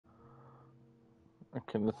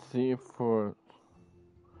Okay, let's see for.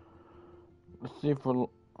 Let's see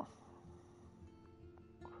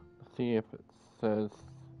if it says,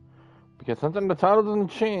 because sometimes the title doesn't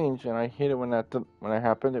change, and I hate it when that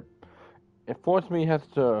happens. It forced me has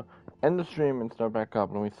to end the stream and start back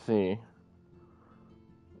up. Let me see.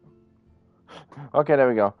 Okay, there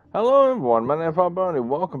we go. Hello everyone, my name is PiroBrony.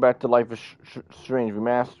 Welcome back to Life is Strange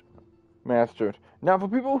Remastered. Now, for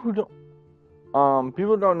people who don't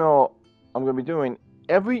know, I'm gonna be doing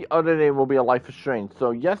every other day will be a Life is Strange.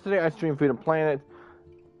 So yesterday I streamed Freedom Planet.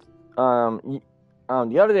 The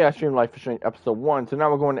other day I streamed Life is Strange episode 1, so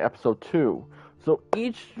now we're going to episode 2. So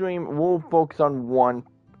each stream will focus on one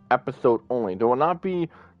episode only. There will not be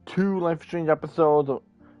 2 Life is Strange episodes.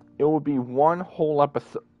 It will be one whole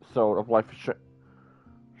episode of Life is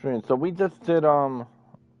Strange. So we just did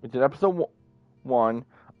episode 1.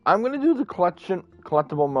 I'm gonna do the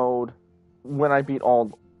collectible mode when I beat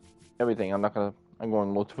everything. I'm going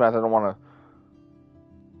a little too fast. I don't want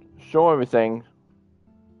to show everything.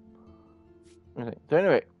 So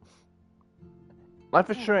anyway, Life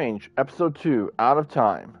is Strange, episode 2, Out of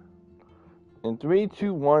Time. In 3,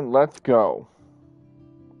 2, 1, let's go.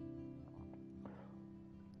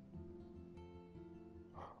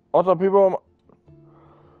 Also, people.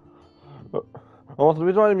 Also, the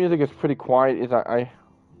reason why the music is pretty quiet is hold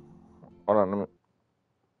on, let me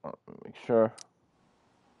make sure.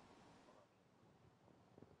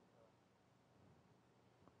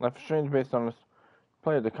 Life is Strange based on this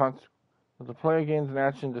player. The player gains an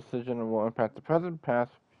action decision and will impact the present,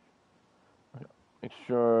 past. Make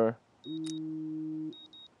sure.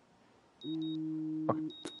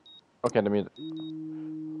 Okay, the music.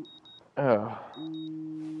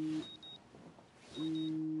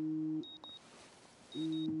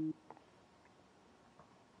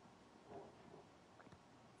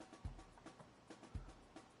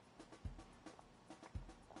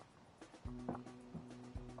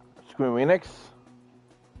 Square Enix.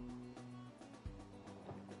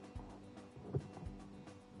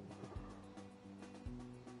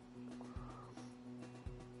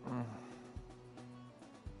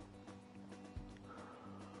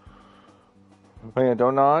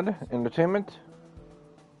 Donod Entertainment.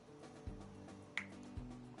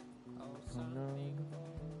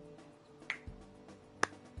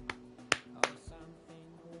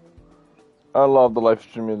 I love the Life is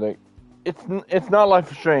Strange music. It's not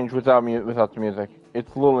Life is Strange without the music.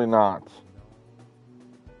 It's literally not.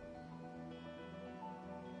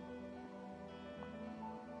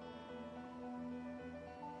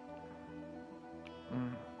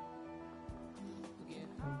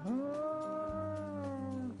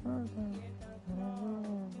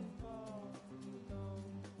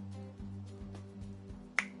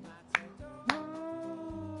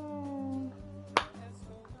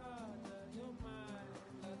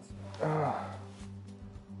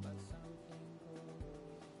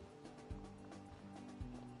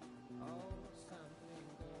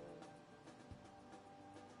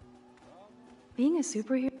 Being a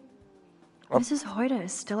superhero, Mrs. Hoyda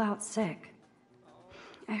is still out sick.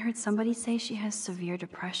 I heard somebody say she has severe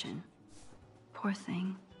depression. Poor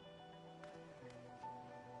thing.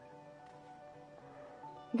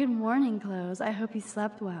 Good morning, Clothes. I hope you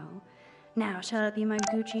slept well. Now, shall it be my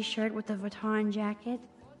Gucci shirt with the Vuitton jacket?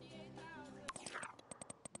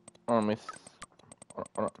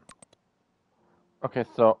 Okay,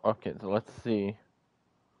 so let's see.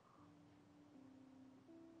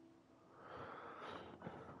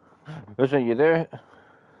 Listen, you there,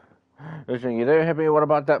 hippie? What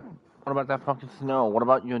about that fucking snow? What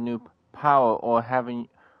about your new power, or have you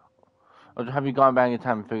gone back in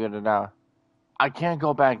time and figured it out? I can't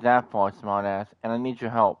go back that far, smartass, and I need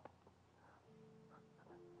your help.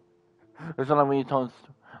 Listen, like when you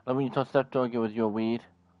told Steph Dog it was your weed,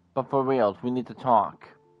 but for reals, we need to talk.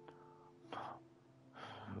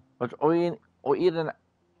 Or eat an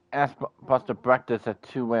ass buster breakfast at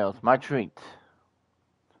 2 Whales. My treat.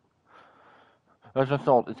 As a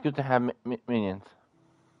result, it's good to have minions.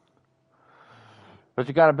 But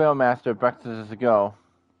you got a bail master, breakfast is a go.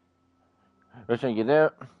 Listen, you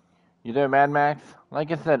there, Mad Max?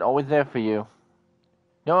 Like I said, always there for you.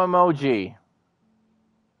 No emoji.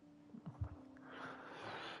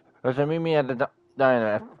 Listen, meet me at the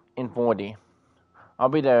diner in 40. I'll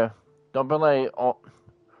be there. Don't be late.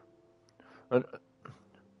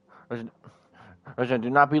 Listen, do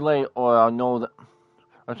not be late, or I'll know that.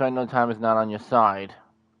 I know time is not on your side.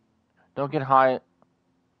 Don't get high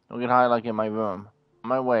like in my room. On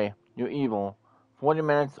my way. You're evil. 40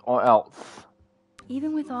 minutes or else.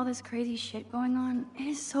 Even with all this crazy shit going on, it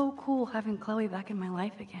is so cool having Chloe back in my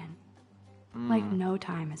life again. Like no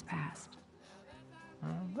time has passed.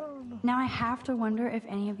 Now I have to wonder if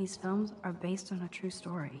any of these films are based on a true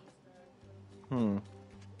story. Good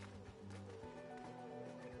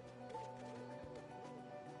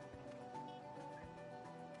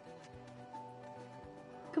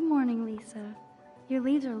morning, Lisa. Your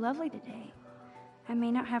leaves are lovely today. I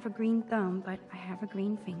may not have a green thumb, but I have a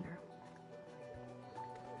green finger.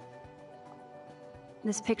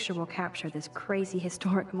 This picture will capture this crazy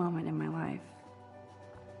historic moment in my life.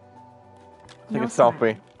 Take a selfie.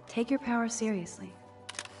 Simon, take your power seriously.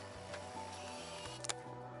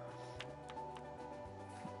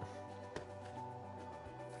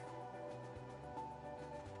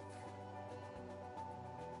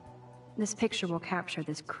 This picture will capture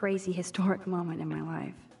this crazy historic moment in my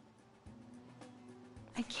life.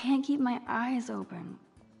 I can't keep my eyes open,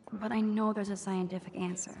 but I know there's a scientific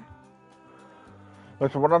answer.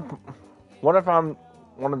 Listen, what if I'm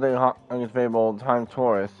one of the unfavorable time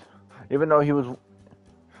tourists? Even though he was,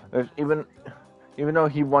 even though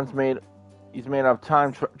he's made of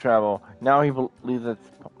time travel, now he believes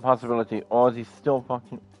it's a possibility, or is he still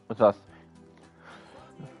fucking with us?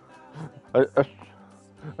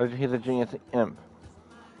 He's a genius imp.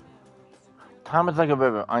 Time is like a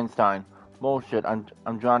river, Einstein. Bullshit, I'm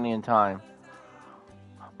drowning in time.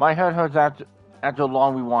 My head hurts after a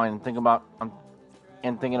long rewind and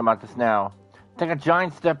thinking about this now. Take a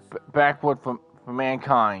giant step backward for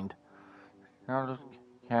mankind. Now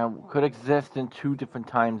could exist in two different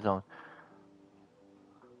time zones.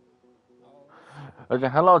 Okay,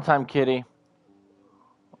 hello, time kitty.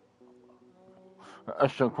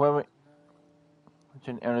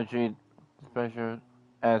 Energy pressure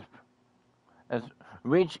as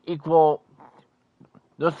reach equal.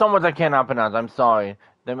 There's so much I cannot pronounce. I'm sorry.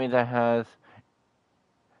 That means that has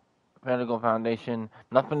pedagogical foundation.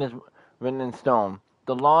 Nothing is written in stone.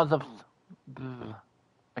 The laws of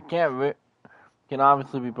can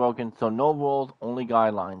obviously be broken. So no rules, only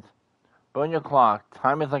guidelines. Burn your clock.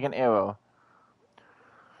 Time is like an arrow.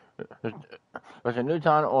 There's a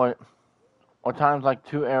Newton or times like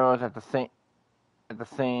two arrows at the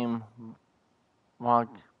same mark.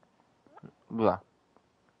 Blah.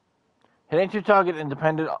 Hitting two targets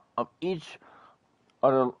independent of each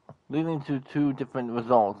other, leading to two different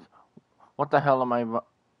results. What the hell am I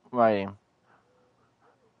writing?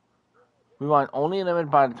 We want only limited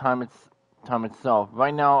by the time itself.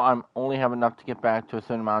 Right now, I'm only have enough to get back to a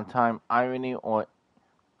certain amount of time. Irony or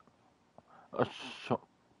a short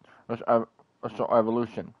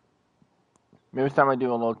evolution. Maybe it's time I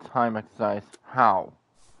do a little time exercise. How?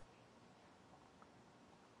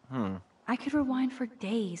 I could rewind for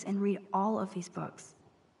days and read all of these books.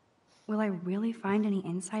 Will I really find any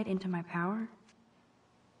insight into my power?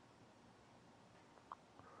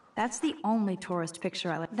 That's the only tourist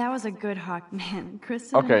picture I like. That was a good hawk, man.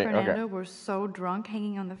 Kristen and Fernando were so drunk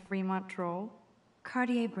hanging on the Fremont Troll.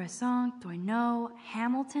 Cartier-Bresson, Doisneau,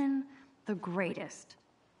 Hamilton, the greatest.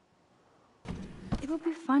 It would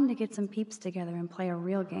be fun to get some peeps together and play a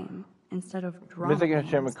real game instead of drama. Music and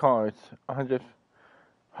enchantment cards.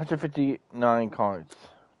 159 cards.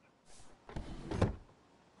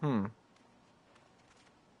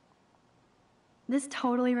 This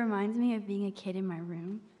totally reminds me of being a kid in my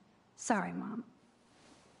room. Sorry, Mom.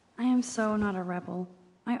 I am so not a rebel.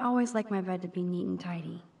 I always like my bed to be neat and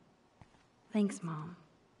tidy. Thanks, Mom.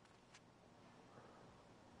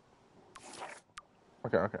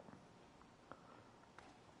 Okay.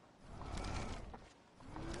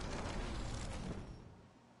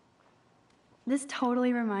 This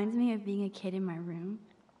totally reminds me of being a kid in my room.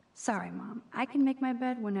 Sorry, Mom. I can make my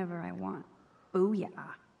bed whenever I want.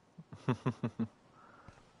 Booyah.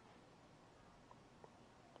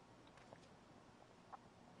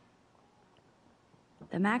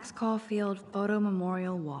 The Max Caulfield Photo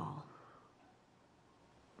Memorial Wall.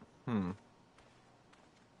 I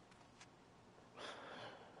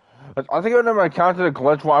think I never encountered a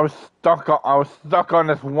glitch where I was stuck on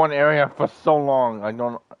this one area for so long. I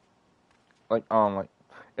don't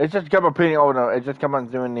it just kept repeating over and over. It just kept on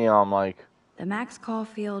doing the The Max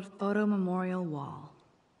Caulfield Photo Memorial Wall.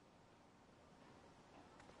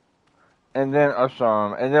 And then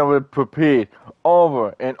and then we repeat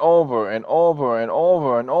over and over and over and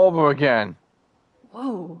over and over again.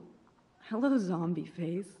 Whoa. Hello, zombie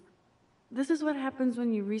face. This is what happens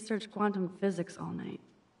when you research quantum physics all night.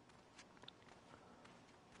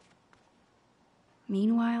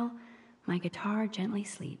 Meanwhile, my guitar gently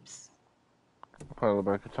sleeps. I'll play a little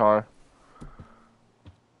bit of guitar.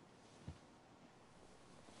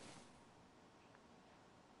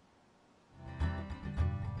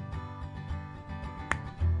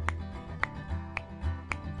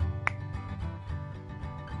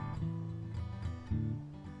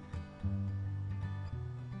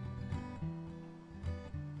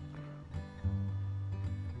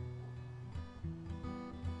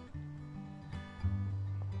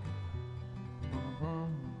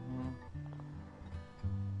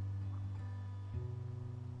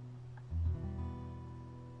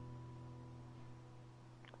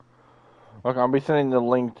 Okay, I'll be sending the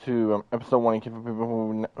link to episode 1 for people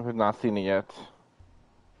who have not seen it yet.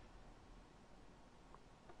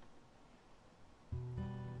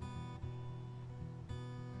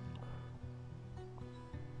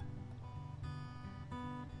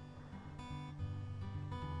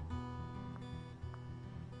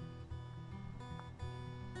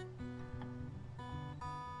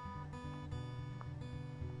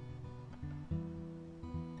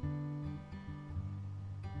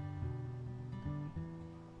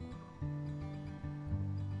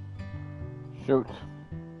 Shoot.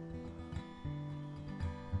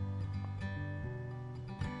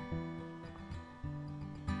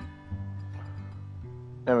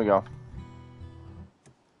 There we go.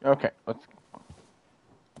 Okay, let's...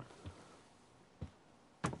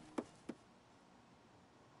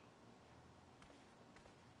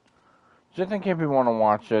 Just in case people want to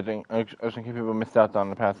watch it, and just in case people missed out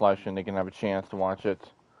on the past live stream, they can have a chance to watch it.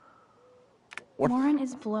 Warren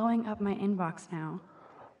is blowing up my inbox now.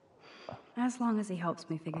 As long as he helps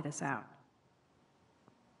me figure this out.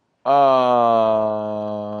 How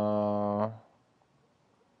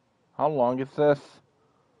long is this?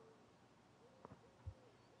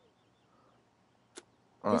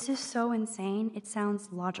 This is so insane, it sounds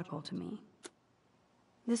logical to me.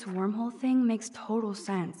 This wormhole thing makes total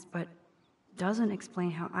sense, but doesn't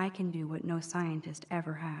explain how I can do what no scientist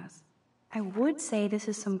ever has. I would say this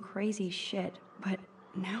is some crazy shit, but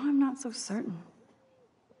now I'm not so certain.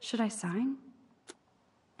 Should I sign?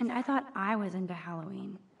 And I thought I was into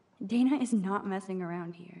Halloween. Dana is not messing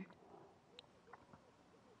around here.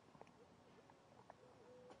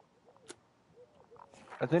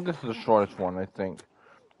 I think this is the shortest one, I think.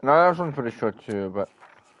 No, that one's pretty short too, but...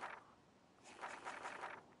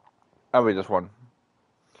 I'll read this one.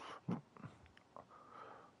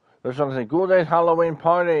 There's something saying, "Good day, Halloween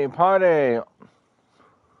party, party!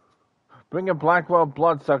 Bring your Blackwell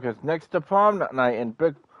bloodsuckers next to prom night and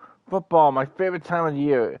big football. My favorite time of the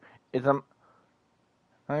year is I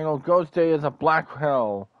know Ghost Day is a Black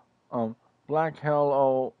Hell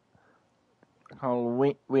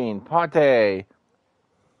Halloween party.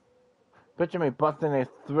 Picture me busting a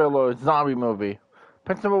thriller zombie movie.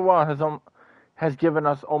 Principal One has given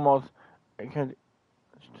us almost to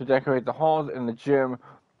decorate the halls and the gym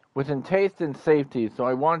within taste and safety. So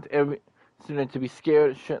I want every student to be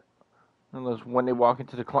scared shitless when they walk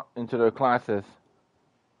into their classes.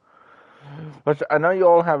 But I know you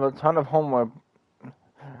all have a ton of homework,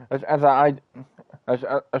 as I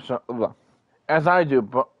do.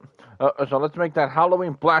 But so let's make that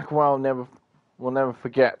Halloween Blackwell we'll never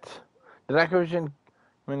forget. The decoration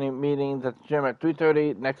meetings at the gym at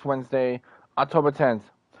 3:30 next Wednesday, October 10th.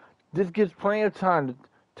 This gives plenty of time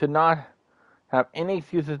to not have any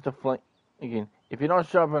excuses to flake. Again, if you don't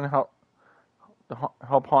show up and help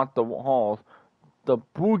haunt the halls, the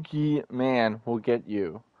Boogie Man will get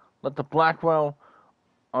you. Let the Blackwell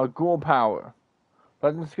ghoul power.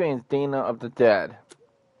 Pleasant screens, Dana of the Dead.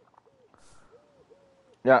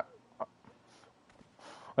 Yeah.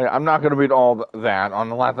 I'm not going to read all that on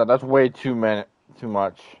the laptop. That's way too much.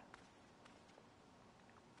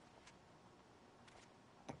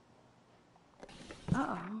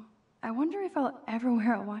 Uh-oh. I wonder if I'll ever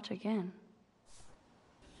wear a watch again.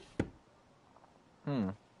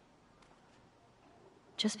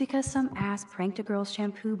 Just because some ass pranked a girl's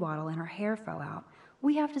shampoo bottle and her hair fell out,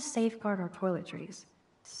 we have to safeguard our toiletries.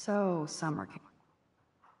 So, summer camp.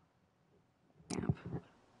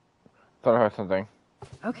 Thought I heard something.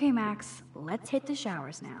 Okay, Max, let's hit the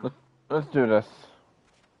showers now. Let's do this.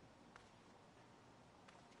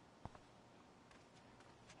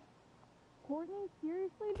 Courtney,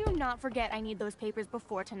 seriously? Do not forget I need those papers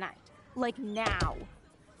before tonight. Like now.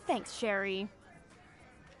 Thanks, Sherry.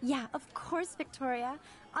 Yeah, of course, Victoria.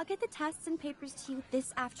 I'll get the tests and papers to you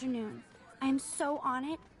this afternoon. I am so on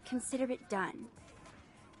it. Consider it done.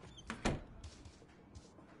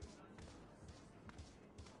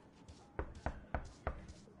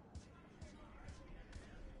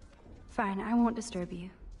 Fine, I won't disturb you.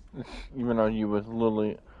 Even though you was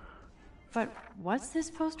literally... But what's this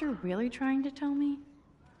poster really trying to tell me?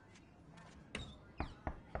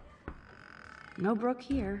 No Brooke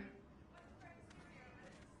here.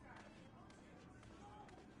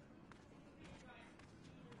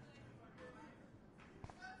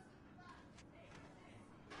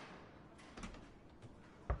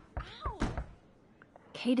 Ow!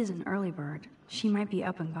 Kate is an early bird. She might be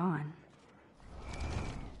up and gone.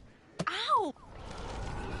 Ow!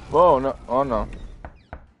 Whoa, no, oh no.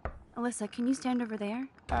 Alyssa, can you stand over there?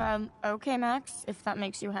 Okay, Max, if that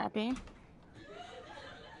makes you happy.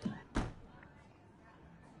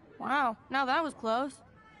 Wow, now that was close.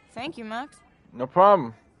 Thank you, Max. No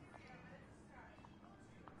problem.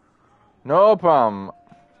 No problem.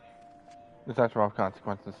 This has to have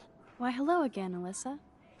consequences. Why, hello again, Alyssa.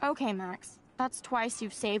 Okay, Max. That's twice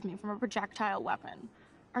you've saved me from a projectile weapon.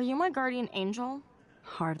 Are you my guardian angel?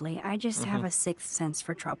 Hardly. I just have a sixth sense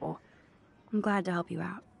for trouble. I'm glad to help you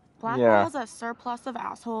out. Blackwell has a surplus of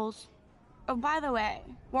assholes. Oh, by the way,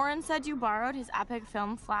 Warren said you borrowed his epic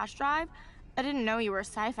film flash drive. I didn't know you were a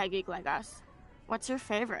sci-fi geek like us. What's your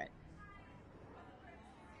favorite?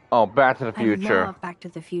 Oh, Back to the Future. I love Back to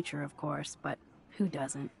the Future, of course, but who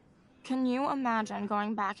doesn't? Can you imagine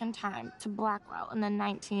going back in time to Blackwell in the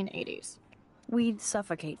 1980s? We'd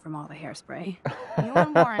suffocate from all the hairspray. You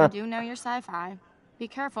and Warren do know your sci-fi. Be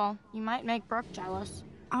careful, you might make Brooke jealous.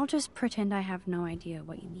 I'll just pretend I have no idea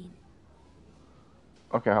what you mean.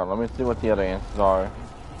 Okay, hold on. Let me see what the other answers are.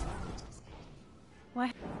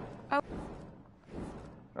 What? Oh.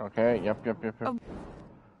 Okay, yep. Oh.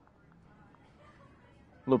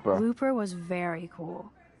 Looper. Looper was very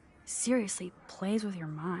cool. Seriously, plays with your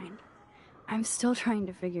mind. I'm still trying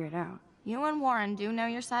to figure it out. You and Warren do know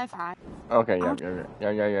your sci-fi. Okay,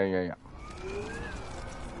 yeah.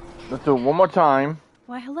 Let's do it one more time.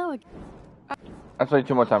 Why, hello again. Actually,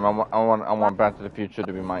 two more times. I want Back to the Future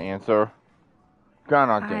to be my answer.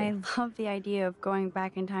 Groundhog Day. I love the idea of going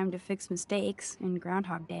back in time to fix mistakes in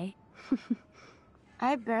Groundhog Day.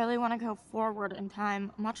 I barely want to go forward in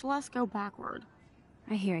time, much less go backward.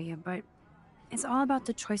 I hear you, but it's all about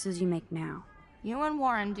the choices you make now. You and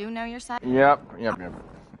Warren do know your sci-fi. Yep.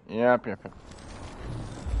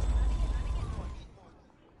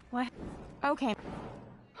 What? Okay.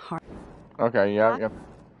 Hard. Okay, yep.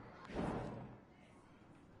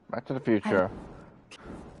 Back to the Future.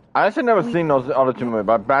 I actually never seen those other two movies,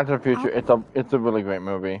 but Back to the Future, it's a really great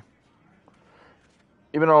movie.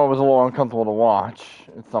 Even though it was a little uncomfortable to watch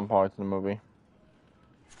in some parts of the movie.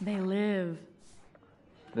 They live.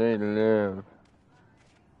 They live.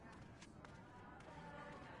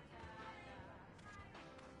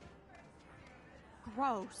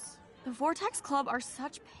 Gross. The Vortex Club are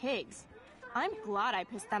such pigs. I'm glad I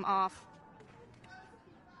pissed them off.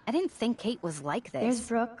 I didn't think Kate was like this. There's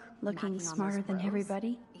Brooke, looking smarter than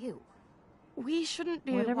everybody. Ew. We shouldn't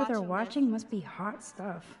be Whatever they're watching must be hot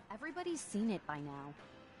stuff. Everybody's seen it by now.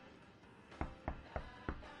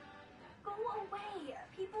 Go away!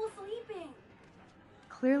 People sleeping!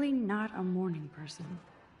 Clearly not a morning person.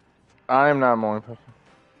 I am not a morning person.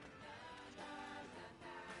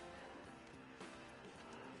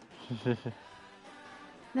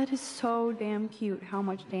 That is so damn cute how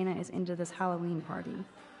much Dana is into this Halloween party.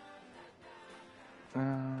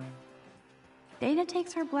 Dana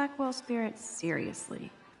takes her Blackwell spirit seriously.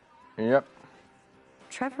 Yep.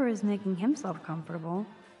 Trevor is making himself comfortable.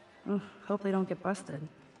 Ugh, hope they don't get busted.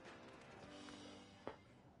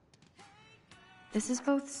 This is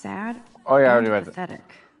both sad and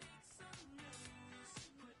pathetic.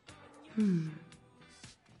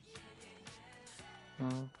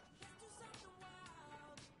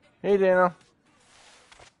 Hey, Dana.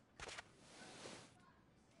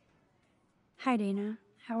 Hi, Dana.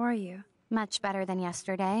 How are you? Much better than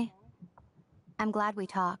yesterday. I'm glad we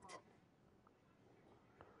talked.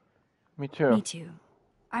 Me too. Me too.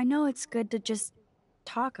 I know it's good to just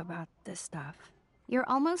talk about this stuff. You're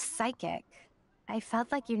almost psychic. I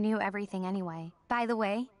felt like you knew everything anyway. By the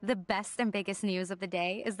way, the best and biggest news of the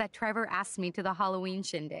day is that Trevor asked me to the Halloween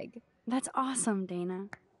shindig. That's awesome, Dana.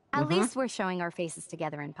 At least we're showing our faces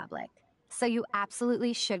together in public. So you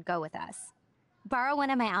absolutely should go with us. Borrow one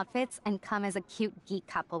of my outfits and come as a cute geek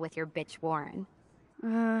couple with your bitch Warren.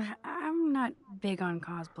 I'm not big on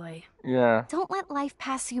cosplay. Yeah. Don't let life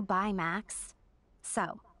pass you by, Max.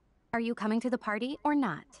 So, are you coming to the party or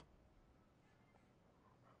not?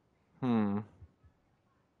 Well,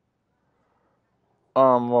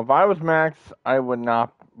 if I was Max, I would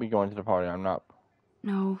not be going to the party. I'm not.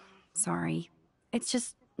 No, sorry. It's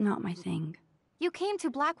just not my thing. You came to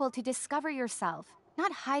Blackwell to discover yourself,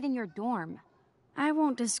 not hide in your dorm. I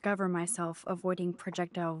won't discover myself avoiding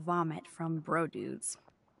projectile vomit from bro dudes.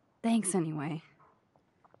 Thanks anyway.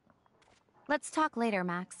 Let's talk later,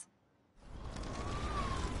 Max.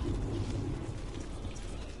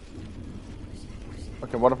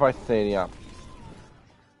 Okay, what if I stay up?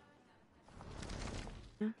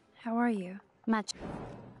 How are you? Much.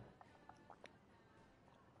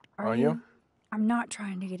 Are you? I'm not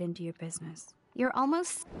trying to get into your business. You're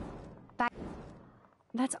almost back.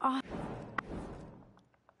 That's awesome.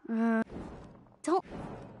 Don't.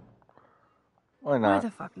 Why Why not?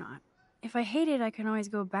 the fuck not? If I hate it, I can always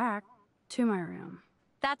go back to my room.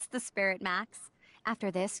 That's the spirit, Max.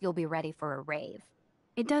 After this, you'll be ready for a rave.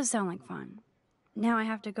 It does sound like fun. Now I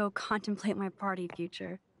have to go contemplate my party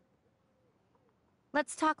future.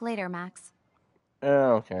 Let's talk later, Max.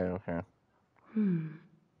 Okay.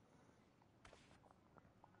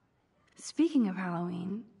 Speaking of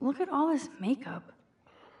Halloween, look at all this makeup.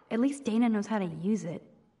 At least Dana knows how to use it.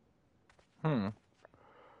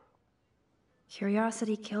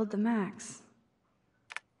 Curiosity killed the Max.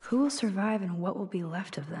 Who will survive and what will be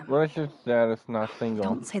left of them? Relationship status not single.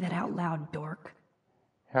 Don't say that out loud, dork.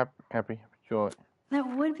 Happy, joy. That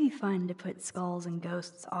would be fun to put skulls and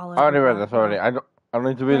ghosts all over. I already read this already. I don't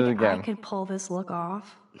need to read it again. I could pull this look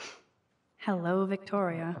off. Hello,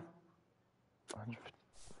 Victoria.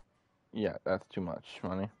 Yeah, that's too much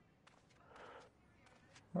money.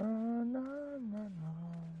 Go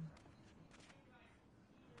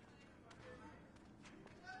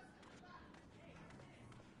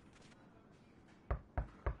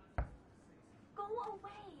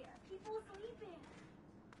away! People sleeping!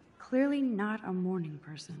 Clearly not a morning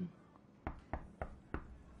person.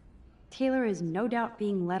 Taylor is no doubt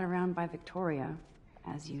being led around by Victoria,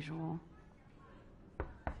 as usual.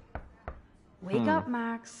 Wake up,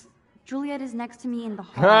 Max. Juliet is next to me in the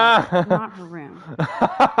hall, not her room.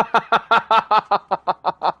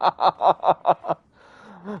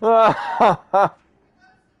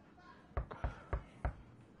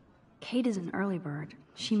 Kate is an early bird.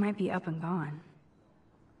 She might be up and gone.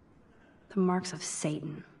 The marks of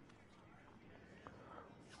Satan.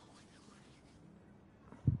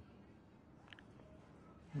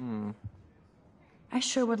 I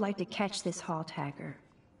sure would like to catch this hall tagger.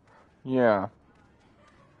 Yeah.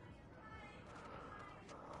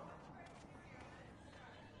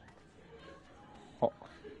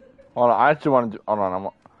 Hold on, I actually want to do. Hold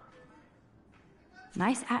on,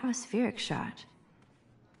 Nice atmospheric shot.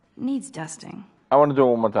 Needs dusting. I want to do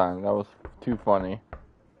it one more time. That was too funny.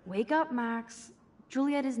 Wake up, Max.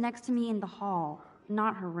 Juliet is next to me in the hall,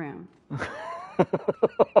 not her room.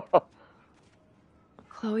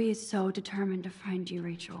 Chloe is so determined to find you,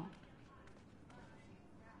 Rachel.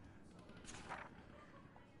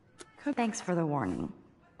 Thanks for the warning.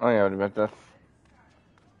 Oh yeah, I already read this.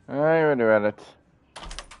 I already read it.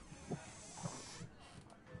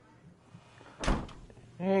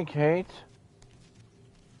 Hey, Kate.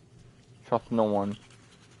 Trust no one.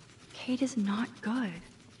 Kate is not good.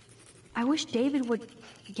 I wish David would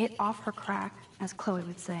get off her crack, as Chloe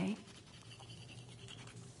would say.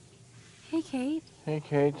 Hey, Kate. Hey,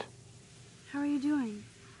 Kate. How are you doing?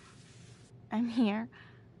 I'm here.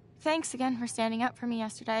 Thanks again for standing up for me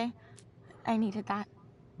yesterday. I needed that.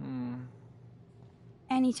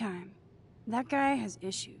 Anytime. That guy has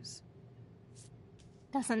issues.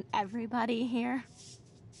 Doesn't everybody here?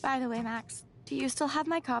 By the way, Max, do you still have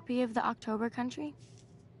my copy of the October Country?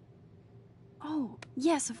 Oh,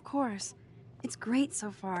 yes, of course. It's great so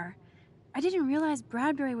far. I didn't realize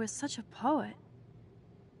Bradbury was such a poet.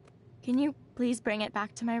 Can you please bring it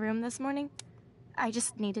back to my room this morning? I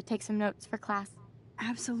just need to take some notes for class.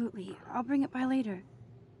 Absolutely. I'll bring it by later.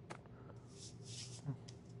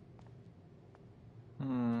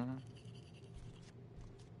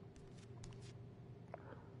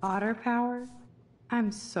 Otter power?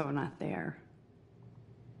 I'm so not there.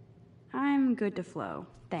 I'm good to flow.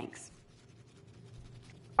 Thanks.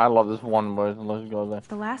 I love this one, boys. Let's go there.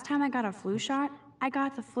 The last time I got a flu shot, I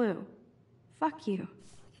got the flu. Fuck you.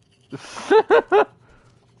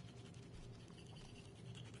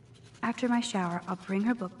 After my shower, I'll bring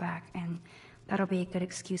her book back, and that'll be a good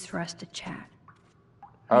excuse for us to chat.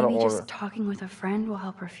 Maybe just talking with a friend will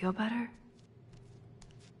help her feel better?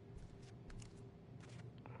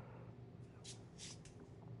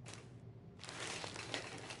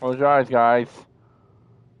 Close your eyes, guys.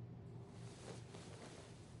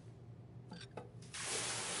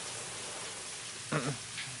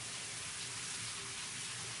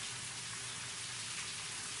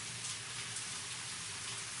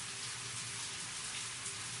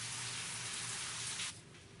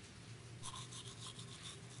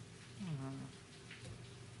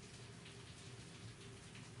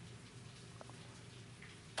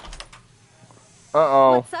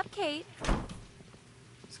 Uh-oh. What's up, Kate?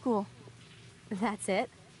 School. That's it?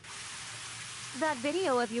 That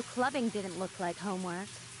video of you clubbing didn't look like homework.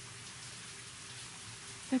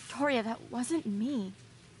 Victoria, that wasn't me.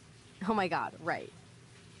 Oh my god, right.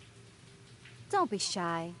 Don't be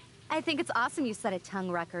shy. I think it's awesome you set a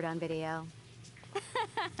tongue record on video.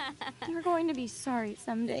 You're going to be sorry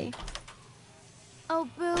someday. Oh,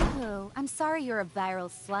 boo-hoo. I'm sorry you're a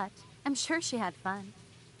viral slut. I'm sure she had fun.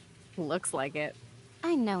 Looks like it.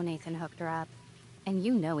 I know Nathan hooked her up. And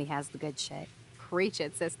you know he has the good shit. Preach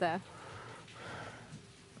it, sister.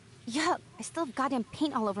 Yuck, I still have goddamn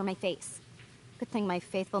paint all over my face. Good thing my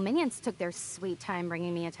faithful minions took their sweet time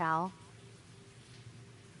bringing me a towel.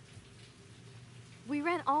 We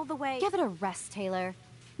ran all the way. Give it a rest, Taylor.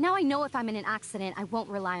 Now I know if I'm in an accident, I won't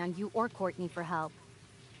rely on you or Courtney for help.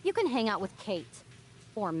 You can hang out with Kate.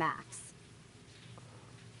 Or Max.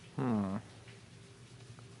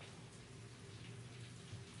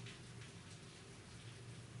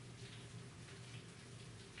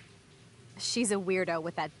 She's a weirdo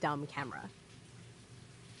with that dumb camera.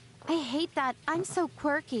 I hate that "I'm so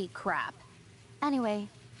quirky" crap. Anyway,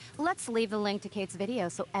 let's leave the link to Kate's video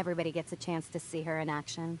so everybody gets a chance to see her in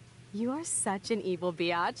action. You are such an evil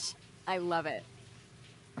biatch. I love it.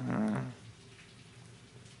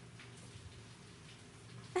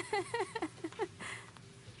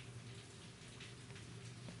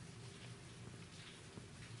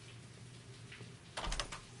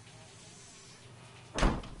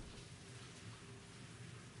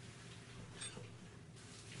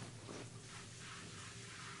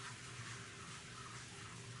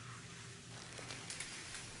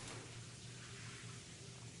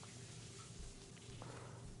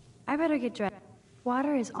 I better get dressed.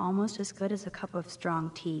 Water is almost as good as a cup of strong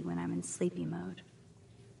tea when I'm in sleepy mode.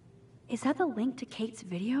 Is that the link to Kate's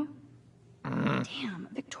video? Damn,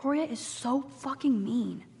 Victoria is so fucking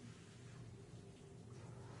mean.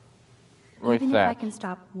 Even if I can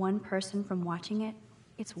stop one person from watching it,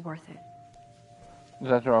 it's worth it.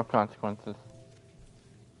 Those are all consequences.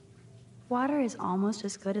 Water is almost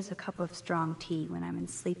as good as a cup of strong tea when I'm in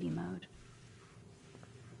sleepy mode.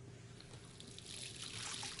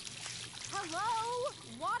 Hello?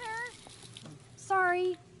 Water?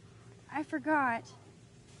 Sorry, I forgot.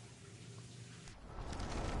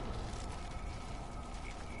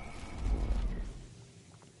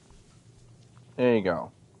 There you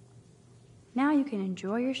go. Now you can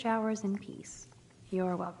enjoy your showers in peace.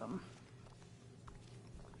 You're welcome.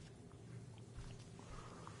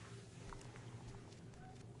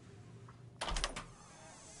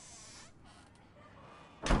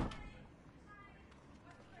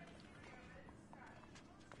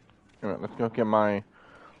 Alright,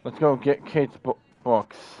 let's go get Kate's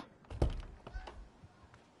books.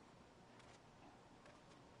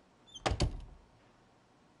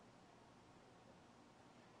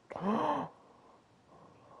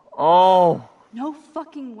 Oh! No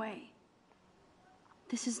fucking way.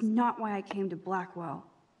 This is not why I came to Blackwell.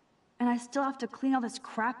 And I still have to clean all this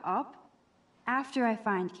crap up after I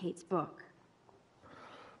find Kate's book.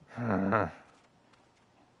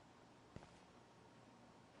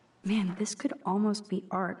 Man, this could almost be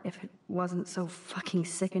art if it wasn't so fucking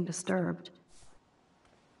sick and disturbed.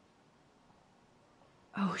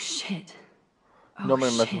 Oh shit. Oh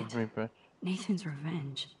Nobody messes shit. with me, bitch. Nathan's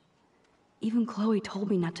revenge. Even Chloe told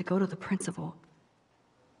me not to go to the principal.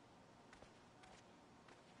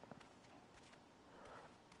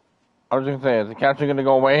 I was gonna say, is the capture gonna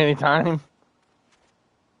go away anytime?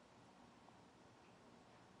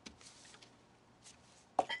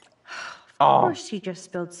 Of course she just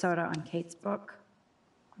spilled soda on Kate's book.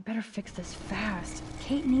 I better fix this fast.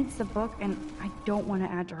 Kate needs the book, and I don't want to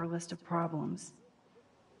add to her list of problems.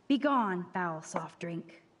 Be gone, foul soft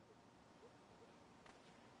drink.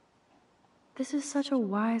 This is such a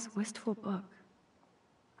wise, wistful book.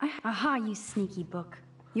 Aha, you sneaky book.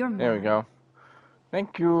 You're mine. There we go.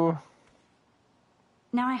 Thank you.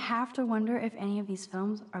 Now I have to wonder if any of these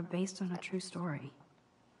films are based on a true story.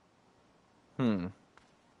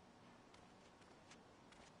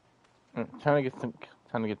 Time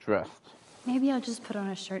to get dressed. Maybe I'll just put on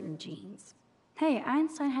a shirt and jeans. Hey,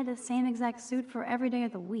 Einstein had the same exact suit for every day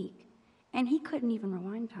of the week, and he couldn't even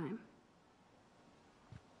rewind time.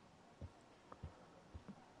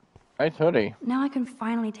 Nice hoodie. Now I can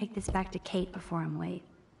finally take this back to Kate before I'm late.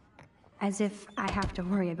 As if I have to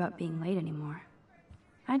worry about being late anymore.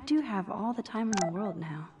 I do have all the time in the world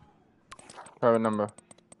now. Private number.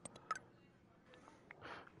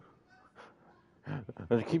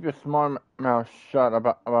 Just keep your smart mouth shut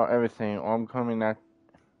about everything, or I'm coming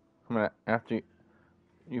after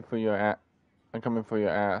you for your ass. I'm coming for your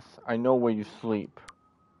ass. I know where you sleep.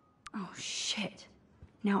 Oh shit.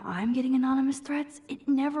 Now I'm getting anonymous threats? It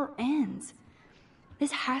never ends.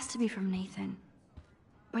 This has to be from Nathan.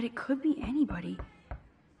 But it could be anybody.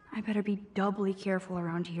 I better be doubly careful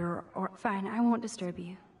around here, or fine, I won't disturb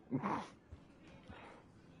you.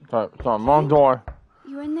 Sorry, wrong door.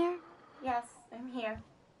 You in there? Yes, I'm here.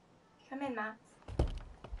 Come in, Max.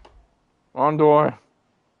 Wrong door.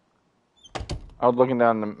 I was looking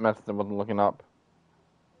down the message, I wasn't looking up.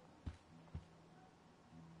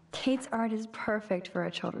 Kate's art is perfect for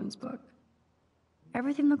a children's book.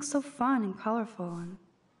 Everything looks so fun and colorful and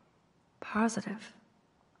positive.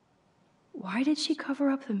 Why did she cover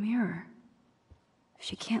up the mirror?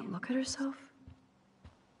 She can't look at herself?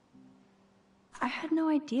 I had no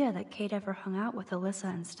idea that Kate ever hung out with Alyssa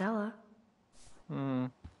and Stella.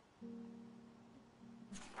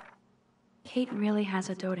 Kate really has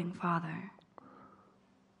a doting father.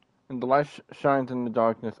 And the light shines in the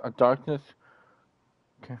darkness. A darkness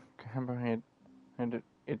can comprehend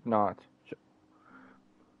it not.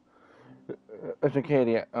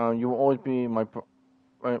 Katie, you will always be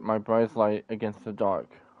my brightest light against the dark.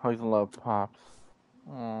 Hugs and love, Pops.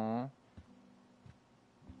 Aww.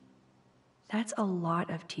 That's a lot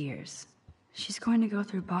of tears. She's going to go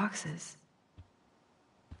through boxes.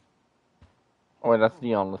 Oh, wait, that's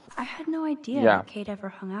Leon. I had no idea that Kate ever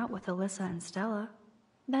hung out with Alyssa and Stella.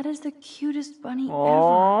 That is the cutest bunny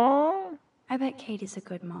ever. I bet Kate is a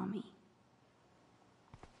good mommy.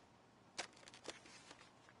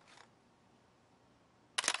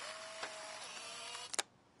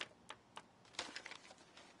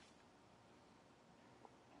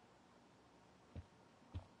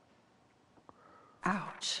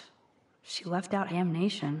 Ouch. She left out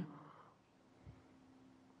Damnation.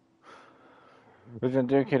 Listen,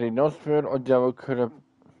 dear Kitty, no spirit or devil could have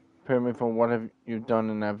prepared me for what have you done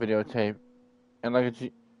in that videotape. And like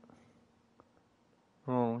you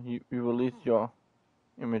released your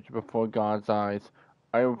image before God's eyes.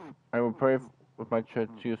 I will pray with my church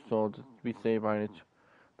to your soul to be saved by it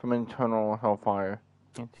from eternal hellfire.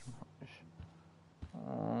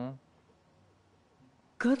 Aww.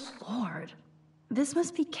 Good Lord. This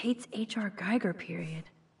must be Kate's H.R. Geiger period.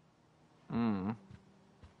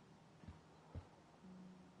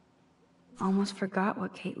 Almost forgot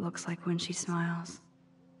what Kate looks like when she smiles.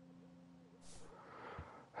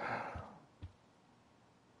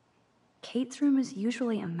 Kate's room is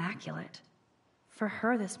usually immaculate. For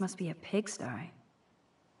her, this must be a pigsty.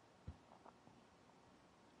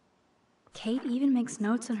 Kate even makes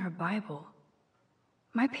notes in her Bible.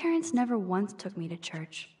 My parents never once took me to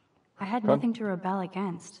church. I had nothing to rebel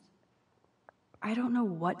against. I don't know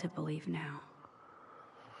what to believe now.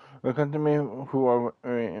 Look unto me who are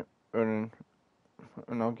and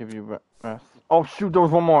I'll give you rest. Oh shoot, there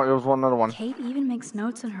was one more. There was another one. Kate even makes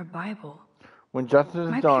notes in her Bible. When justice is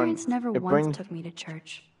done, my parents never once took me to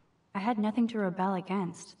church. I had nothing to rebel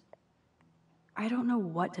against. I don't know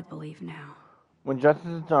what to believe now. When justice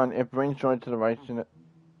is done, it brings joy to the righteousness,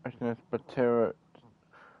 but terror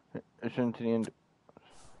to the end.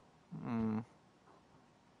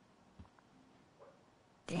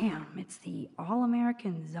 Damn, it's the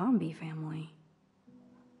all-American zombie family.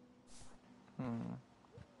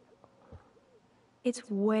 It's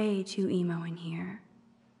way too emo in here.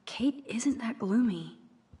 Kate isn't that gloomy.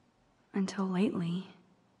 Until lately.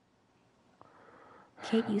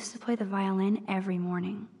 Kate used to play the violin every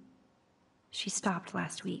morning. She stopped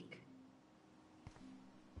last week.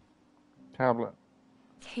 Tablet.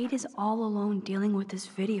 Kate is all alone dealing with this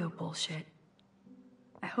video bullshit.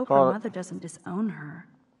 I hope her mother doesn't disown her.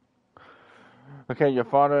 Okay, your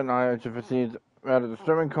father and I have received a rather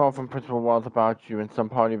disturbing call from Principal Wells about you in some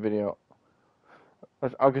party video.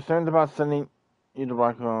 Our concerns about sending you to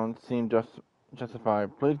background seem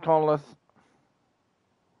justified. Please call us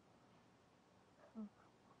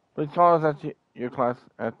at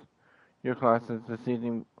your classes this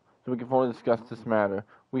evening so we can fully discuss this matter.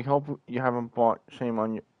 We hope you haven't brought shame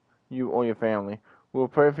on you or your family. We will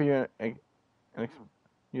pray for you and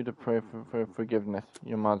you to pray for forgiveness.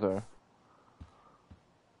 Your mother.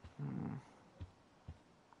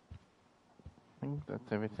 I think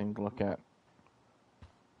that's everything to look at.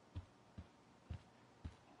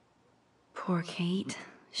 Poor Kate.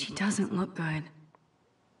 She doesn't look good.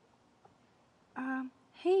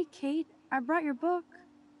 Hey, Kate. I brought your book.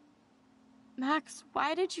 Max,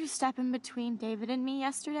 why did you step in between David and me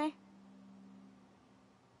yesterday?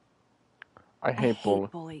 I hate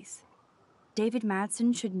bullies. David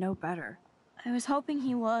Madsen should know better. I was hoping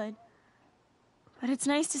he would. But it's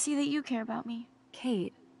nice to see that you care about me.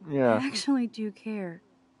 Kate, yeah. I actually do care.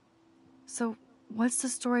 So, what's the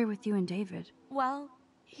story with you and David? Well,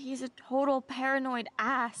 he's a total paranoid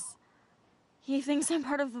ass. He thinks I'm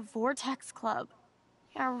part of the Vortex Club.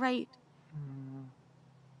 Yeah, right.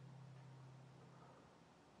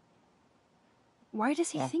 Why does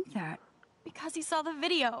he think that? Because he saw the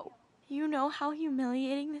video. You know how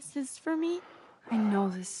humiliating this is for me? I know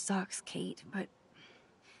this sucks, Kate, but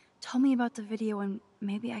tell me about the video and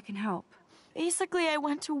maybe I can help. Basically, I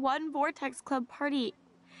went to one Vortex Club party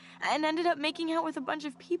and ended up making out with a bunch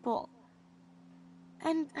of people.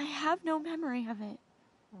 And I have no memory of it.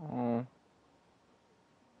 Oh.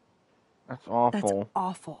 That's awful. That's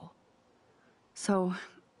awful. So,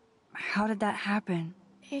 how did that happen?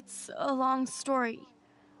 It's a long story.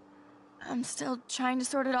 I'm still trying to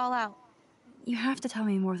sort it all out. You have to tell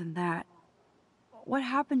me more than that. What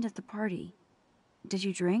happened at the party? Did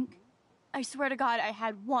you drink? I swear to God, I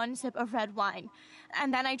had one sip of red wine,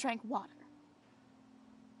 and then I drank water.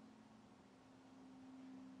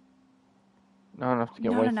 Not enough to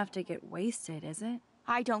get Not wasted. enough to get wasted, is it?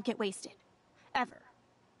 I don't get wasted. Ever.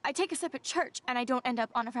 I take a sip at church, and I don't end up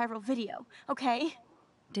on a viral video, okay?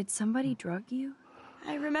 Did somebody drug you?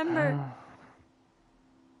 I remember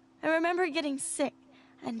getting sick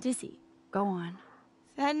and dizzy. Go on.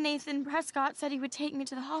 Then Nathan Prescott said he would take me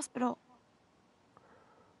to the hospital.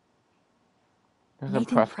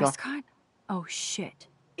 Nathan Prescott? Oh, shit.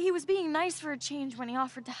 He was being nice for a change when he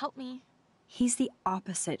offered to help me. He's the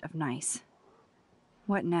opposite of nice.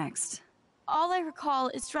 What next? All I recall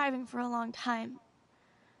is driving for a long time.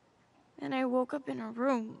 And I woke up in a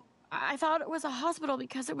room. I thought it was a hospital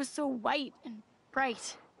because it was so white and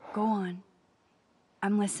bright. Go on.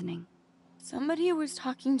 I'm listening. Somebody was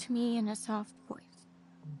talking to me in a soft voice.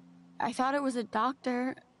 I thought it was a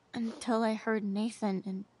doctor until I heard Nathan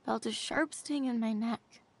and felt a sharp sting in my neck.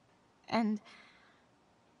 And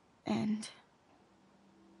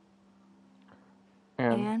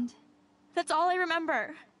that's all I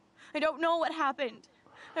remember. I don't know what happened.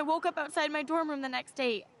 I woke up outside my dorm room the next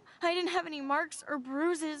day. I didn't have any marks or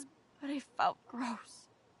bruises, but I felt gross.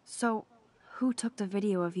 So, who took the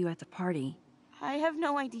video of you at the party? I have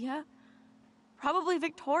no idea. Probably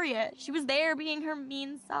Victoria. She was there being her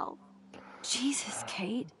mean self. Jesus,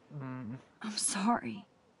 Kate. I'm sorry.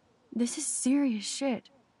 This is serious shit.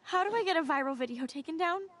 How do I get a viral video taken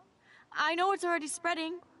down? I know it's already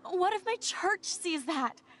spreading. What if my church sees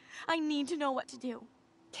that? I need to know what to do.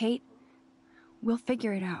 Kate, we'll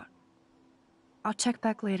figure it out. I'll check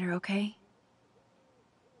back later, okay?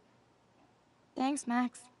 Thanks,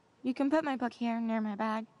 Max. You can put my book here near my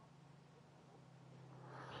bag.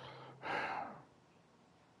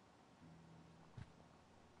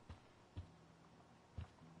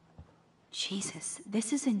 Jesus,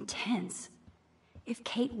 this is intense. If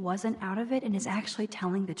Kate wasn't out of it and is actually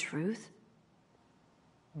telling the truth...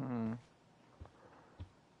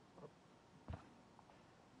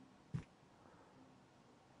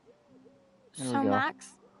 So, Max,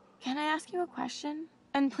 can I ask you a question?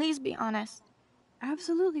 And please be honest.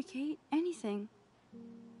 Absolutely, Kate. Anything.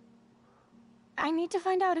 I need to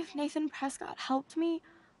find out if Nathan Prescott helped me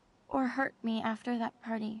or hurt me after that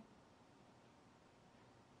party.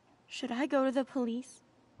 Should I go to the police?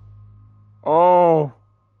 Oh.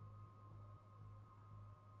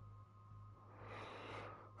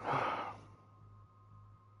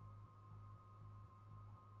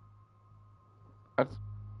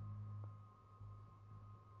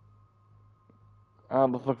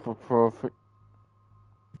 Let's look for perfect.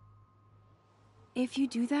 If you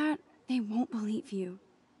do that, they won't believe you.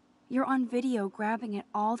 You're on video grabbing at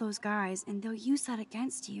all those guys, and they'll use that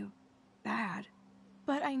against you. Bad.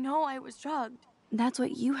 But I know I was drugged. That's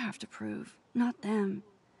what you have to prove, not them.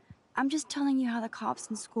 I'm just telling you how the cops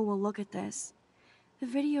in school will look at this. The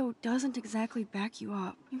video doesn't exactly back you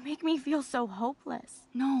up. You make me feel so hopeless.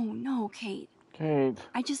 No, Kate. Kate.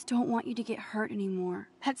 I just don't want you to get hurt anymore.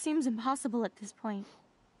 That seems impossible at this point.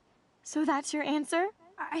 So that's your answer?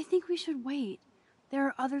 I think we should wait. There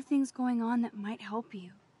are other things going on that might help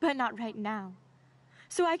you. But not right now.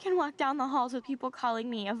 So I can walk down the halls with people calling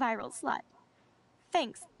me a viral slut.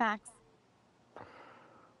 Thanks, Max.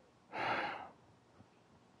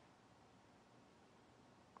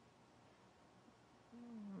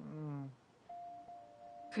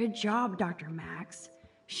 Good job, Dr. Max.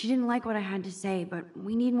 She didn't like what I had to say, but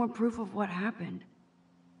we need more proof of what happened.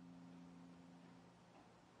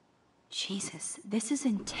 Jesus, this is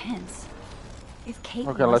intense. If Kate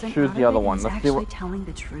okay, let's choose the other one. Let's see what telling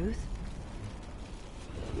the truth.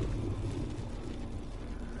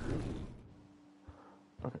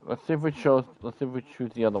 Okay, let's see if we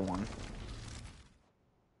choose the other one.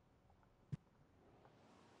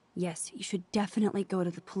 Yes, you should definitely go to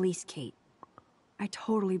the police, Kate. I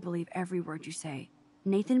totally believe every word you say.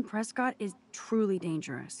 Nathan Prescott is truly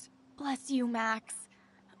dangerous. Bless you, Max.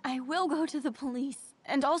 I will go to the police,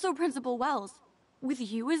 and also Principal Wells. With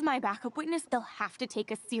you as my backup witness, they'll have to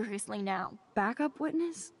take us seriously now. Backup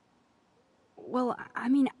witness? Well, I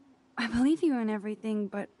mean, I believe you in everything,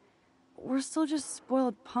 but we're still just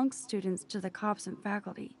spoiled punk students to the cops and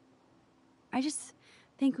faculty. I just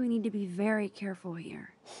think we need to be very careful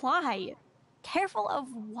here. Why? Careful of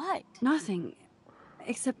what? Nothing.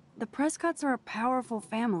 Except the Prescotts are a powerful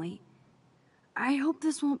family. I hope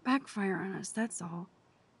this won't backfire on us, that's all.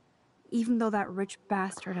 Even though that rich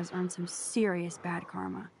bastard has earned some serious bad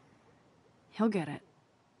karma. He'll get it.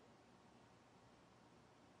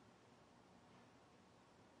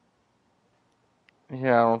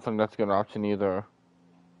 Yeah, I don't think that's a good option either.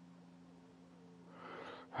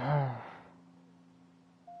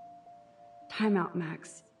 Time out,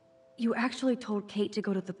 Max. You actually told Kate to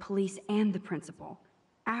go to the police and the principal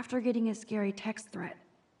after getting a scary text threat.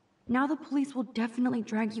 Now the police will definitely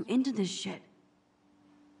drag you into this shit.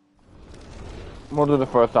 We'll do the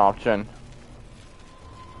first option.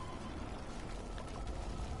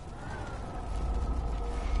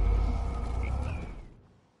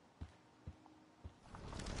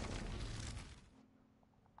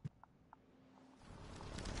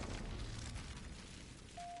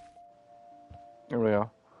 Here we go.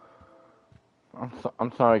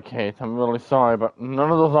 I'm sorry, Kate. I'm really sorry, but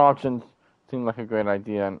none of those options seem like a great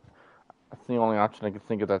idea, and that's the only option I can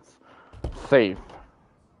think of that's safe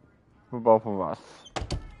for both of us.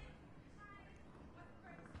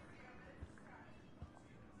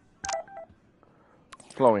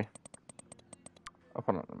 Chloe. Up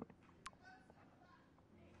on it.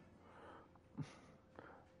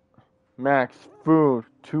 Max, food,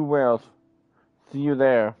 2 whales. See you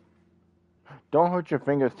there. Don't hurt your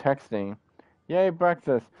fingers texting. Yay,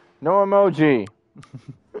 breakfast. No emoji.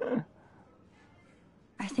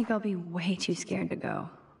 I think I'll be way too scared to go.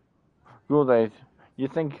 Rule days. You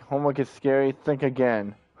think homework is scary? Think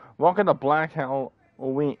again. Welcome to Black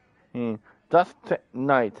Halloween. Dusk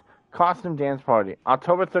Night. Costume Dance Party.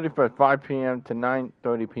 October 31st, 5 p.m. to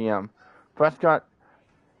 9:30 p.m. Prescott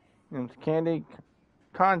Candy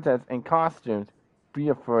Contest and costumes. Be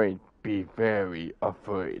afraid. Be very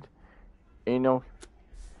afraid. Ain't no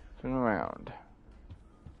turn around.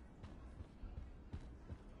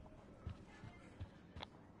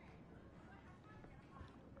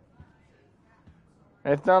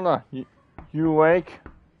 Hey, Stella, you awake?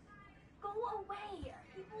 Go away!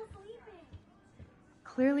 People sleeping!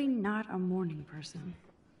 Clearly not a morning person.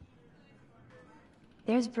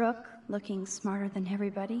 There's Brooke, looking smarter than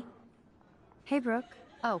everybody. Hey, Brooke.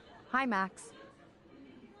 Oh, hi, Max.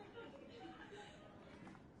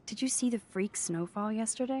 Did you see the freak snowfall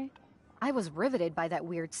yesterday? I was riveted by that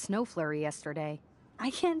weird snow flurry yesterday. I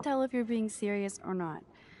can't tell if you're being serious or not.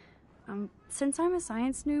 Since I'm a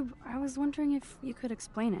science noob, I was wondering if you could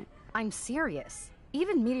explain it. I'm serious.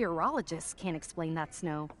 Even meteorologists can't explain that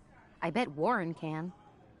snow. I bet Warren can.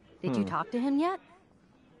 Did you talk to him yet?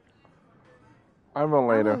 I will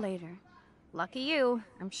later. Lucky you.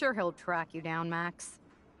 I'm sure he'll track you down, Max.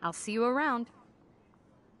 I'll see you around.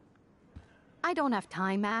 I don't have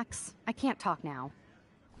time, Max. I can't talk now.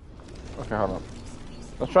 Okay, hold on.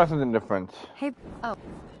 Let's try something different. Hey, oh.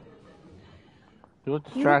 You look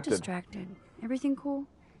you look distracted. distracted. Everything cool?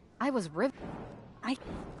 I was Okay.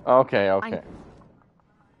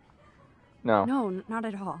 No. No, not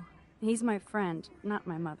at all. He's my friend, not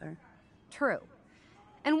my mother. True.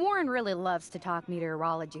 And Warren really loves to talk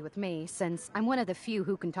meteorology with me, since I'm one of the few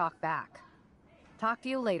who can talk back. Talk to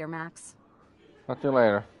you later, Max. Talk to you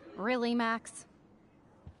later. Really, Max?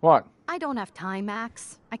 What? I don't have time,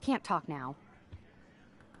 Max. I can't talk now.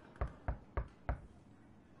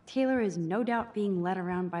 Taylor is no doubt being led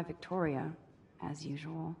around by Victoria, as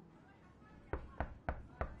usual.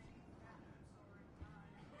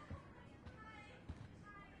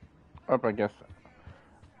 I guess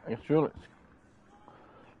really.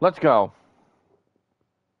 Let's go.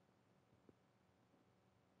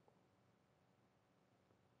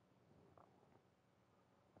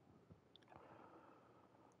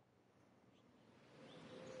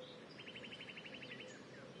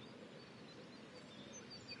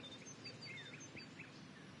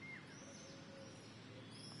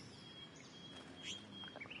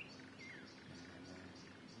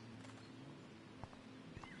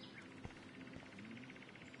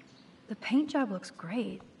 The paint job looks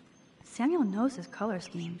great. Samuel knows his color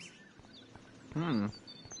schemes.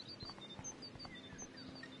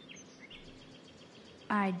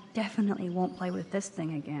 I definitely won't play with this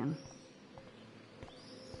thing again.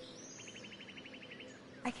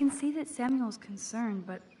 I can see that Samuel's concerned,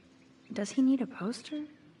 but does he need a poster?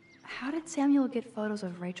 How did Samuel get photos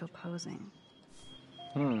of Rachel posing?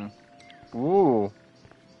 Ooh.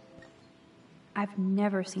 I've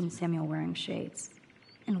never seen Samuel wearing shades.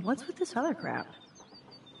 And what's with this other crap?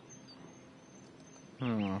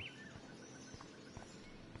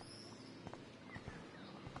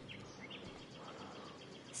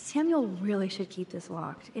 Samuel really should keep this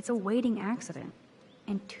locked. It's a waiting accident,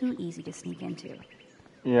 and too easy to sneak into.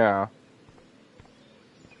 Yeah.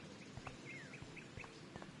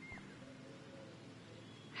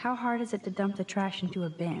 How hard is it to dump the trash into a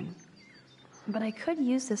bin? But I could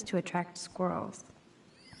use this to attract squirrels.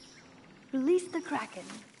 Release the Kraken.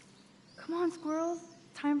 Come on, squirrels.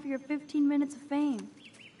 Time for your 15 minutes of fame.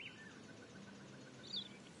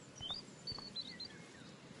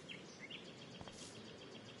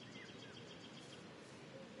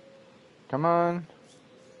 Come on.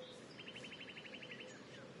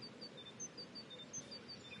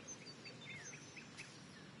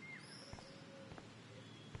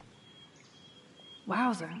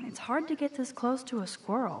 Wowzer, it's hard to get this close to a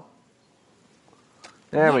squirrel.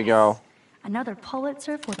 There we go. Another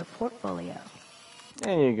Pulitzer for the portfolio.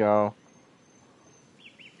 There you go.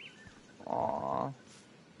 Aww.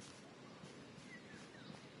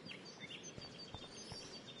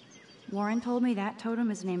 Warren told me that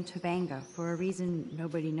totem is named Tobanga for a reason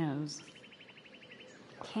nobody knows.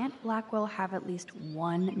 Can't Blackwell have at least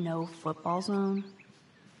one no football zone?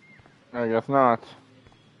 I guess not.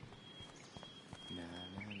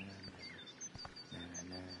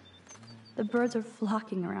 The birds are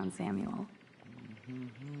flocking around Samuel.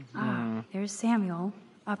 Ah, there's Samuel,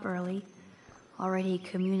 up early, already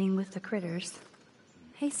communing with the critters.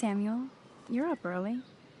 Hey, Samuel, you're up early.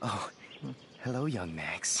 Oh, hello, young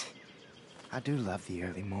Max. I do love the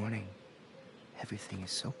early morning. Everything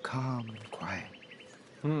is so calm and quiet.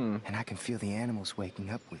 And I can feel the animals waking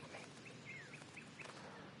up with me.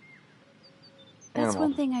 That's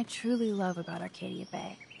one thing I truly love about Arcadia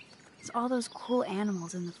Bay. It's all those cool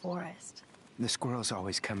animals in the forest. The squirrels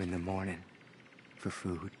always come in the morning for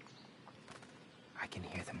food. I can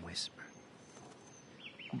hear them whisper.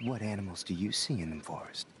 What animals do you see in the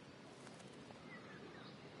forest?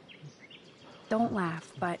 Don't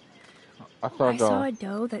laugh, but I I saw a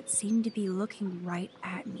doe that seemed to be looking right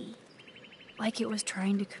at me. Like it was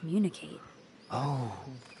trying to communicate. Oh,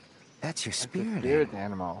 that's your spirit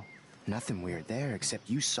animal. Nothing weird there, except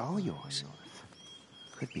you saw yours.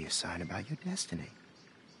 Could be a sign about your destiny.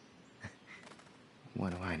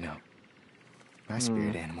 What do I know? My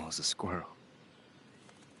spirit animal is a squirrel.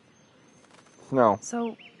 Snow.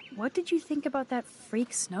 So, what did you think about that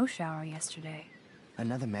freak snow shower yesterday?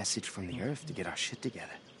 Another message from the Earth to get our shit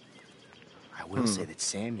together. I will say that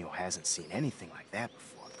Samuel hasn't seen anything like that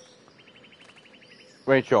before.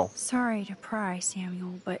 Rachel. Sorry to pry,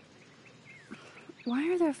 Samuel, but why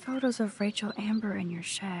are there photos of Rachel Amber in your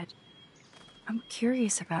shed? I'm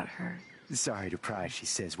curious about her. Sorry to pry, she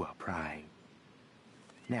says while prying.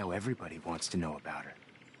 Now everybody wants to know about her.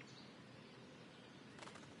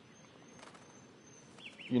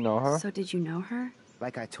 You know her? So did you know her?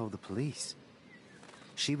 Like I told the police.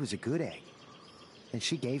 She was a good egg. And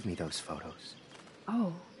she gave me those photos.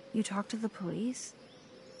 Oh, you talked to the police?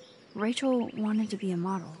 Rachel wanted to be a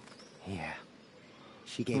model. Yeah.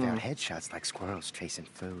 She gave out headshots like squirrels chasing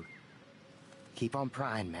food. Keep on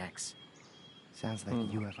prying, Max. Sounds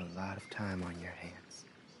like you have a lot of time on your hands.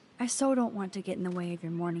 I so don't want to get in the way of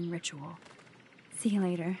your morning ritual. See you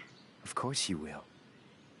later. Of course you will.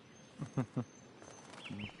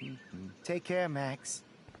 Take care, Max.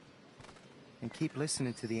 And keep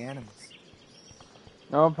listening to the animals.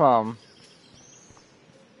 No problem.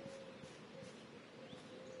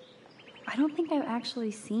 I don't think I've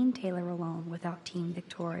actually seen Taylor alone without Team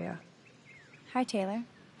Victoria. Hi, Taylor.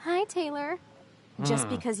 Hi, Taylor. Just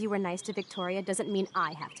because you were nice to Victoria doesn't mean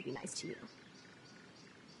I have to be nice to you.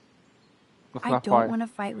 I don't want to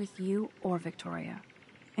fight with you or Victoria.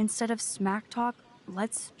 Instead of smack talk,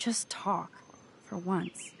 let's just talk. For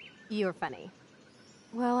once. You're funny.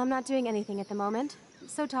 Well, I'm not doing anything at the moment,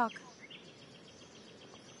 so talk.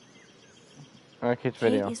 Kate's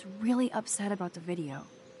video. Kate is really upset about the video.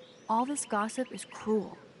 All this gossip is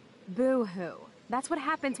cruel. Boo-hoo. That's what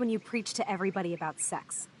happens when you preach to everybody about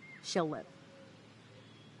sex. She'll live.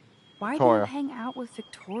 Why do you hang out with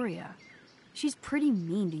Victoria? She's pretty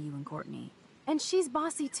mean to you and Courtney. And she's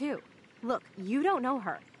bossy too. Look, you don't know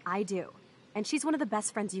her. I do. And she's one of the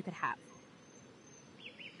best friends you could have.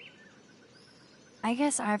 I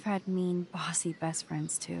guess I've had mean, bossy best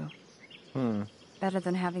friends too. Better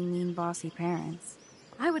than having mean, bossy parents.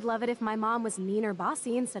 I would love it if my mom was mean or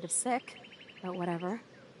bossy instead of sick. But whatever.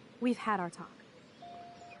 We've had our talk.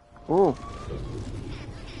 Ooh.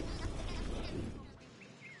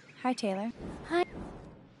 Hi, Taylor. Hi.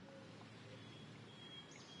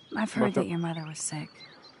 I've heard that your mother was sick.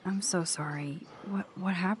 I'm so sorry.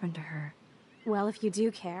 What happened to her? Well, if you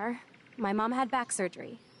do care, my mom had back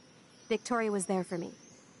surgery. Victoria was there for me.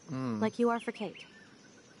 Like you are for Kate.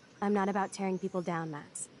 I'm not about tearing people down,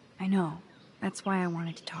 Max. I know. That's why I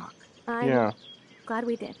wanted to talk. I'm glad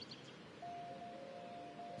we did.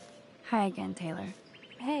 Hi again, Taylor.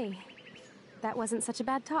 Hey, that wasn't such a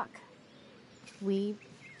bad talk. We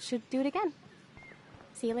should do it again.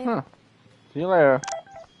 See you later. See you later.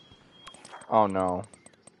 Oh no.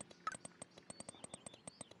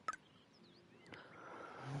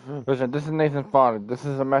 Listen, this is Nathan's father. This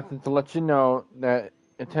is a message to let you know that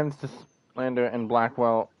attempts to slander and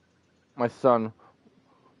Blackwell, my son,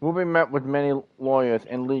 will be met with many lawyers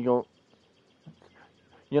and legal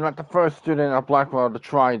You're not the first student at Blackwell to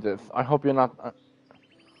try this. I hope you're not.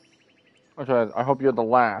 I hope you're the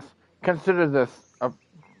last. Consider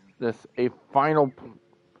this a final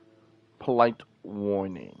polite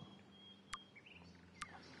warning.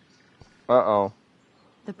 Uh-oh.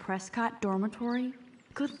 The Prescott dormitory?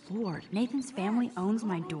 Good lord, Nathan's family owns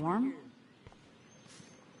my dorm?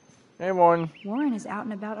 Hey, Warren. Warren is out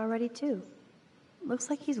and about already, too. Looks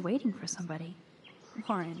like he's waiting for somebody.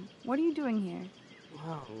 Warren, what are you doing here?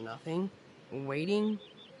 Oh, nothing. Waiting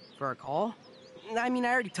for a call? I mean,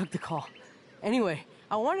 I already took the call. Anyway,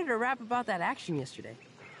 I wanted to rap about that action yesterday.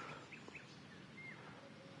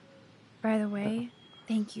 By the way,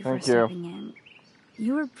 thank you for stepping in.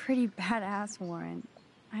 You were pretty badass, Warren.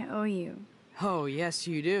 I owe you. Oh, yes,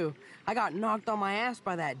 you do. I got knocked on my ass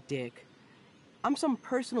by that dick. I'm some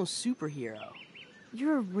personal superhero.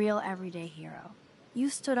 You're a real everyday hero. You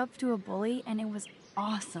stood up to a bully, and it was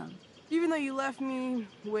awesome. Even though you left me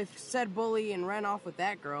with said bully and ran off with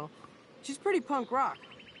that girl, she's pretty punk rock.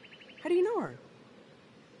 How do you know her?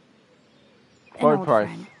 An old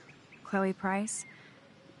friend, Chloe Price.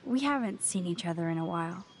 We haven't seen each other in a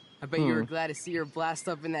while. I bet you were glad to see her blast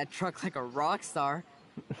up in that truck like a rock star.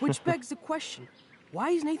 Which begs the question, why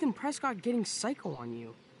is Nathan Prescott getting psycho on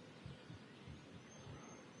you?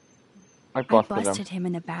 I busted him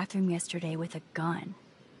in the bathroom yesterday with a gun.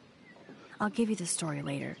 I'll give you the story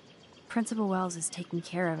later. Principal Wells is taking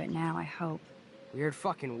care of it now, I hope. Weird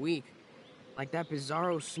fucking week. Like that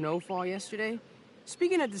bizarro snowfall yesterday.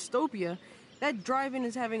 Speaking of dystopia, that drive-in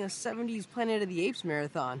is having a 70s Planet of the Apes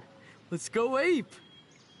marathon. Let's go ape!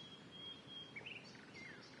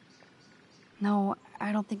 No,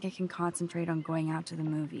 I don't think I can concentrate on going out to the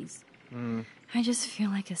movies. I just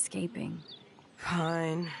feel like escaping.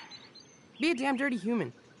 Fine. Be a damn dirty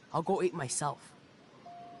human. I'll go ape myself.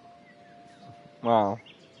 Wow.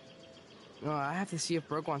 Oh, I have to see if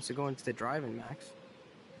Brooke wants to go into the drive-in, Max.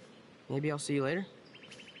 Maybe I'll see you later.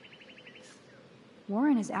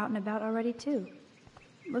 Warren is out and about already, too.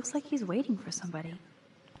 Looks like he's waiting for somebody.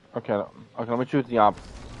 Okay, let me choose the opposite.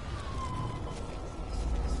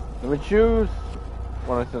 Let me choose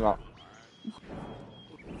one that's not.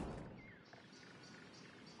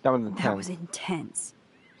 That was intense. That was intense.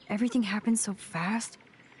 Everything happened so fast.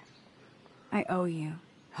 I owe you.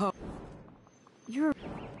 Oh. You're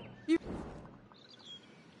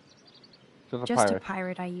just a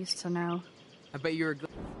pirate I used to know. I bet you're a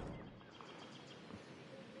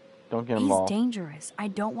Don't get involved. He's dangerous. I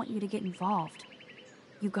don't want you to get involved.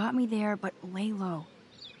 You got me there, but lay low.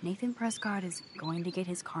 Nathan Prescott is going to get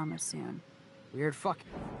his karma soon. Weird fuck.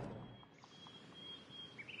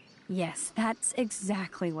 Yes, that's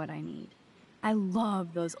exactly what I need. I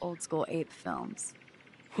love those old school ape films.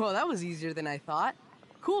 Well, that was easier than I thought.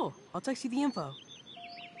 Cool. I'll text you the info.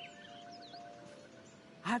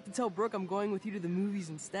 I have to tell Brooke I'm going with you to the movies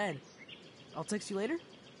instead. I'll text you later.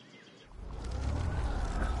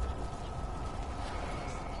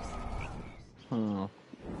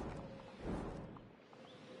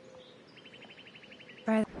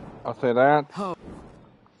 I'll say that. Oh.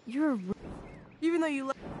 You're even though you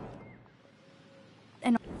left.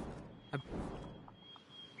 And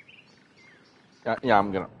yeah,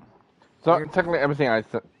 I'm gonna. So technically everything I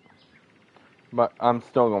said, but I'm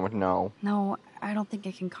still going with no. No, I don't think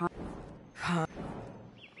I can.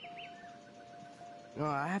 No,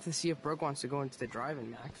 I have to see if Brooke wants to go into the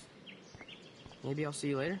drive-in, Max. Maybe I'll see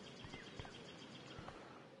you later.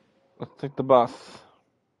 Let's take the bus.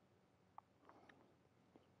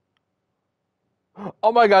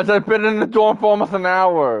 Oh my gosh, I've been in the dorm for almost an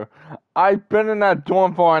hour. I've been in that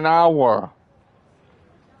dorm for an hour.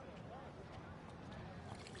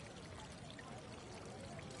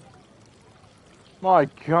 My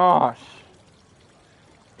gosh.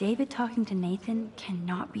 David talking to Nathan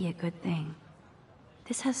cannot be a good thing.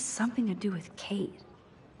 This has something to do with Kate.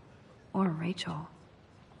 Or Rachel.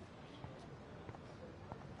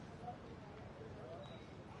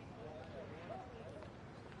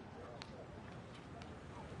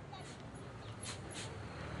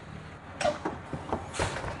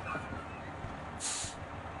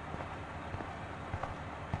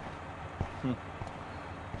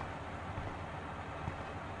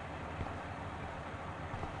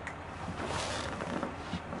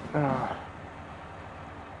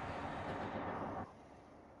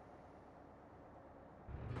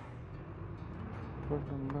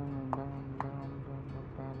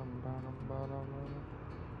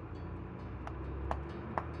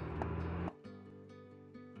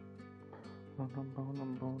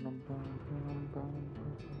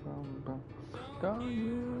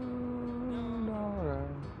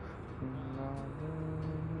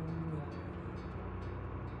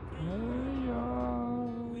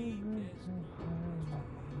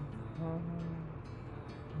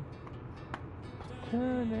 Catch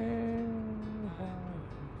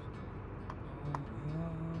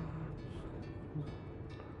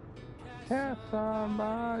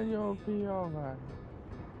somebody, you'll be alright.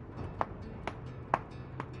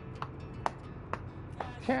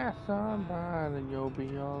 Catch somebody, you'll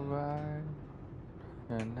be alright.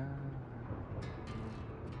 And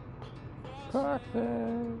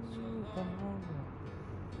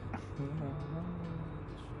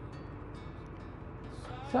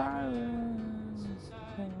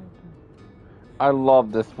I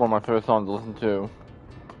love this, one of my favorite songs to listen to.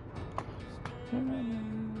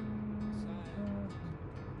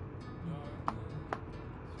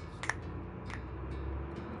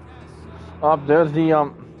 Up there's the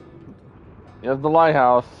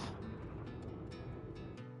lighthouse.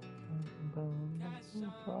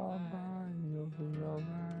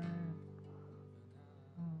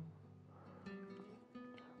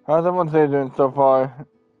 How's everyone's day doing so far?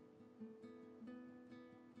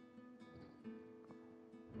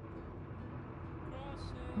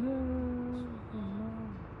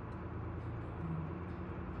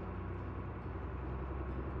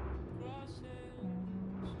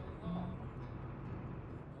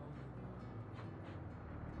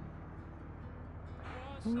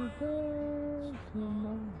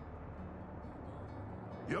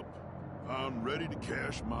 Yep, I'm ready to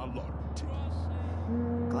cash my lottery ticket.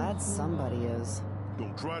 Glad somebody is.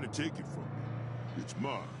 Don't try to take it from me. It's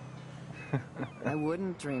mine. I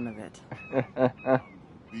wouldn't dream of it.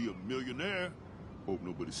 Be a millionaire. Hope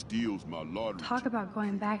nobody steals my lottery. Talk about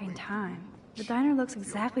going back in time. The diner looks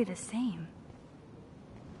exactly the same.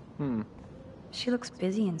 She looks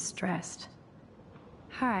busy and stressed.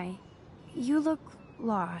 Hi. You look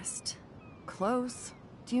lost. Close.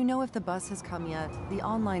 Do you know if the bus has come yet? The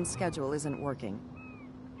online schedule isn't working.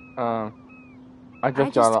 I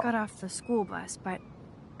just got off the school bus, but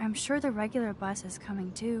I'm sure the regular bus is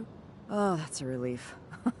coming too. Oh, that's a relief.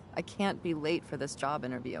 I can't be late for this job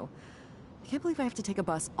interview. I can't believe I have to take a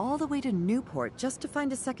bus all the way to Newport just to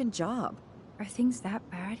find a second job. Are things that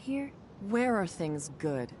bad here? Where are things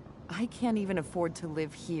good? I can't even afford to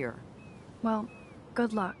live here. Well,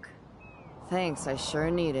 good luck. Thanks, I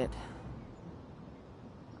sure need it.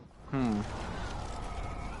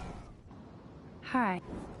 Hi.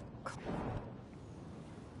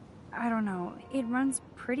 I don't know. It runs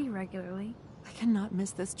pretty regularly. I cannot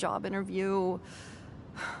miss this job interview.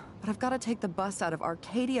 But I've got to take the bus out of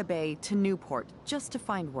Arcadia Bay to Newport just to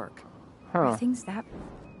find work. Are things that...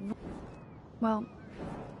 Well...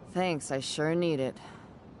 Thanks, I sure need it.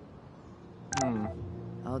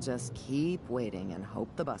 I'll just keep waiting and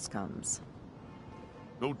hope the bus comes.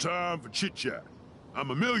 No time for chit-chat.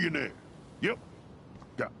 I'm a millionaire. Yep.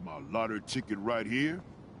 Got my lottery ticket right here.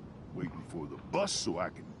 Waiting for the bus so I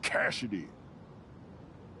can cash it in.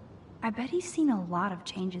 I bet he's seen a lot of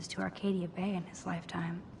changes to Arcadia Bay in his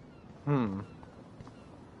lifetime.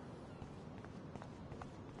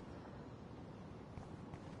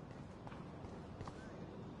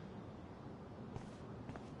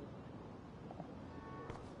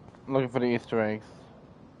 Looking for the Easter eggs.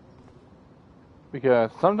 Because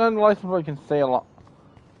sometimes the license plate can say a lot.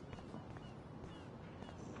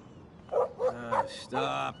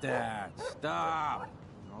 Stop that! Stop!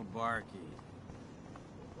 No barky.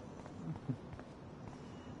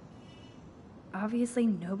 Obviously,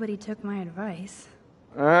 nobody took my advice.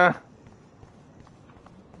 RV.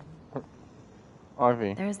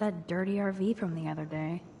 There's that dirty RV from the other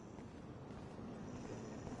day.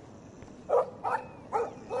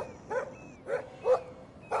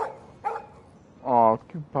 Oh,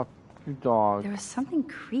 cute dog. There was something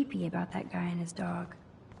creepy about that guy and his dog.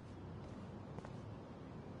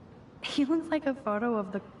 He looks like a photo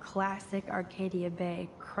of the classic Arcadia Bay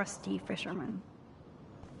crusty fisherman.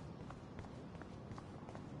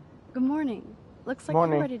 Good morning. Looks like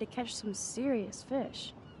you're ready to catch some serious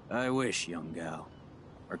fish. I wish, young gal.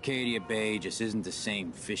 Arcadia Bay just isn't the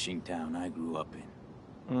same fishing town I grew up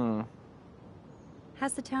in.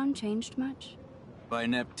 Has the town changed much? By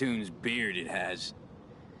Neptune's beard, it has.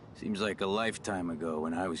 Seems like a lifetime ago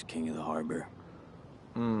when I was king of the harbor.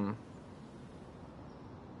 You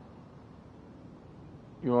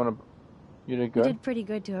did good? You did pretty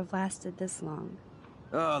good to have lasted this long.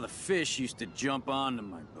 Oh, the fish used to jump onto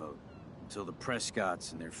my boat until the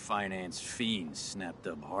Prescotts and their finance fiends snapped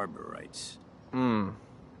up harbor rights.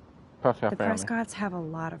 Prescott The family. Prescotts have a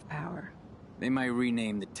lot of power. They might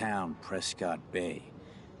rename the town Prescott Bay,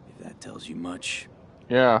 if that tells you much.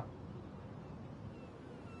 Yeah.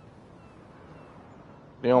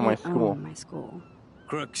 They own my school. My school.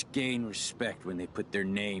 Crooks gain respect when they put their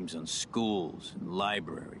names on schools and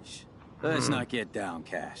libraries. Let's not get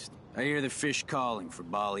downcast. I hear the fish calling for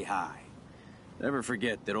Bali High. Never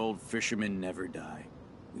forget that old fishermen never die.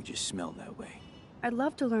 We just smell that way. I'd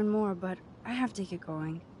love to learn more, but I have to get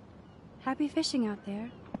going. Happy fishing out there.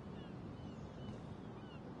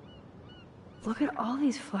 Look at all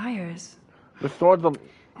these flyers. Restore the...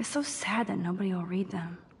 It's so sad that nobody will read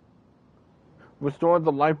them. Restore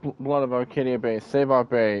the lifeblood of Arcadia Bay. Save our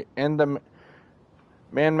bay. End the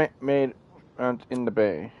man-made in the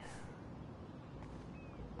bay.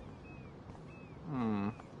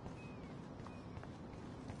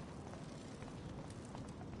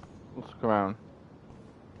 Let's look around.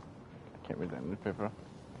 Can't read that newspaper.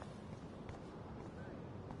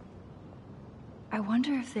 I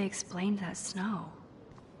wonder if they explained that snow.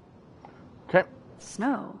 Okay.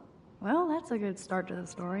 Snow? Well, that's a good start to the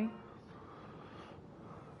story.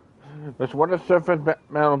 This water surface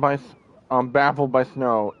baffled by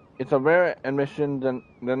snow. It's a rare admission that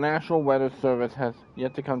the National Weather Service has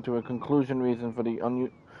yet to come to a conclusion reason for the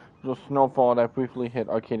unusual snowfall that briefly hit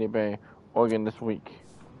Arcadia Bay, Oregon this week.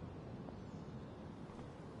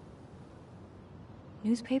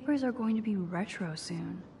 Newspapers are going to be retro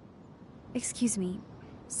soon. Excuse me,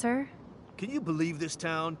 sir? Can you believe this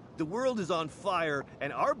town? The world is on fire,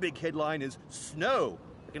 and our big headline is snow.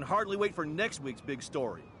 I can hardly wait for next week's big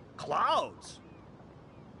story. Clouds!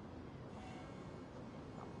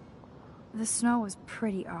 The snow was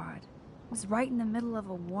pretty odd. It was right in the middle of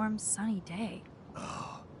a warm, sunny day.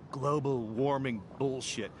 Oh, global warming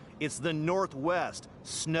bullshit. It's the Northwest.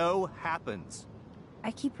 Snow happens.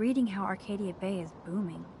 I keep reading how Arcadia Bay is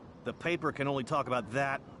booming. The paper can only talk about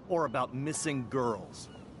that or about missing girls.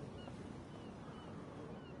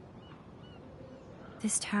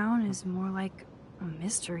 This town is more like a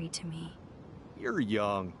mystery to me. You're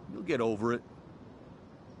young. You'll get over it.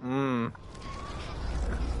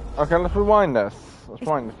 Okay, let's rewind this. Let's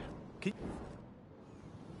rewind this.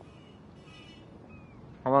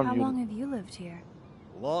 How long have you lived here?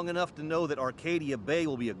 Long enough to know that Arcadia Bay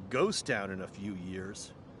will be a ghost town in a few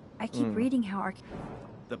years. I keep reading how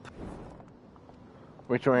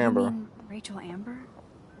Rachel Amber. You mean Rachel Amber?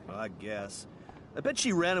 I guess. I bet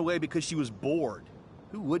she ran away because she was bored.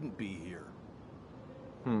 Who wouldn't be here?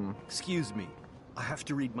 Excuse me. I have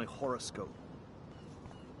to read my horoscope.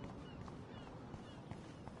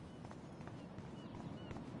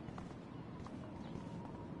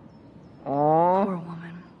 Aww. Poor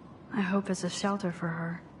woman. I hope it's a shelter for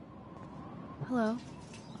her. Hello.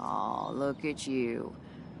 Oh, look at you.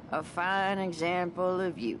 A fine example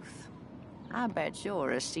of youth. I bet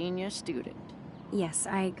you're a senior student. Yes,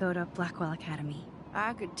 I go to Blackwell Academy.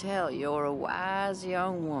 I could tell you're a wise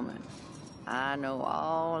young woman. I know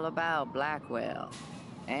all about Blackwell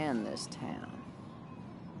and this town.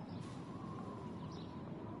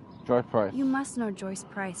 Joyce Price. You must know Joyce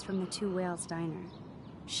Price from the Two Whales Diner.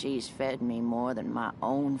 She's fed me more than my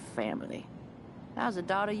own family. How's a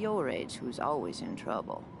daughter your age who's always in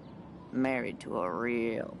trouble? Married to a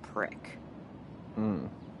real prick.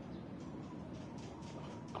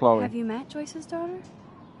 Chloe. Have you met Joyce's daughter?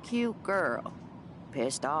 Cute girl.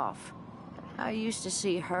 Pissed off. I used to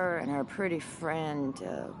see her and her pretty friend,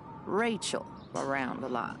 Rachel, around a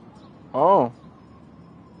lot. Oh.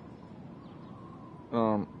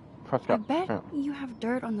 Prescott. I bet you have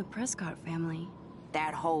dirt on the Prescott family.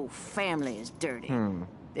 That whole family is dirty.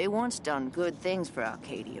 They once done good things for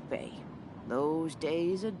Arcadia Bay. Those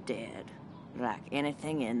days are dead, like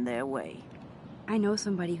anything in their way. I know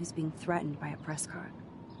somebody who's being threatened by a Prescott.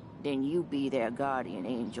 Then you be their guardian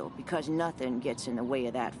angel, because nothing gets in the way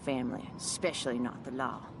of that family, especially not the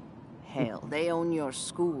law. Hell, they own your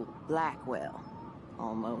school, Blackwell.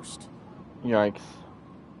 Almost. Yikes.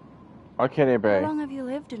 Arcadia Bay. How long have you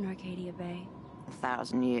lived in Arcadia Bay?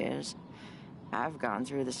 1,000 years. I've gone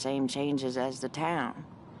through the same changes as the town.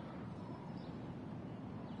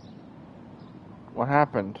 What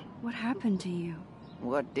happened? What happened to you?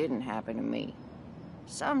 What didn't happen to me?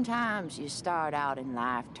 Sometimes you start out in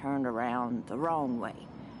life turned around the wrong way.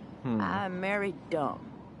 I married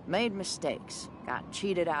dumb, made mistakes, got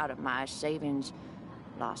cheated out of my savings,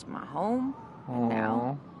 lost my home, and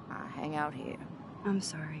now I hang out here. I'm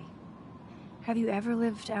sorry. Have you ever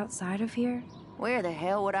lived outside of here? Where the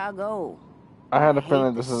hell would I go? I had a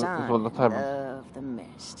feeling this was the type of the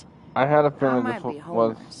mist. I had a feeling this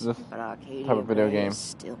was this but Arcadia type of video Bay game. is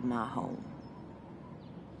still my home.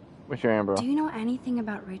 Rachel Amber. Do you know anything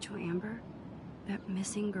about Rachel Amber? That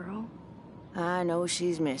missing girl? I know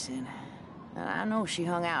she's missing. And I know she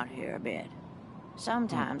hung out here a bit.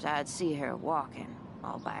 Sometimes I'd see her walking,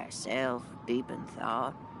 all by herself, deep in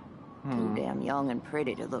thought. Too damn young and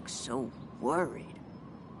pretty to look so worried.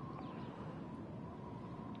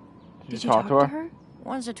 Did you talk to her?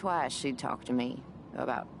 Once or twice she'd talk to me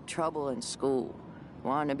about trouble in school,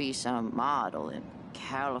 wanting to be some model in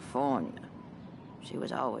California. She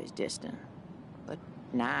was always distant, but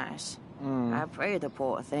nice. I pray the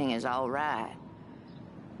poor thing is all right.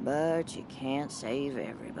 But you can't save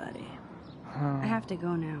everybody. I have to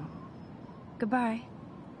go now. Goodbye.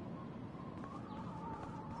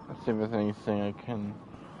 Let's see if there's anything I can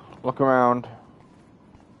look around.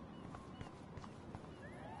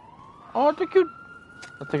 Oh, it's a cute.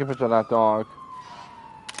 Let's take a picture of that dog.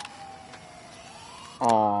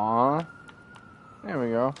 Aww. There we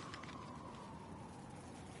go.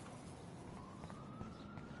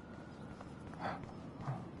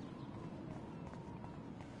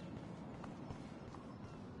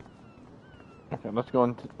 Okay, let's go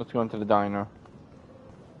into the diner.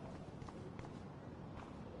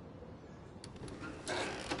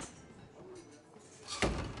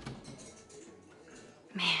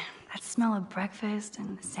 Man, that smell of breakfast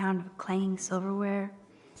and the sound of clanging silverware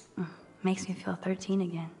makes me feel 13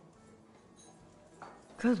 again.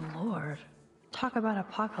 Good lord. Talk about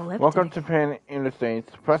apocalyptic. Welcome to Pan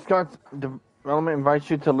Interstates. Prescott's development invites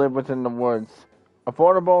you to live within the woods.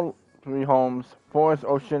 Affordable 3 homes, forest,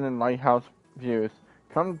 ocean, and lighthouse views.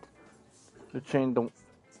 Come to change the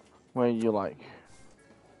way you like.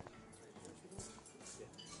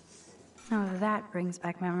 Oh, that brings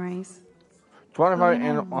back memories. 25 I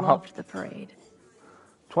annual loved the parade.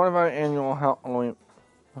 25 annual Halloween.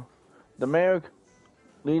 The mayor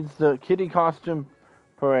leads the kitty costume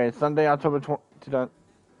parade Sunday, October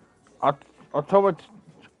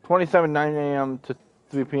 27, 9 a.m. to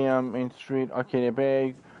 3 p.m. Main Street, Arcadia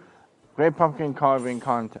Bay. Great pumpkin carving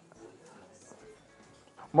contest.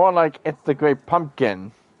 More like it's the Great Pumpkin.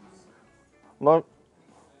 Look.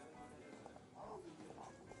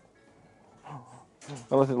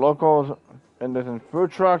 Listen, locals, and there's food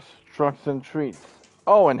trucks, trucks and treats.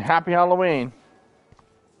 Oh, and happy Halloween.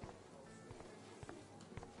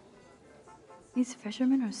 These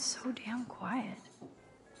fishermen are so damn quiet.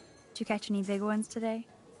 Did you catch any big ones today?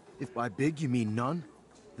 If by big you mean none,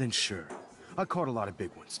 then sure. I caught a lot of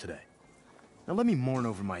big ones today. Now let me mourn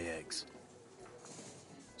over my eggs.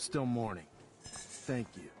 Still mourning. Thank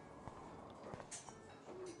you.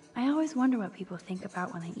 I always wonder what people think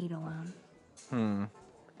about when they eat alone.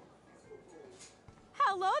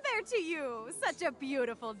 Hello there to you! Such a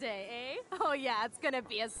beautiful day, eh? Oh yeah, it's gonna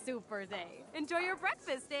be a super day. Enjoy your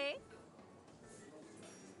breakfast, eh?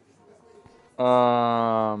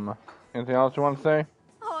 Anything else you want to say?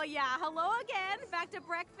 Oh yeah, hello again. Back to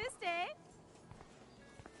breakfast, eh?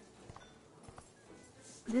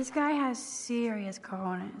 This guy has serious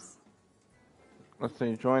cojones. Let's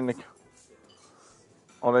see, join the...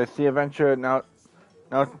 Oh, they see adventure now,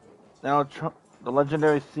 the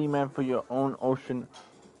legendary seaman for your own ocean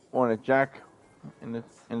on a jack in this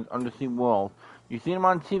undersea world. You see him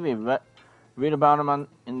on TV, read about him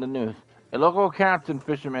in the news. A local captain,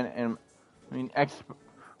 fisherman, and expert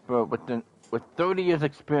with 30 years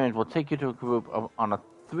experience will take you to a group on a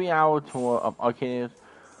 3-hour tour of Arcadia's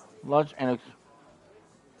lush and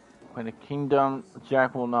when the kingdom.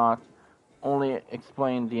 Jack will not only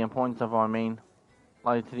explain the importance of our main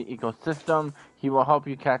life to the ecosystem, he will help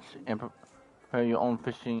you catch and prepare your own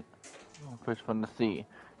fish from the sea.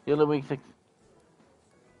 Daily week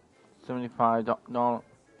 $75,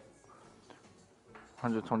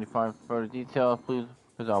 125 further details. Please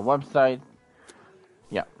visit our website.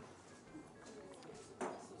 Yeah.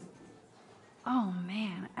 Oh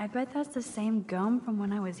man, I bet that's the same gum from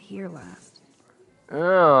when I was here last.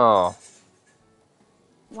 Ew.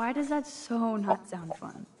 Why does that so not sound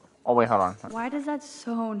fun? Oh wait, hold on. Why does that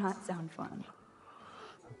so not sound fun?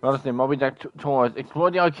 Notice Moby Deck tours.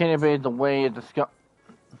 Explore the Arcadia Bay the way the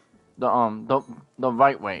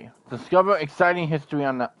right way. Discover exciting history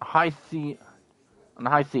on the high sea.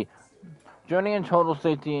 Journey in total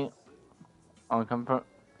safety on comfort.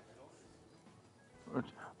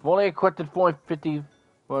 Fully equipped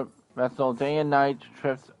 450-foot vessel, day and night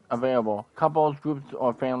trips available. Couples, groups,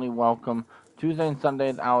 or family welcome. Tuesday and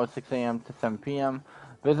Sundays, hours 6 a.m. to 7 p.m.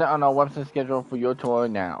 Visit on our website schedule for your tour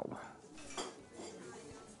now.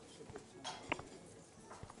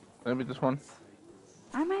 Maybe this one.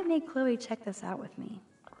 I might make Chloe check this out with me.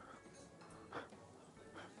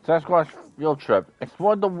 Sasquatch field trip.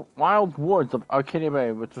 Explore the wild woods of Arcadia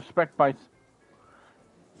Bay with respect by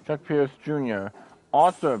Chuck Pierce Jr.,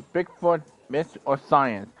 author of Bigfoot, Myth or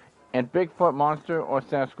Science, and Bigfoot, Monster or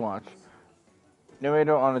Sasquatch.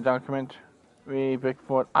 Narrator on the documentary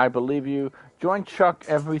Bigfoot, I Believe You. Join Chuck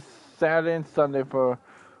every Saturday and Sunday for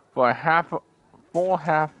a full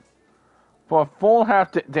half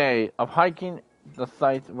day of hiking the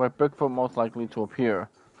sites where Bigfoot most likely to appear.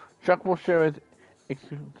 Chuck will share his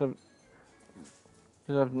exclusive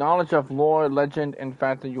knowledge of lore, legend, and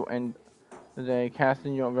fact that you end the day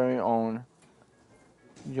casting your very own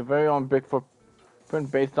Bigfoot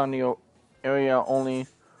print based on the area only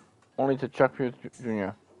to Chuck Pierce Jr.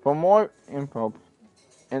 For more info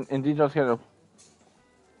and details schedule,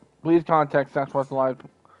 please contact Sasquatch Live.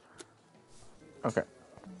 Okay.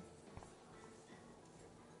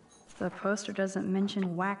 The poster doesn't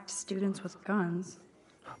mention whacked students with guns.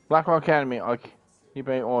 Blackwell Academy,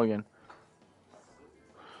 eBay, Oregon.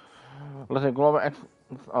 Let's say global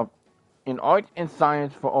excellence in art and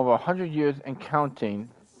science for over 100 years and counting.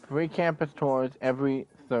 Free campus tours every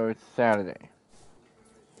third Saturday.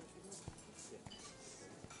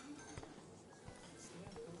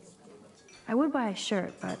 I would buy a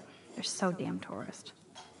shirt, but they're so damn tourist.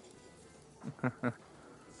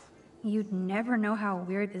 You'd never know how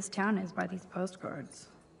weird this town is by these postcards.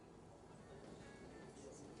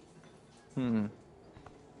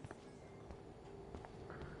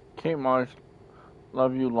 Kate Marsh,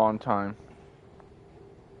 love you long time.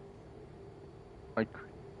 Like,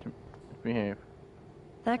 to behave.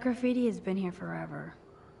 That graffiti has been here forever.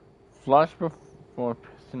 Flush before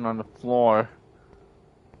pissing on the floor.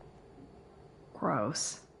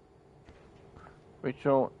 Gross.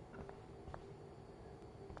 Rachel.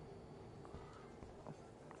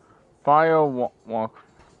 Firewalk.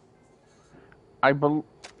 I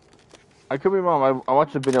could be wrong. I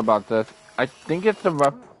watched a video about this. I think it's a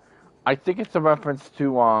reference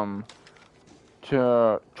to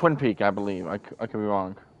Twin Peaks, I believe. I could be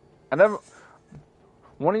wrong.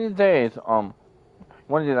 One of these days, I'm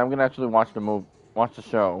gonna actually watch the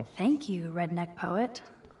show. Thank you, redneck poet.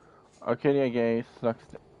 Arcadia Gay sucks.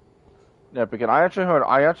 Yeah, because I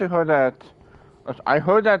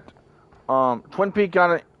heard that Twin Peaks got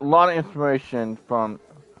a lot of inspiration from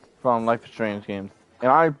Life is Strange games,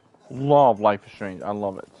 and I love Life is Strange. I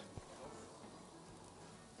love it.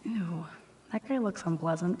 Ew, that guy looks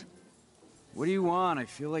unpleasant. What do you want? I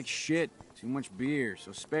feel like shit. Too much beer,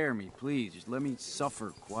 so spare me, please. Just let me suffer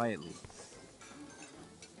quietly.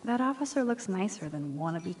 That officer looks nicer than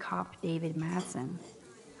wannabe cop David Madsen.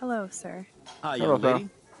 Hello, sir. Hi, young lady.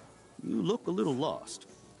 You look a little lost.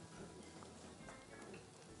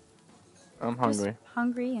 I'm hungry. Just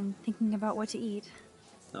hungry and thinking about what to eat.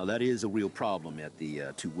 Now, that is a real problem at the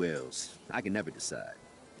Two Wells. I can never decide.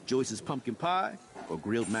 Joyce's pumpkin pie or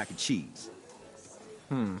grilled mac and cheese?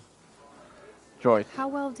 Joyce. How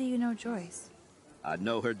well do you know Joyce? I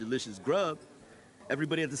know her delicious grub.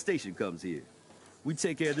 Everybody at the station comes here. We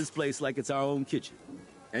take care of this place like it's our own kitchen.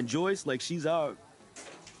 And Joyce like she's our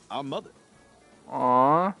mother.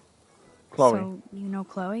 Aww. Chloe. So, you know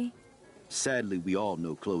Chloe? Sadly, we all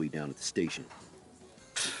know Chloe down at the station.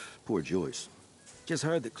 Poor Joyce. Just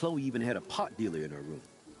heard that Chloe even had a pot dealer in her room.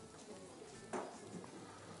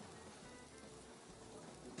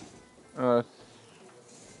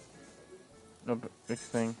 No big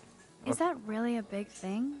thing. Is that really a big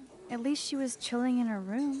thing? At least she was chilling in her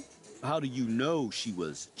room. How do you know she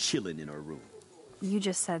was chilling in her room? You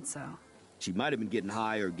just said so. She might have been getting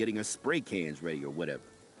high or getting her spray cans ready or whatever.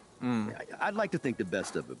 I'd like to think the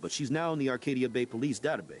best of her, but she's now in the Arcadia Bay Police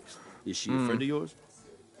database. Is she a friend of yours?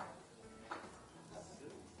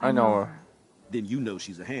 I know her. Then you know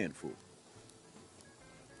she's a handful.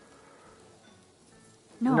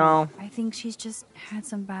 No. I think she's just had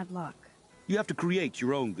some bad luck. You have to create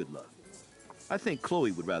your own good luck. I think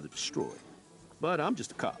Chloe would rather destroy. But I'm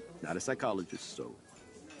just a cop, not a psychologist, so...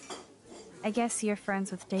 I guess you're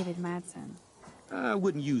friends with David Madsen. I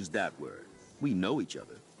wouldn't use that word. We know each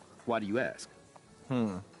other. Why do you ask?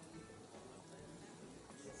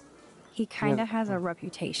 He kinda has a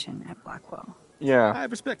reputation at Blackwell. Yeah. I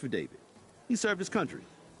have respect for David. He served his country.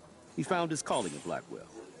 He found his calling at Blackwell.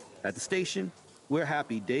 At the station, we're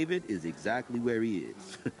happy David is exactly where he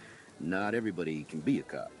is. Not everybody can be a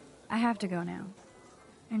cop. I have to go now.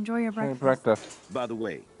 Enjoy your breakfast. By the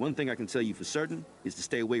way, one thing I can tell you for certain is to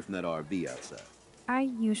stay away from that RV outside. I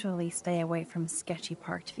usually stay away from sketchy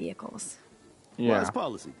parked vehicles. Yeah. Wise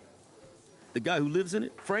policy. The guy who lives in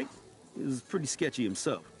it, Frank, is pretty sketchy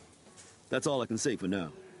himself. That's all I can say for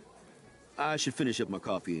now. I should finish up my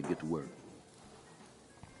coffee and get to work.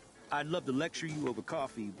 I'd love to lecture you over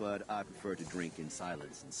coffee, but I prefer to drink in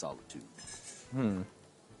silence and solitude.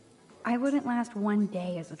 I wouldn't last one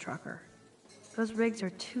day as a trucker. Those rigs are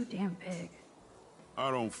too damn big. I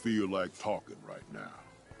don't feel like talking right now.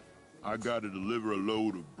 I gotta deliver a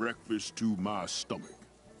load of breakfast to my stomach.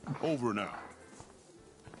 Over and out.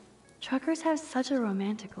 Truckers have such a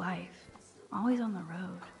romantic life. Always on the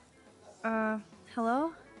road.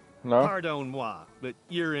 Hello? No? Pardon moi, but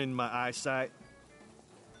you're in my eyesight.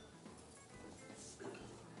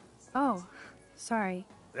 Oh, sorry.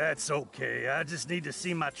 That's okay. I just need to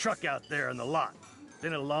see my truck out there in the lot.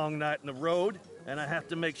 Been a long night on the road, and I have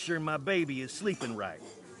to make sure my baby is sleeping right.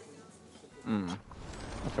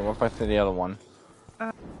 Okay, what if I say the other one?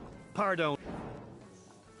 Pardon.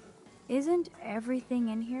 Isn't everything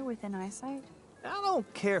in here within eyesight? I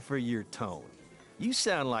don't care for your tone. You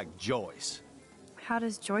sound like Joyce. How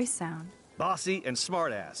does Joyce sound? Bossy and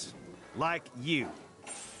smartass. Like you.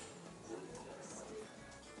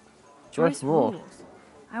 Joyce rules.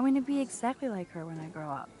 I want to be exactly like her when I grow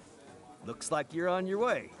up. Looks like you're on your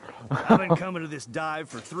way. I've been coming to this dive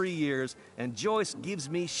for 3 years, and Joyce gives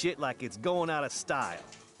me shit like it's going out of style.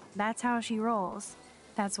 That's how she rolls.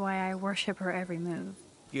 That's why I worship her every move.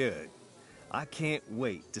 Good. I can't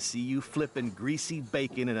wait to see you flipping greasy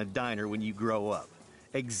bacon in a diner when you grow up.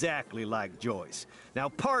 Exactly like Joyce. Now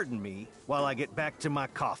pardon me while I get back to my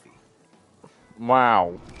coffee.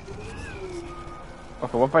 Wow.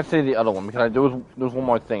 Okay, what if I say the other one? Because there's one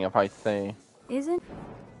more thing if I say... Isn't...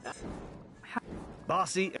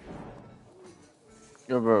 Bossy...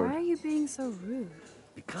 You're rude. Why are you being so rude?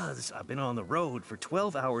 Because I've been on the road for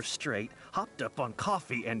 12 hours straight, hopped up on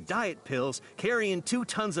coffee and diet pills, carrying 2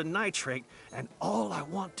 tons of nitrate, and all I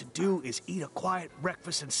want to do is eat a quiet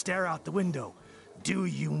breakfast and stare out the window. Do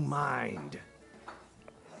you mind?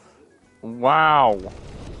 Wow.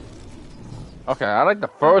 Okay, I like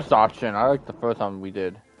the first option. I like the first one we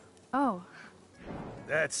did. Oh.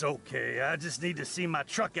 That's okay. I just need to see my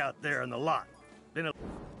truck out there in the lot.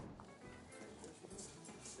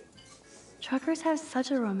 Truckers have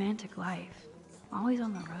such a romantic life. Always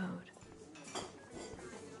on the road.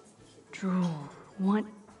 Drool. Want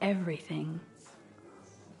everything.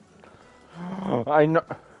 I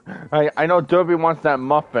know Derby wants that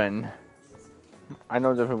muffin. I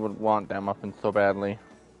know Derby would want that muffin so badly.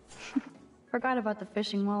 Forgot about the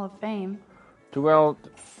Fishing Wall of Fame. 2 out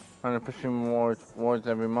on the Fishing Wars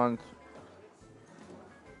every month.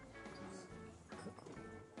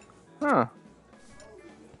 Huh.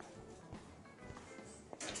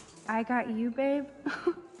 I got you, babe?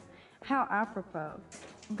 How apropos.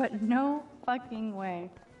 But no fucking way.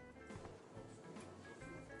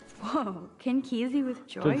 Whoa, Ken Kesey with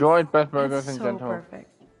Joyce? To Joyce, best burgers That's and so gentle. Perfect.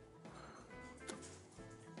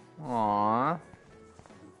 Aww.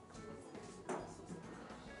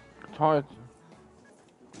 Toys.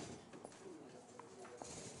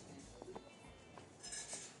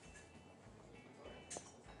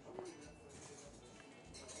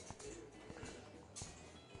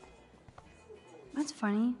 That's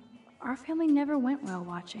funny. Our family never went whale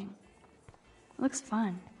watching. It looks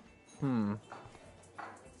fun. And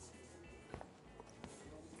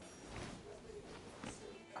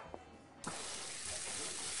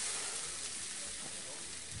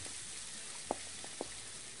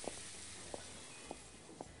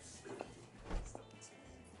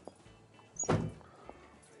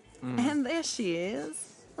there she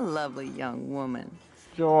is. A lovely young woman.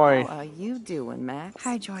 Joyce. How are you doing, Max?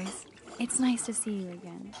 Hi, Joyce. It's nice to see you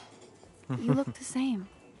again. You look the same.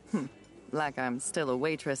 Like I'm still a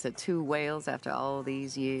waitress at 2 Whales after all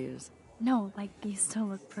these years. No, like you still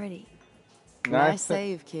look pretty. Nice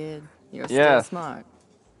save, kid. You're still smart.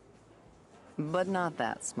 But not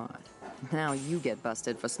that smart. Now you get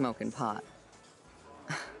busted for smoking pot.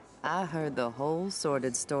 I heard the whole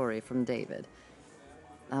sordid story from David.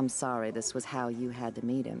 I'm sorry this was how you had to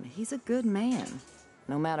meet him. He's a good man,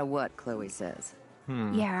 no matter what Chloe says.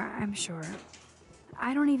 Yeah, I'm sure.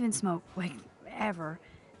 I don't even smoke, like, ever.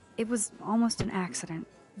 It was almost an accident.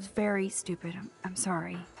 It was very stupid. I'm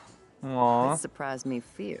sorry. Aww. It surprised me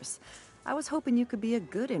fierce. I was hoping you could be a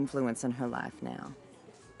good influence in her life now.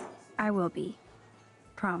 I will be.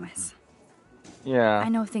 Promise. Yeah. I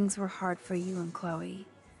know things were hard for you and Chloe.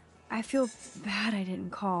 I feel bad I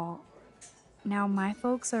didn't call. Now my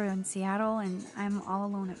folks are in Seattle and I'm all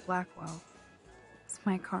alone at Blackwell. It's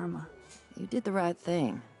my karma. You did the right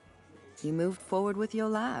thing. You moved forward with your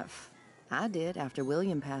life. I did after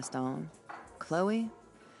William passed on. Chloe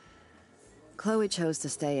chose to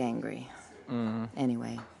stay angry.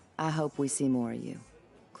 Anyway, I hope we see more of you.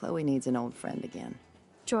 Chloe needs an old friend again.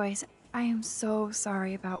 Joyce, I am so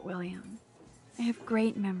sorry about William. I have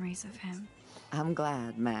great memories of him. I'm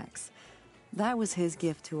glad, Max. That was his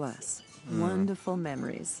gift to us. Wonderful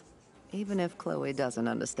memories. Even if Chloe doesn't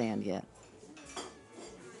understand yet.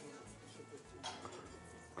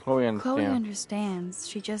 Chloe understands. Chloe understands.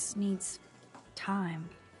 She just needs time.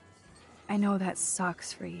 I know that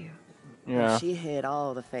sucks for you. Yeah. She hit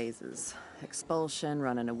all the phases. Expulsion,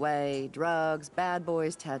 running away, drugs, bad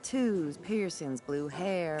boys, tattoos, piercings, blue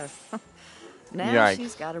hair. Now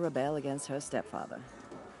she's got to rebel against her stepfather.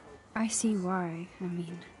 I see why. I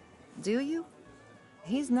mean... Do you?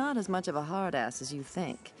 He's not as much of a hard ass as you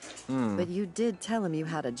think. But you did tell him you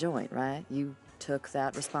had a joint, right? You took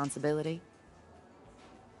that responsibility?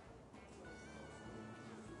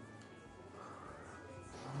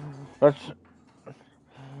 Let's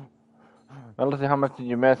see, how much did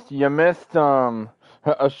you miss? You missed, so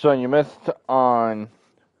you missed on...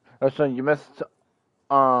 So you missed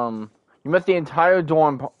the entire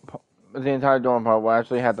dorm part where I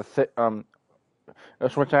actually had to sit,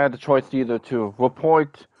 which I had the choice either to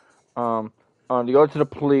report, to go to the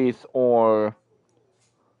police or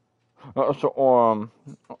looking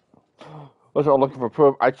for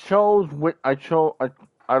proof.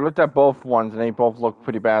 I looked at both ones and they both looked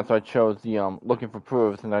pretty bad, so I chose the looking for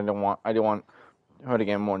proofs, and I didn't want her to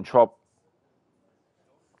get more in trouble.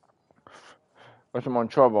 More in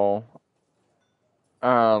trouble.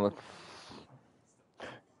 Also,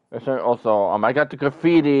 I got the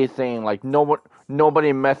graffiti saying like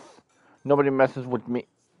nobody messes with me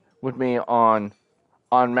on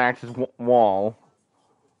Max's wall.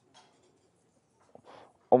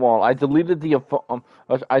 I deleted the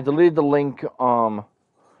link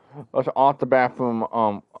off the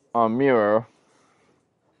bathroom mirror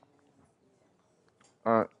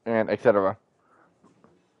and etc.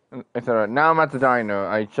 Now I'm at the diner.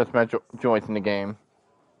 I just met Joyce in the game.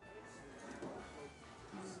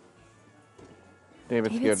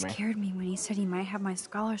 David scared me when he said he might have my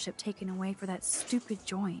scholarship taken away for that stupid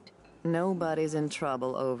joint. Nobody's in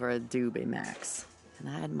trouble over a doobie, Max. And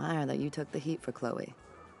I admire that you took the heat for Chloe.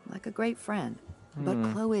 Like a great friend. But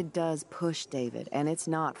Chloe does push David, and it's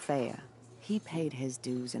not fair. He paid his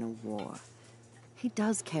dues in a war. He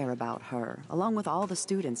does care about her, along with all the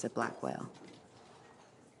students at Blackwell.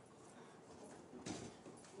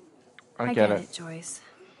 I get it, Joyce.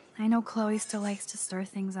 I know Chloe still likes to stir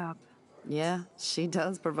things up. Yeah, she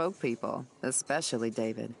does provoke people, especially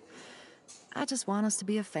David. I just want us to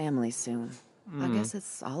be a family soon. I guess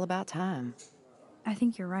it's all about time. I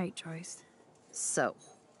think you're right, Joyce. So,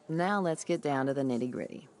 now let's get down to the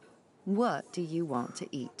nitty-gritty. What do you want to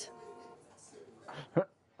eat?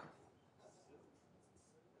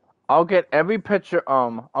 I'll get every picture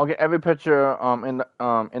in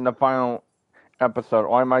the final episode,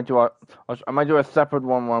 or I might do a separate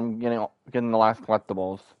one where I'm getting the last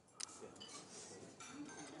collectibles.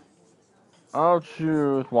 I'll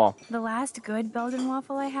choose waffle. The last good Belgian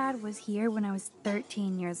waffle I had was here when I was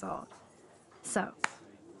 13 years old. So,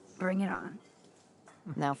 bring it on.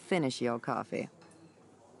 Now finish your coffee.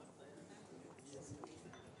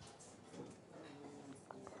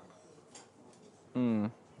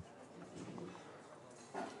 One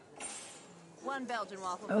Belgian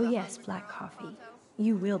waffle. Oh yes, black coffee.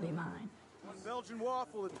 You will be mine. One Belgian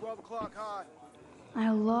waffle at 12 o'clock hot. I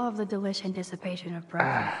love the delicious anticipation of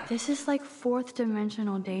breakfast. This is like fourth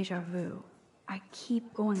dimensional deja vu. I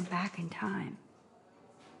keep going back in time.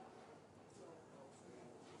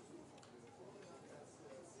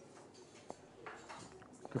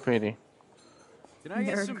 Graffiti.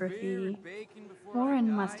 Nerd graffiti. Warren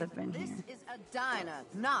must have been here. This is a diner,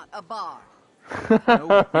 not a bar.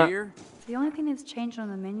 No beer? The only thing that's changed on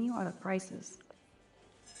the menu are the prices.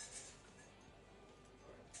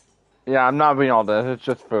 Yeah, I'm not reading all this. It's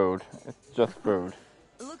just food. It's just food.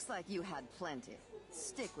 Looks like you had plenty.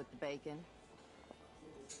 Stick with the bacon.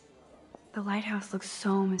 The lighthouse looks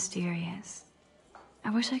so mysterious. I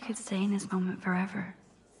wish I could stay in this moment forever.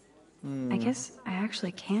 I guess I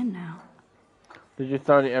actually can now. Did you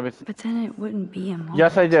start everything? But then it wouldn't be a moment.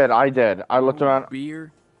 Yes, I did. I looked around.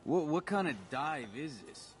 Beer? What kind of dive is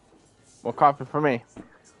this? Well, coffee for me.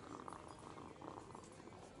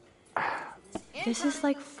 This is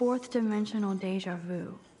like fourth dimensional deja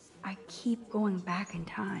vu. I keep going back in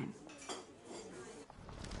time.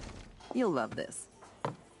 You'll love this.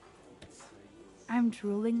 I'm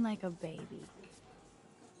drooling like a baby.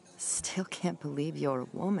 Still can't believe you're a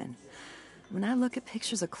woman. When I look at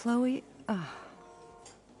pictures of Chloe,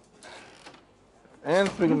 And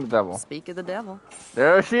speaking of the devil. Speak of the devil.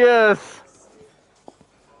 There she is.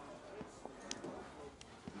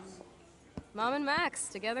 Mom and Max,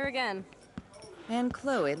 together again. And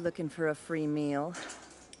Chloe looking for a free meal.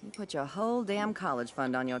 You put your whole damn college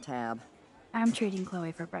fund on your tab. I'm treating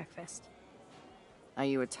Chloe for breakfast. Are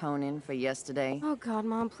you atoning for yesterday? Oh God,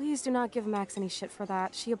 Mom, please do not give Max any shit for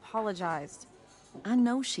that. She apologized. I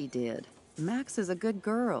know she did. Max is a good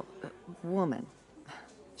girl. Woman.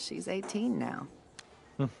 She's 18 now.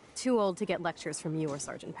 Too old to get lectures from you or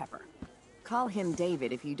Sergeant Pepper. Call him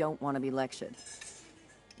David if you don't want to be lectured.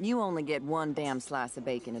 You only get one damn slice of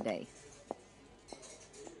bacon a day.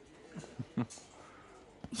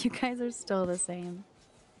 You guys are still the same.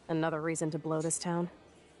 Another reason to blow this town.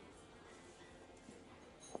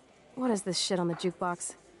 What is this shit on the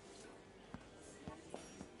jukebox?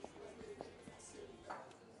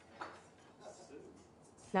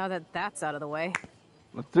 Now that that's out of the way.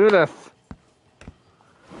 Let's do this.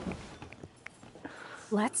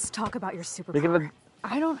 Let's talk about your superpower.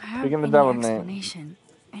 I don't have Speaking any of the devil's explanation,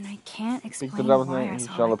 and I can't explain the devil's why name, I he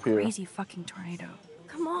saw shall a appear. crazy fucking tornado.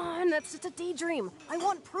 Come on, that's just a daydream. I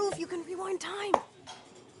want proof you can rewind time.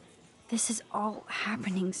 This is all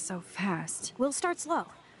happening so fast. We'll start slow.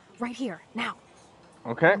 Right here, now.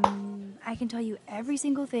 Okay. I can tell you every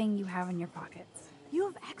single thing you have in your pockets. You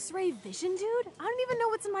have X-ray vision, dude? I don't even know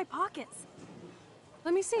what's in my pockets.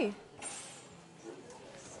 Let me see.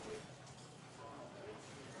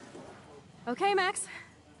 Okay, Max.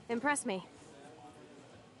 Impress me.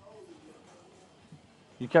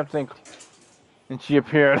 You kept saying, and she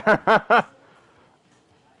appeared.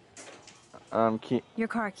 Your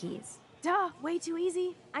car keys. Duh, way too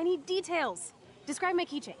easy. I need details. Describe my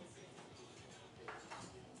keychain.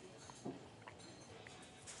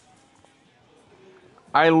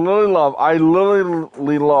 I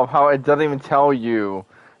literally love how it doesn't even tell you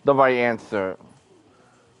the right answer.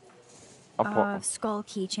 Skull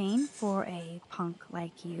keychain for a punk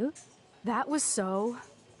like you. That was so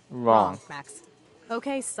Wrong. Max.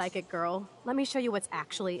 Okay, psychic girl. Let me show you what's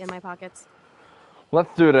actually in my pockets.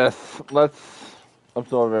 Let's do this. Let's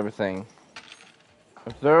absorb everything.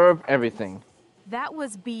 Observe everything. That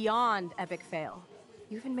was beyond epic fail.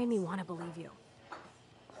 You even made me want to believe you.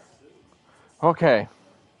 Okay.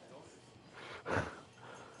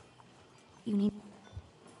 You need...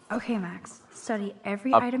 Okay, Max. Study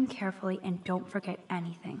every item carefully and don't forget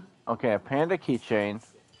anything. Okay, a panda keychain.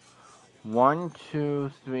 1,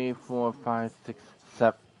 2, 3, 4, 5, 6,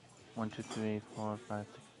 7. 1, 2, 3, 4, 5,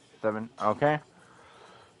 6, 7. Okay.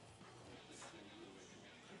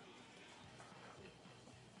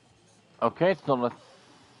 Okay, so let's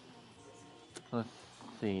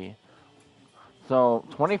see. So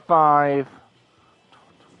 25,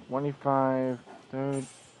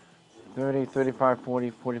 30, 35, 40,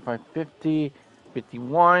 45, 50,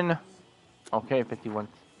 51. Okay, 51.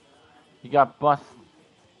 You got bus.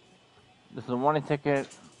 This is a warning ticket.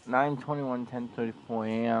 9:21, 10:34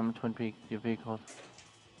 a.m. Twin Peaks. Your vehicles.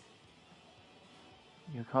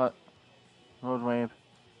 You cut road wave.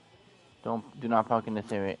 Do not park in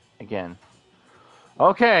this area again.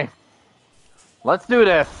 Okay, let's do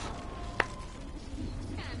this.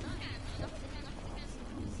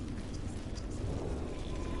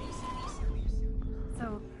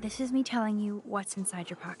 So this is me telling you what's inside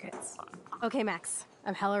your pockets. Okay, Max.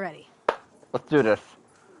 I'm hella ready. Let's do this.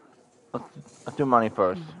 Let's do money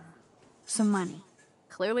first. Some money.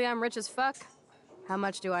 Clearly I'm rich as fuck. How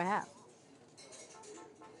much do I have?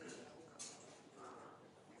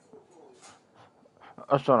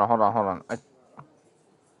 Oh, sorry, hold on.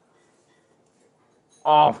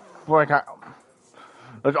 Oh, frick! I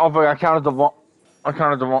counted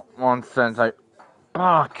the wrong cents.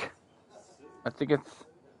 Fuck. I think it's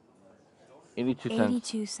 82 cents.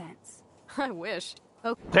 82 cents. I wish.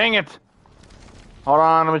 Okay. Dang it! Hold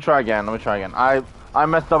on, let me try again. I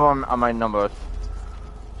messed up on my numbers.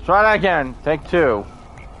 Try that again. Take 2.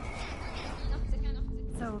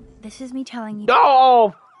 So this is me telling you.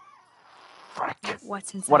 No! Frick.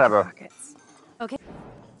 What's inside Whatever. your pockets. Okay.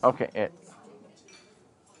 Okay, it.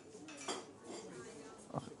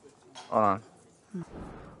 Hold on.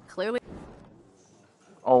 Clearly.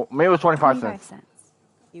 Oh, maybe it was 25 cents.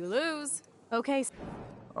 You lose. Okay.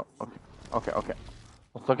 Oh, okay.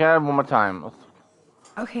 Let's look at it one more time.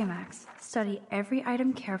 Okay, Max. Study every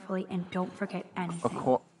item carefully and don't forget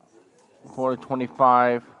anything. Quarter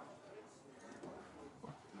 25.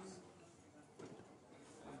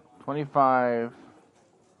 25.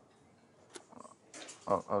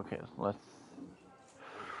 Oh, okay. So let's.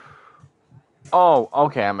 Oh,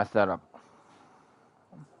 okay. I messed that up.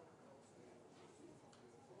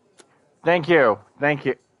 Thank you.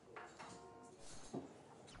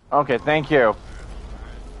 Okay, thank you.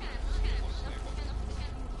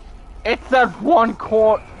 It's that one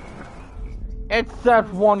quarter. It's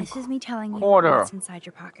that one quarter. This is me telling you what's inside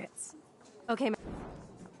your pockets. Okay.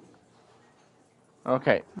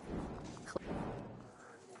 Okay.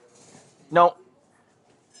 No.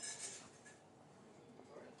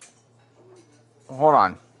 Hold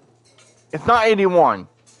on. It's not 81.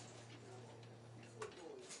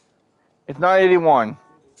 It's not 81.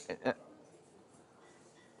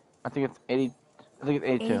 I think it's 80. I think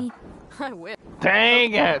it's 82. I will.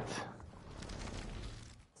 Dang it!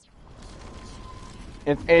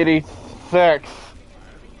 It's 86.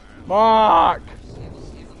 Fuck!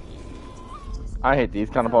 I hate these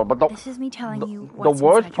kind of puzzles, but this is me telling you the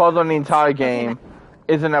worst puzzle in the entire game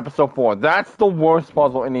is in episode 4. That's the worst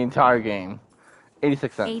puzzle in the entire game.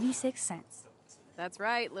 86 cents. 86 cents. That's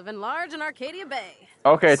right, living large in Arcadia Bay.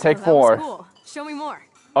 Okay, So take that 4. was cool. Show me more.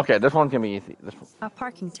 Okay, this one's gonna be easy. This one. A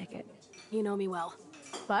parking ticket. You know me well.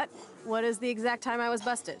 But what is the exact time I was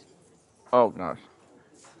busted? Oh gosh,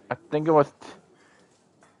 I think it was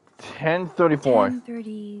 10:34.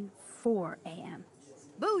 10:34 a.m.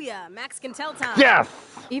 Booyah! Max can tell time. Yes.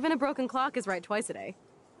 Even a broken clock is right twice a day.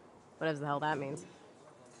 Whatever the hell that means.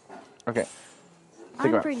 Okay.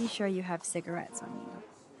 I'm pretty sure you have cigarettes on you.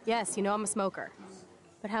 Yes, you know I'm a smoker.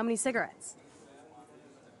 But how many cigarettes?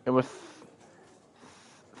 It was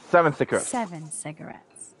 7 cigarettes. 7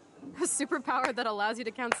 cigarettes. A superpower that allows you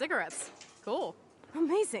to count cigarettes. Cool.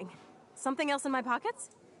 Amazing. Something else in my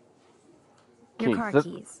pockets? Your car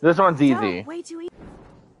keys. This one's easy. Way too easy.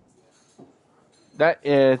 That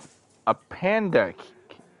is a panda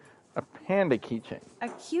keychain. A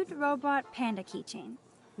cute robot panda keychain.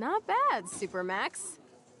 Not bad, Super Max.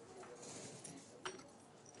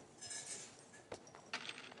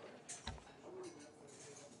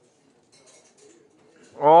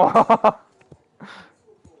 Oh.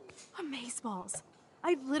 Amazeballs.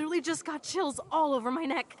 I literally just got chills all over my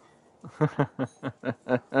neck.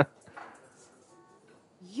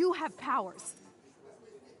 You have powers.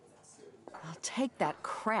 I'll take that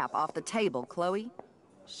crap off the table, Chloe.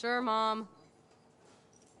 Sure, Mom.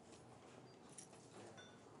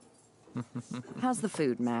 How's the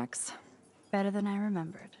food, Max? Better than I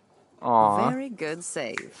remembered. Aww. Very good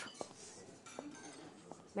save.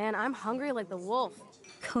 Man, I'm hungry like the wolf.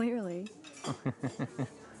 Clearly.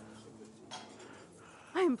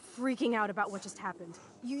 I am freaking out about what just happened.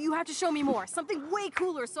 You have to show me more. Something way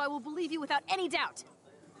cooler so I will believe you without any doubt.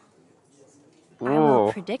 I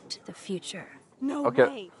will predict the future. No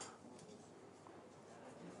way.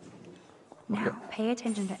 Now, pay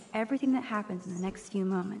attention to everything that happens in the next few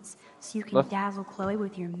moments so you can dazzle Chloe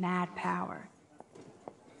with your mad power.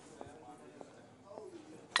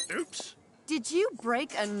 Oops. Did you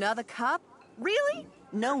break another cup? Really?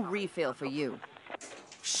 No refill for you.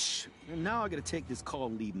 Shh. And now I gotta take this call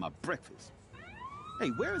and leave my breakfast. Hey,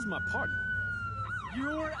 where is my partner?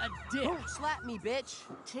 You're a dick. Don't slap me, bitch.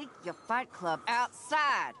 Take your fight club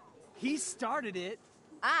outside. He started it.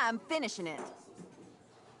 I'm finishing it.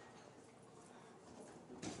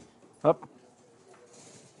 Up.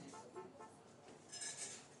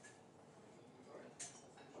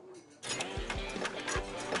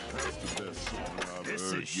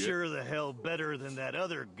 This is sure the hell better than that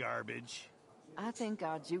other garbage. I think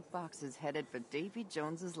our jukebox is headed for Davy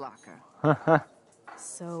Jones's locker.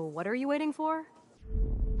 So, what are you waiting for?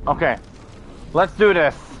 Okay, let's do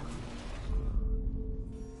this.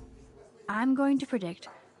 I'm going to predict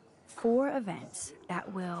 4 events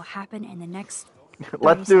that will happen in the next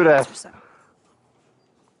Let's do this. or so.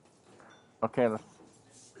 Okay, let's.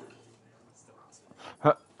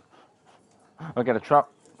 Okay, the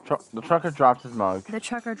trucker drops his mug. The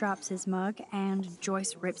trucker drops his mug, and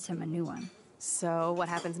Joyce rips him a new one. So, what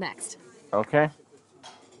happens next? Okay.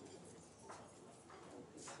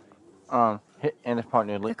 Hit and his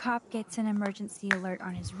partner. The cop gets an emergency alert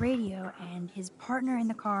on his radio, and his partner in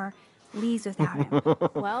the car leaves without him.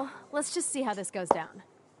 Well, let's just see how this goes down.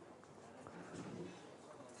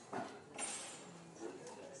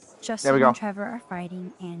 Justin and Trevor are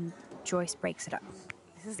fighting, and Joyce breaks it up.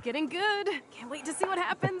 This is getting good. Can't wait to see what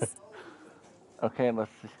happens. Okay,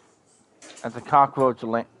 let's see. As a cockroach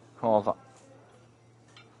calls up.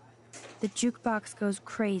 The jukebox goes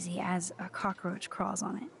crazy as a cockroach crawls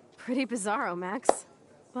on it. Pretty bizarro, Max.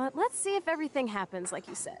 But let's see if everything happens like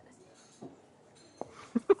you said.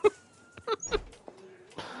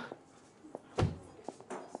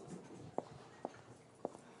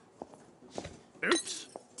 Oops.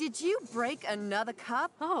 Did you break another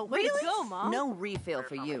cup? Oh, way to go, Mom. No refill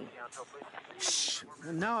for you. Shh.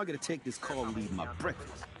 And now I gotta take this call and leave my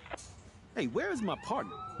breakfast. Hey, where is my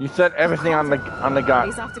partner? You said everything on the guy.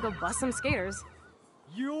 He's off to go bust some skaters.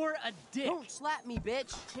 You're a dick. Don't slap me,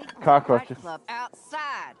 bitch. Take your Cockroaches. fight club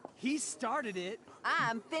outside. He started it.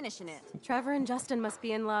 I'm finishing it. Trevor and Justin must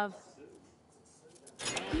be in love.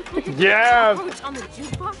 Yes. Cockroach on the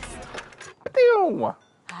jukebox? Ew.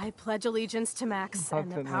 I pledge allegiance to Max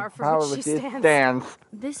and the power for Power which she which stands.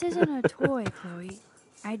 This isn't a toy, Chloe.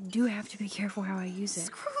 I do have to be careful how I use it.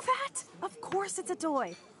 Screw that! Of course it's a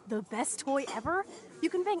toy. The best toy ever? You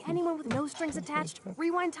can bang anyone with no strings attached,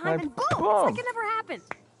 rewind time, and boom! It's like it never happened.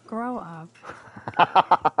 Grow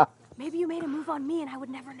up. Maybe you made a move on me and I would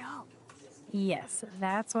never know. Yes,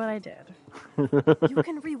 that's what I did. You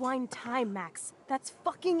can rewind time, Max. That's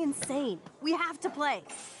fucking insane. We have to play.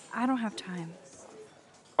 I don't have time.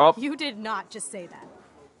 Oh. You did not just say that.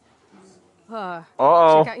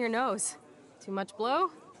 Uh-oh. Check out your nose. Too much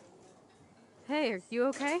blow? Hey, are you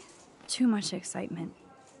okay? Too much excitement.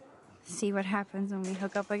 See what happens when we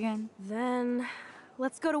hook up again? Then,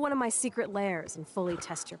 let's go to one of my secret lairs and fully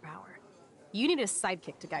test your power. You need a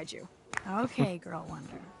sidekick to guide you. Okay, Girl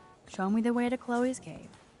Wonder. Show me the way to Chloe's cave.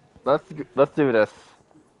 Let's do this.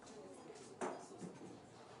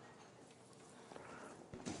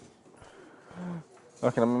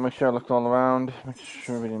 Okay, let me make sure I looked all around. Make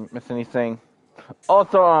sure we didn't miss anything.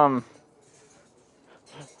 Also, I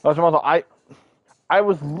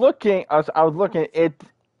was looking. I was looking. It.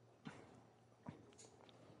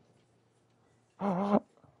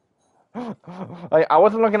 Like, I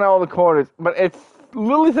wasn't looking at all the quarters, but it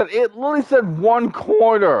literally said 1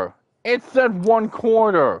 quarter. It said 1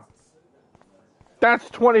 quarter. That's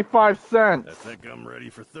 25 cents. I think I'm ready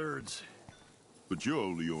for thirds. But you're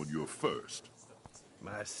only on your first.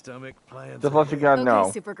 My stomach plans. Just let you guys know.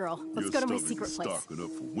 Okay, Supergirl. Let's go to my secret place. Stocking up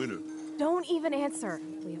for winter. Don't even answer.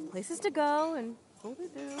 We have places to go and what we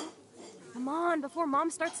do. Come on, before Mom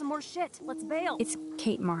starts some more shit. Let's bail. It's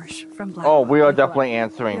Kate Marsh from Black. Oh, we are definitely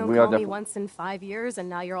answering. You We don't are call me definitely. once in 5 years, and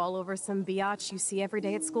now you're all over some biatch you see every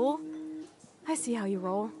day at school. I see how you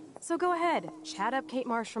roll. So go ahead, chat up Kate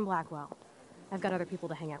Marsh from Blackwell. I've got other people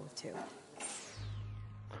to hang out with too.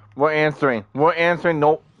 We're answering. We're answering.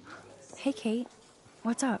 No. Hey, Kate.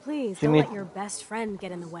 What's up? Please, She don't needs- let your best friend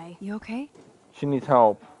get in the way. You okay? She needs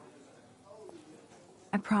help.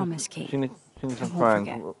 I promise, Kate. She needs some I won't friends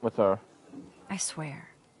forget. with her. I swear.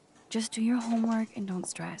 Just do your homework and don't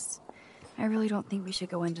stress. I really don't think we should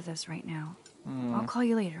go into this right now. I'll call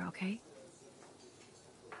you later, okay?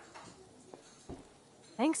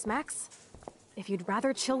 Thanks, Max. If you'd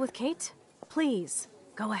rather chill with Kate, please,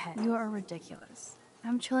 go ahead. You are ridiculous.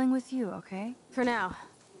 I'm chilling with you, okay? For now,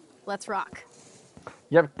 let's rock.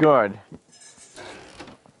 Yep, good.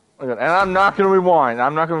 And I'm not gonna rewind.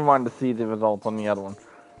 I'm not gonna rewind to see the results on the other one.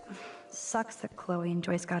 Sucks that Chloe and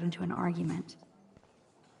Joyce got into an argument.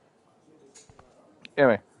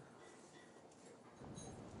 Anyway.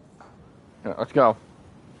 Yeah, let's go.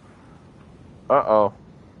 Uh-oh.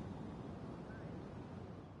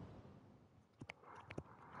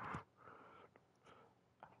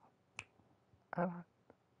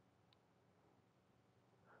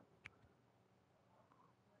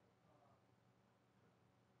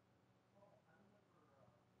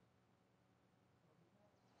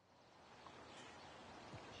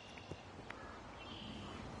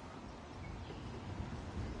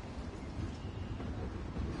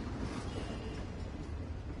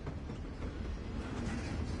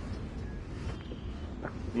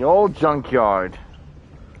 The old junkyard.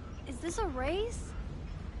 Is this a race?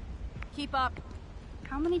 Keep up.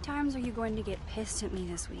 How many times are you going to get pissed at me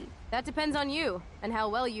this week? That depends on you and how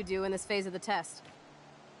well you do in this phase of the test.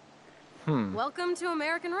 Welcome to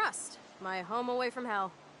American Rust, my home away from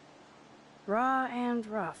hell. Raw and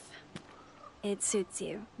rough. It suits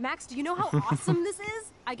you. Max, do you know how awesome this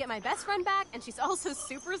is? I get my best friend back, and she's also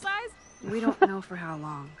supersized. We don't know for how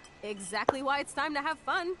long. Exactly why it's time to have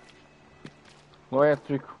fun. Lawyer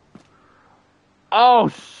 3. Oh,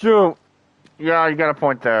 shoot. Yeah, you got a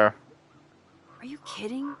point there. Are you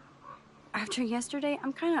kidding? After yesterday,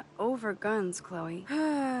 I'm kind of over guns, Chloe.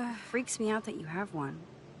 Freaks me out that you have one.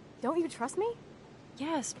 Don't you trust me?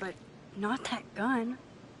 Yes, but not that gun.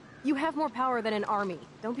 You have more power than an army.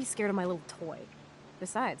 Don't be scared of my little toy.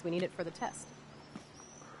 Besides, we need it for the test.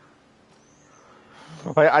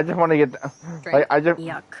 Like, I just want to get. Like, I just.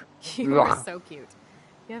 Yuck. You are so cute.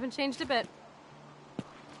 You haven't changed a bit.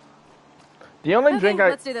 The only Okay, drink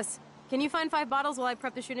let's do this. Can you find 5 bottles while I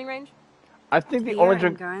prep the shooting range? I think the Beer only and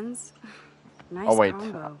drink. guns. Nice Oh, wait.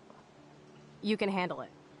 combo. You can handle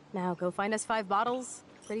it. Now go find us 5 bottles,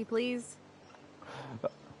 pretty please.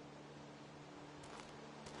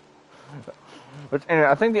 But anyway,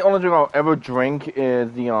 I think the only drink I'll ever drink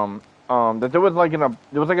is the that there was like a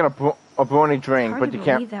brony drink, Hard but to you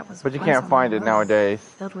can't believe that was but you once can't on find the it road, nowadays.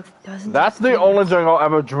 Filled with dozens That's of the kids. only drink I'll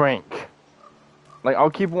ever drink. Like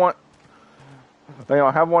I'll keep one. Like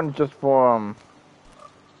I'll have one just for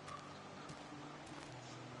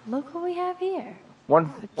Look what we have here.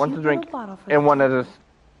 one to cute drink little bottle for and the one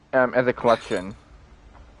as a collection.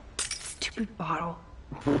 Stupid bottle.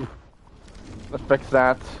 Let's fix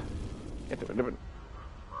that.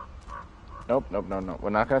 Nope, no. We're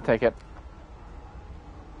not gonna take it.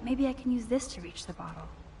 Maybe I can use this to reach the bottle.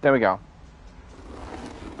 There we go.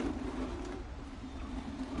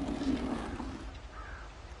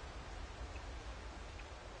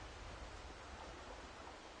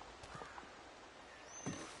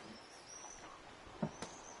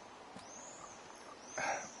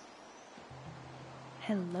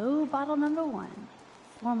 Hello, bottle number 1.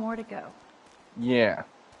 4 more to go. Yeah.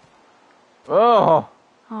 Oh.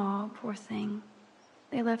 Oh, poor thing.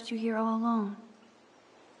 They left you here all alone.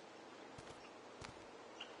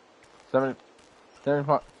 7.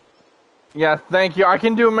 Yes, thank you. I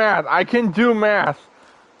can do math. I can do math.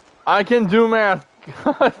 I can do math.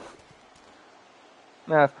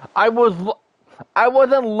 Math. I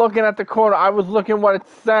wasn't looking at the corner. I was looking what it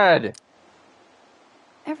said.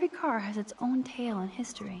 Every car has its own tale and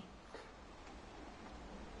history.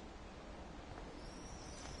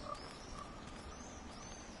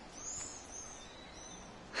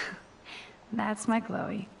 That's my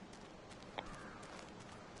Chloe.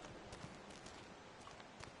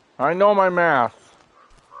 I know my math.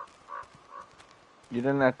 You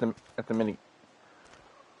didn't at the mini.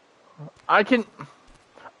 I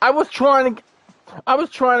was trying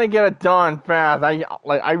to get it done fast.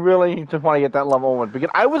 I really just want to get that level 1 because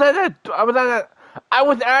I was at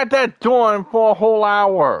that door for a whole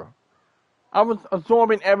hour. I was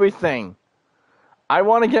absorbing everything. I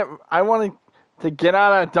wanted to get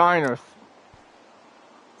out of that diner.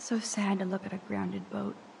 So sad to look at a grounded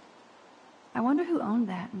boat. I wonder who owned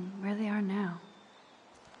that and where they are now.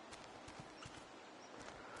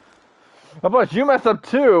 Oh, but you messed up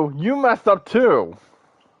too. You messed up too.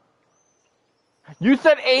 You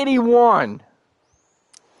said 81.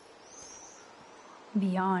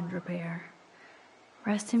 Beyond repair.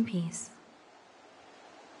 Rest in peace.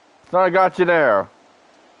 So I got you there.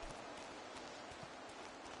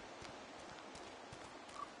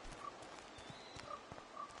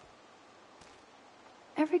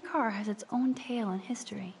 Every car has its own tale and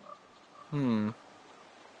history. Okay.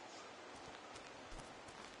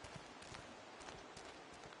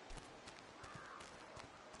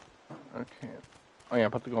 Oh yeah,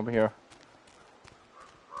 put the go over here.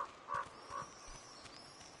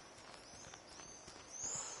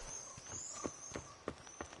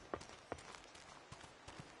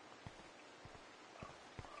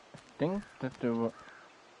 Ding. The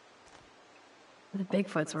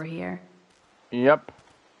Bigfoots were here. Yep.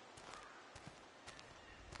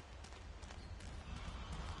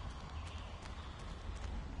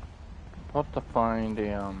 Supposed to find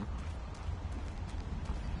a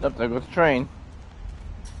Yep, there goes the train.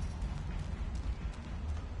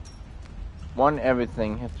 One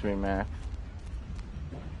everything history map.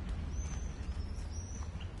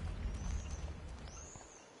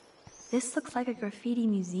 This looks like a graffiti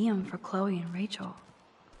museum for Chloe and Rachel.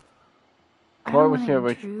 Chloe was I here, don't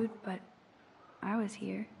want to Rachel. intrude, but I was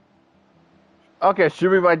here. Okay, should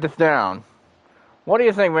we write this down? What do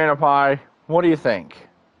you think, Random Pie? What do you think?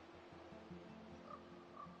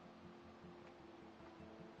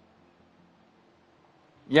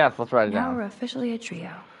 Yes, let's write it Now down. we're officially a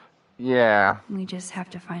trio. Yeah, We just have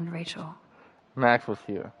to find Rachel. Max was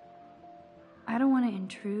here. I don't want to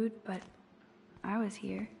intrude, but I was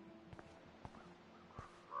here.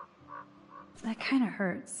 That kind of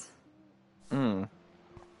hurts.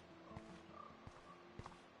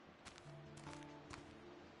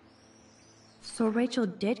 So Rachel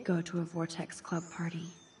did go to a Vortex Club party.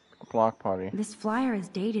 Block party. This flyer is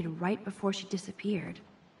dated right before she disappeared.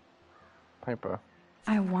 Paper.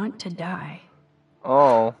 I want to die.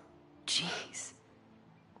 Oh. Jeez.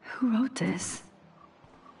 Who wrote this?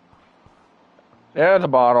 There's a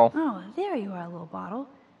bottle. Oh, there you are, little bottle.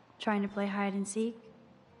 Trying to play hide and seek?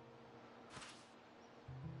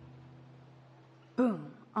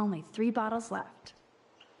 Boom. Only 3 bottles left.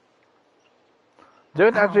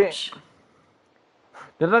 There's actually Ouch.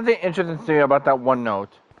 there's nothing interesting to say about that one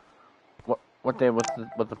note. What day was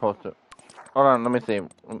the poster? Hold on, let me see.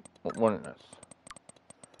 What is this?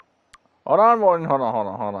 Hold on, Morton. Hold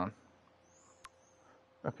on.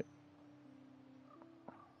 Okay.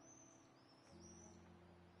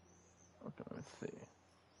 Okay, let me see.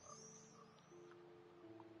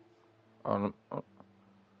 Oh.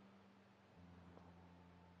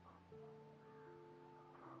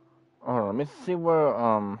 Hold on, let me see where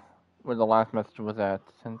the last message was at.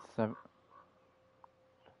 10-7.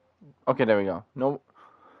 Okay, there we go. No.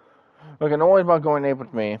 Okay, no worries about going ape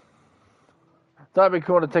with me. Thought it'd be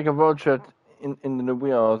cool to take a road trip in the new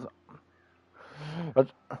wheels. I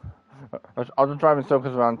was just driving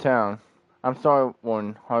circles around town. I'm sorry,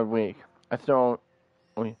 one hard week. I still.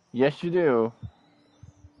 Yes, you do.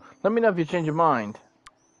 Let me know if you change your mind.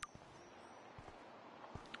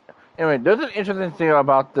 Anyway, there's an interesting thing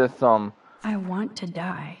about this. I want to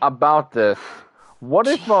die. About this. What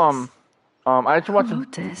if I actually watched. Who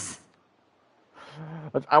wrote this?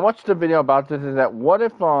 I watched the video about this. Is that what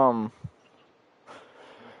if so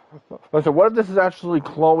what if this is actually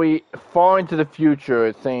Chloe far into the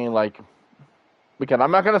future, saying like because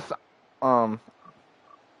I'm not gonna I'm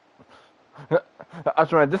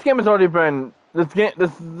sorry, this game has already been this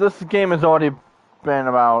game has already been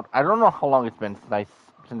about, I don't know how long it's been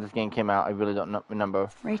since this game came out. I really don't remember.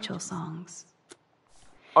 Rachel songs.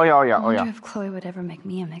 Oh yeah. I wonder if Chloe would ever make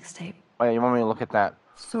me a mixtape. Oh yeah, you want me to look at that?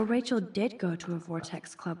 So Rachel did go to a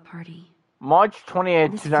Vortex Club party. March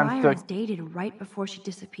 28th, This flyer is dated right before she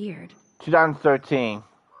disappeared. 2013.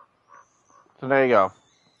 So there you go.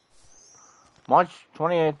 March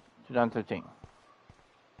 28th, 2013.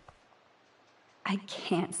 I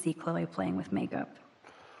can't see Chloe playing with makeup.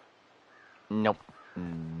 Nope.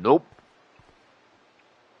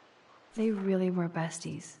 They really were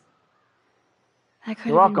besties. That could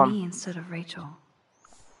You're have been welcome. me instead of Rachel.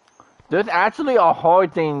 There's actually a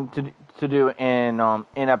hard thing to do in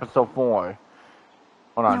episode 4.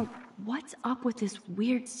 Hold on. Now, what's up with this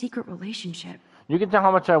weird secret relationship? You can tell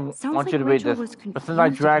how much I Sounds want like you to read Rachel this. was But since I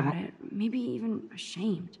confused dragged about it, maybe even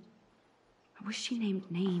ashamed. I wish she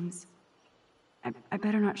named names. I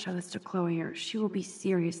better not show this to Chloe or she will be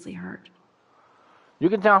seriously hurt. You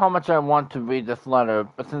can tell how much I want to read this letter,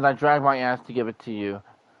 but since I dragged my ass to give it to you.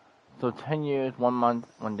 So 10 years, 1 month,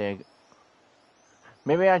 1 day.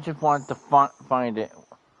 Maybe I just want to find it.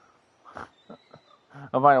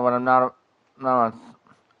 I'll find it when I'm not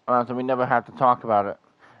around, so we never have to talk about it.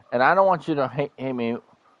 And I don't want you to hate me.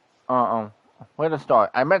 Where to start?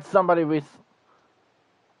 I met somebody recently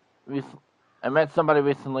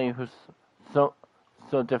who's so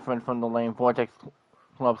different from the lame Vortex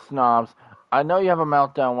Club snobs. I know you have a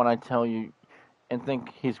meltdown when I tell you and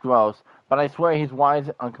think he's gross, but I swear he's wise,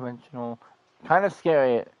 unconventional, kind of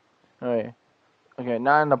scary. Okay,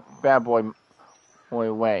 not in a bad boy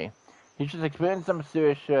way. He just experienced some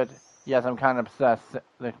serious shit. Yes, I'm kind of obsessed.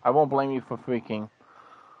 I won't blame you for freaking.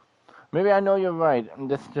 Maybe I know you're right,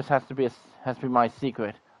 and this just has to be my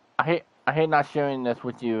secret. I hate not sharing this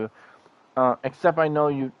with you. Except I know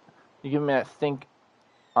you give me that stink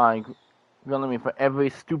eye, grilling me for every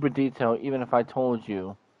stupid detail, even if I told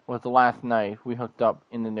you it was the last night we hooked up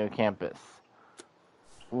in the near campus.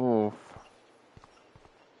 Oof.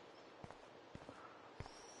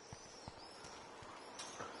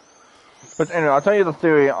 But anyway, I'll tell you the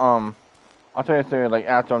theory. Like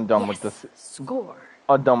after I'm done with this. Score.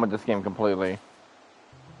 I'm done with this game completely.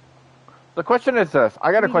 The question is this.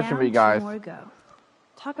 I got a question for you guys. More to go.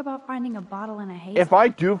 Talk about finding a bottle in a haze. If I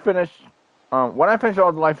do finish, when I finish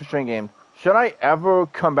all the Life is Strange games, should I ever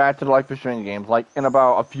come back to the Life is Strange games, like in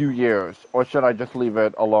about a few years, or should I just leave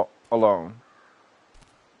it alone?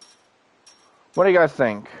 What do you guys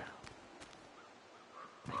think?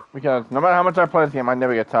 Because no matter how much I play this game, I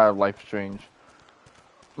never get tired of Life is Strange.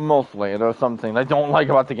 Mostly, there's something I don't like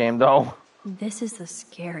about the game, though. This is the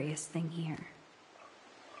scariest thing here.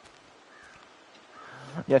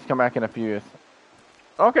 Yes, come back in a few years.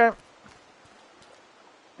 Okay.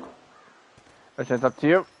 It's up to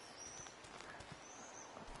you.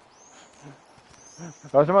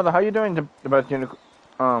 Mother, how you doing,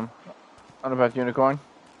 DepressedUnicorn? DepressedUnicorn?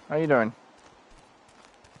 How you doing?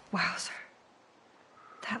 Wow, sir.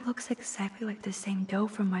 That looks exactly like the same doe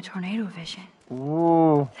from my tornado vision.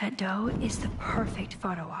 Ooh. That doe is the perfect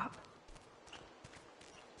photo op.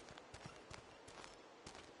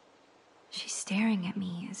 She's staring at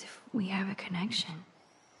me as if we have a connection.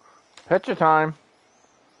 Picture time.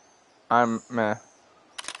 I'm meh.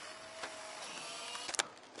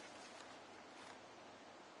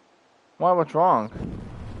 Why, what's wrong?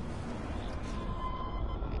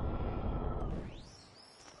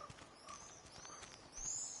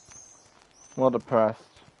 Well, depressed.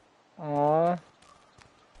 Aww.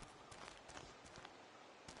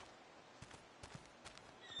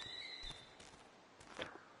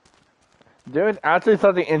 There is actually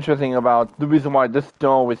something interesting about the reason why this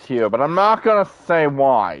doll is here, but I'm not gonna say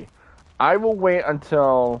why. I will wait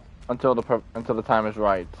until the time is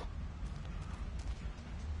right.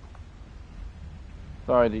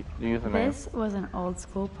 Sorry, the username. This was an old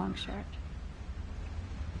school punk shirt.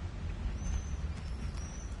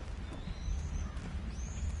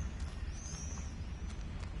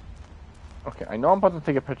 Okay, I know I'm about to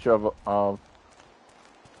take a picture of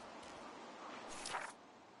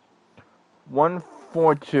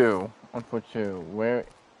 142. 142. Where?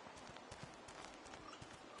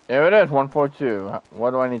 There it is. 142.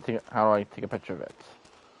 What do I need to? How do I take a picture of it?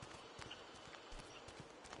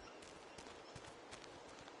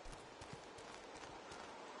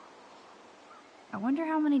 I wonder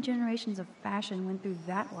how many generations of fashion went through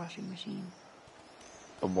that washing machine.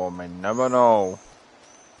 The woman never know.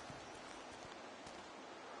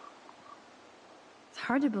 It's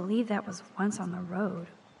hard to believe that was once on the road,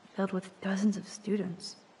 filled with dozens of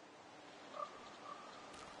students.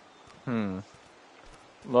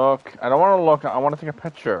 Look, I don't want to look. I want to take a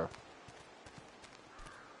picture.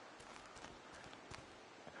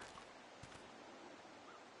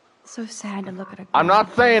 So sad to look at a. I'm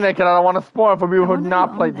not saying it because I don't want to spoil it for people who have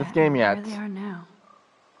not played this game yet. Where they are now.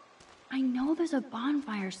 I know there's a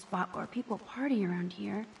bonfire spot where people party around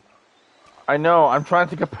here. I know. I'm trying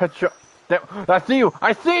to take a picture. I see you.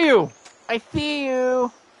 I see you. I see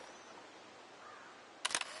you.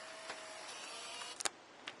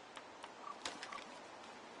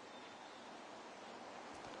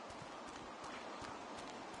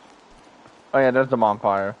 Oh yeah, there's the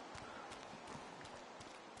bonfire.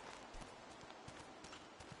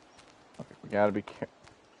 Okay, we gotta be careful.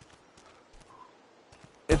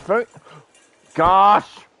 It's very... Gosh!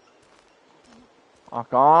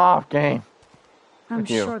 Fuck off, game. I'm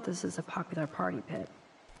sure this is a popular party pit.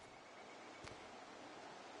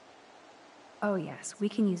 Oh yes, we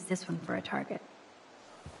can use this one for a target.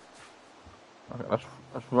 Okay,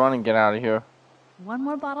 let's run and get out of here. One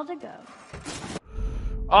more bottle to go.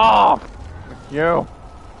 Oh! You.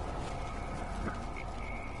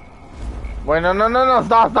 Wait, no,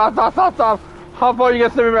 stop. How far are you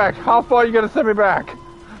gonna send me back? How far are you gonna send me back?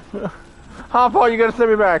 How far are you gonna send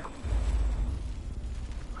me back?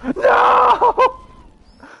 No!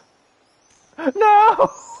 No!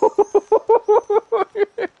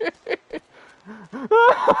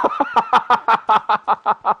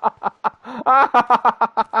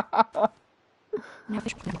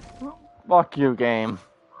 Fuck you, game.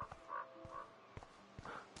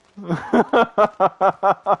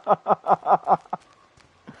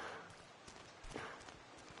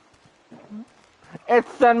 It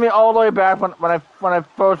sent me all the way back when I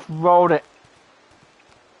first wrote it.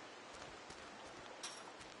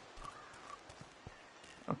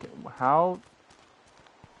 Okay, how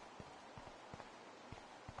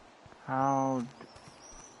I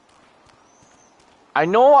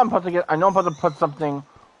know I'm supposed to put something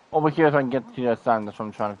over here so I can get to the sun. That's what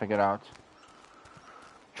I'm trying to figure out.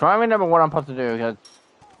 Try and remember what I'm supposed to do, because it's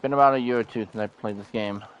been about a year or two since I played this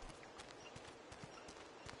game.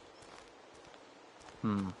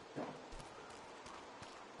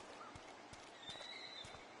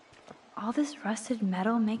 All this rusted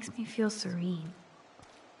metal makes me feel serene.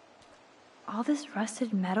 All this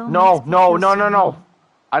rusted metal makes me feel serene.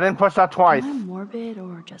 I didn't push that twice. Am I morbid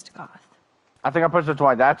or just goth? I think I pushed it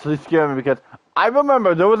twice. That actually scared me because I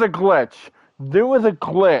remember there was a glitch.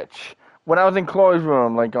 When I was in Chloe's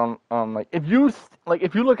room, like like if you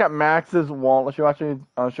look at Max's wall, she'll actually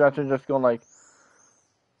just go like,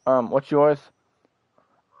 what's yours?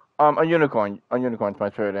 A unicorn. A unicorn's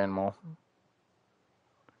my favorite animal.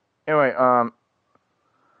 Anyway,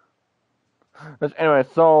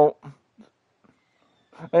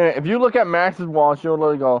 if you look at Max's wall, she'll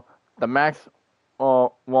literally go the Max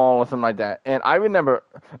wall or something like that. And I remember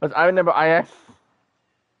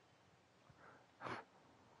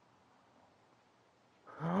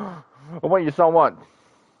Oh wait, you saw what?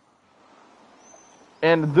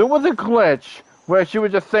 And there was a glitch where she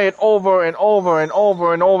would just say it over and over and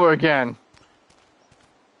over and over again.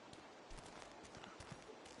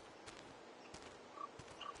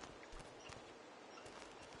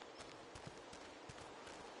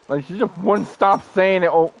 Like she just wouldn't stop saying it.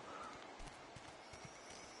 Oh.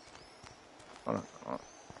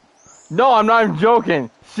 No, I'm not even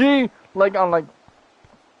joking. She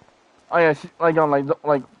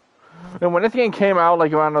and when this game came out,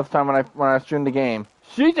 like around this time when I streamed the game,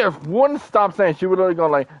 she just wouldn't stop saying. She would literally go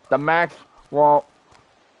like the Max wall,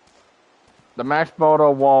 the Max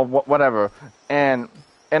photo wall, whatever. And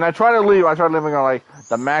I tried to leave. I tried leaving on like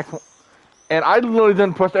the Max, and I literally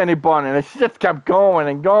didn't push any button, and she just kept going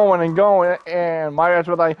and going and going. And my ass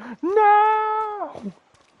was like, no.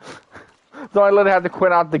 So I literally had to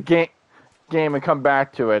quit out the game and come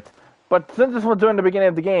back to it. But since this was during the beginning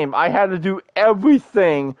of the game, I had to do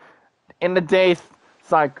everything in the day,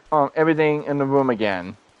 like everything in the room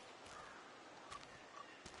again.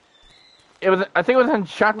 I think it was in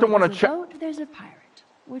chapter 1 of boat, there's a pirate,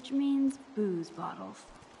 which means booze bottles.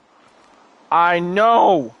 I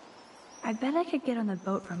know. I bet I could get on the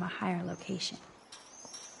boat from a higher location.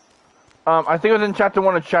 I think it was in chapter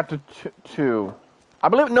 1 of chapter 2. I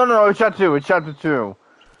believe no, it's chapter 2. It's chapter 2.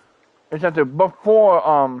 It's chapter 2. Before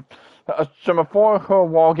her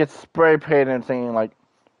wall gets spray painted and saying like,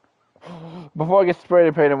 before it gets spray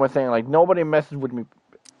painted and was saying like, nobody messes with me,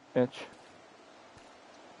 bitch.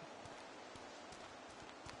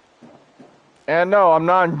 And no, I'm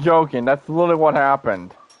not joking. That's literally what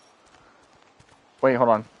happened. Wait, hold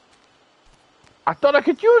on. I thought I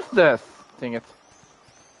could use this. Dang it.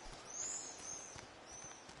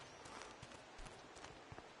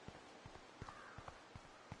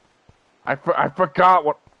 I forgot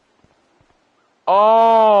what...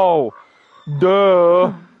 Oh!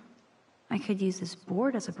 Duh! I could use this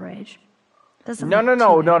board as a bridge. Doesn't No, look no, too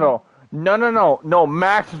no, no, heavy. no. No, no, no. No,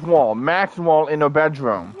 Max's wall. Max's wall in her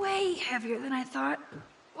bedroom. Way heavier than I thought.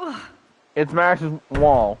 Ugh. It's Max's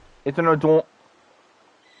wall. It's in her dorm.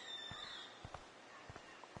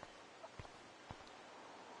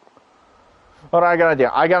 Hold on, I got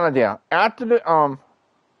an idea. After the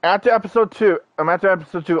after episode 2, I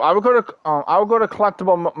will go to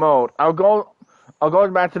collectible mode. I'll go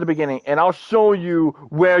back to the beginning, and I'll show you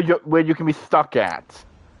where you can be stuck at.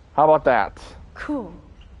 How about that? Cool.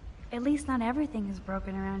 At least not everything is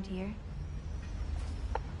broken around here.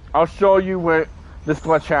 I'll show you where this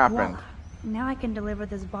glitch happened. Voila. Now I can deliver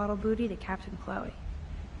this bottle booty to Captain Chloe.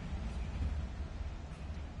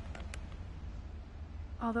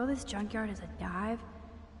 Although this junkyard is a dive,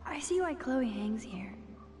 I see why Chloe hangs here.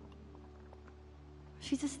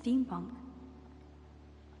 She's a steampunk.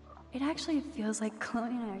 It actually feels like Chloe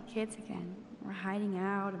and I are kids again. We're hiding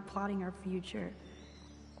out and plotting our future.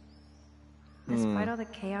 Despite all the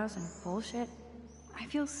chaos and bullshit, I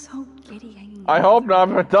feel so giddy hanging out. I hope not.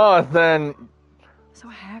 If it does, then So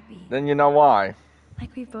happy. Then you know why.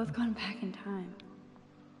 Like we've both gone back in time.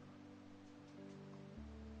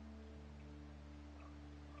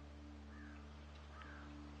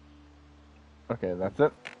 Okay, that's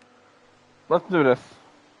it. Let's do this.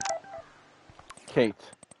 Kate.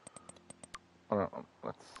 Oh, no,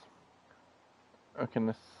 let's... Okay,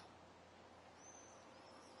 this...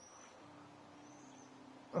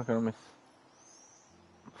 Okay, let me...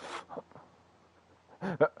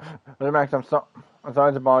 Max, I'm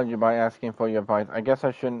sorry to bother you by asking for your advice. I guess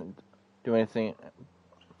I shouldn't do anything,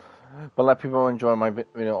 but let people enjoy my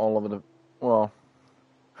video all over the... Well...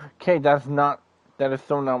 Kate, that is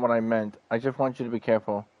so not what I meant. I just want you to be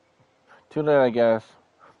careful. Too late, I guess.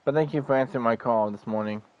 But thank you for answering my call this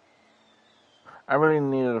morning. I really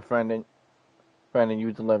needed a friend and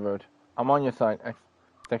you delivered. I'm on your side.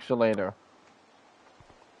 Text you later.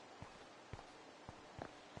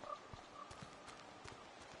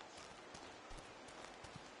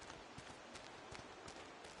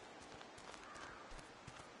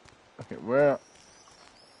 Okay, where...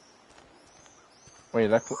 Wait,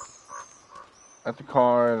 that's a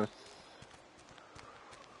car.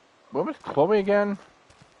 Where was Chloe again?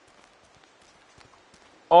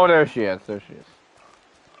 Oh, there she is. There she is.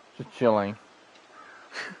 Just chilling.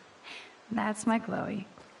 That's my Chloe.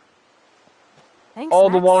 Thanks, Oh,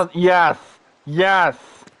 Max. the one. Yes, yes.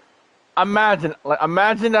 Imagine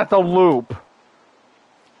that's a loop,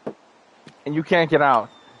 and you can't get out.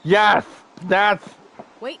 Yes, that's.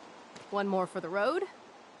 Wait, one more for the road.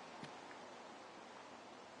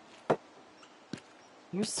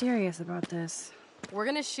 You're serious about this? We're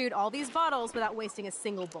gonna shoot all these bottles without wasting a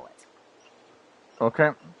single bullet.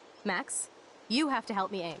 Okay. Max, you have to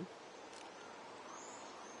help me aim.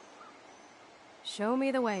 Show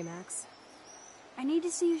me the way, Max. I need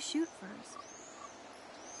to see you shoot first.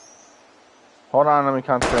 Hold on, let me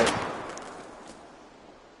concentrate.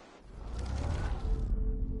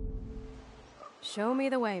 Show me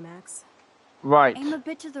the way, Max. Right. Aim a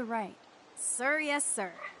bit to the right. Sir, yes,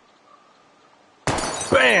 sir.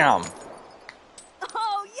 Bam!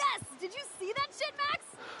 Oh, yes! Did you see that shit, Max?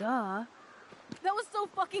 Duh. That was so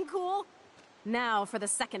fucking cool. Now for the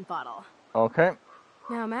second bottle. Okay.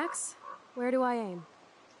 Now, Max, where do I aim?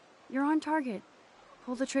 You're on target.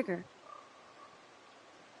 Pull the trigger.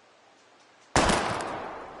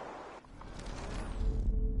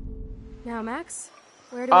 Now, Max,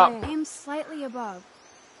 where do I aim? Aim slightly above.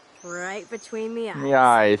 Right between the eyes. The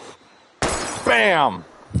eyes. Bam!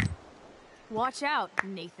 Watch out,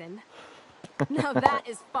 Nathan. Now that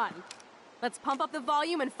is fun. Let's pump up the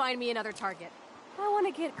volume and find me another target. I want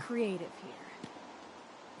to get creative here.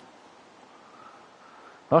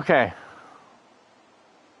 Okay.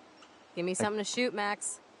 Give me something to shoot,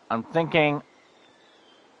 Max. I'm thinking.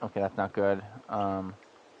 Okay, that's not good.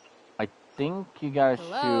 I think you gotta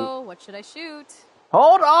Hello, shoot. what should I shoot?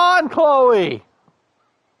 Hold on, Chloe.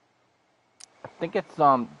 I think it's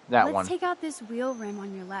that Let's one. take out this wheel rim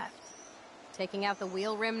on your left. Taking out the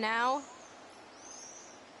wheel rim now?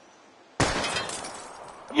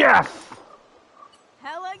 Yes!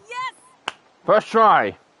 Hella yes! First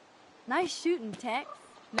try. Nice shooting, Tex.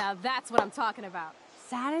 Now that's what I'm talking about.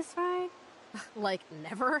 Satisfied? Like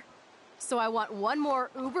never? So I want one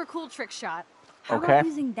more uber cool trick shot. How about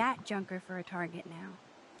using that junker for a target now?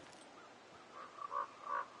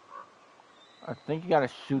 I think you gotta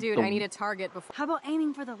shoot. Dude, I need a target before. How about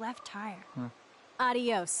aiming for the left tire?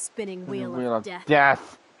 Adios, spinning wheel of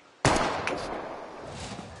death.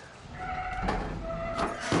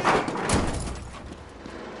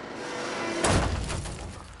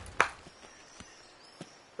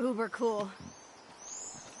 Uber cool.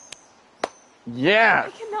 Yeah.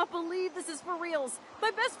 I cannot believe this is for reals.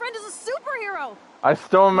 My best friend is a superhero. I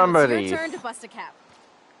still remember it's these. Your turn to bust a cap.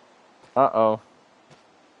 Uh-oh.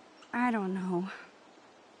 I don't know.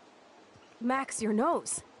 Max, your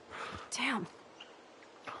nose. Damn.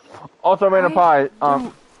 Also, Rain of Pie.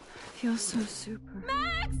 Don't feel so super.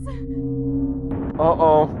 Max!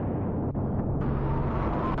 Uh-oh.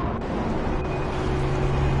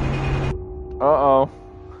 Uh-oh.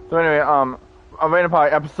 So anyway, Rain of Pie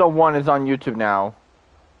episode 1 is on YouTube now.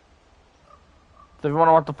 So if you want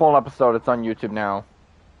to watch the full episode, it's on YouTube now.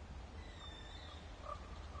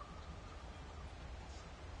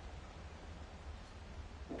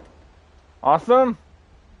 Awesome.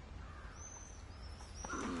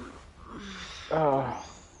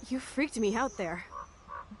 You freaked me out there.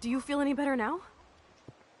 Do you feel any better now?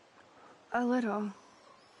 A little.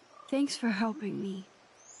 Thanks for helping me.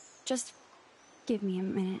 Just give me a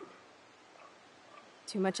minute.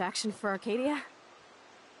 Too much action for Arcadia?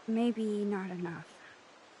 Maybe not enough.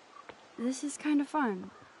 This is kind of fun.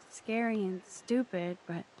 Scary and stupid,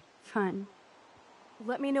 but fun.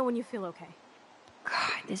 Let me know when you feel okay.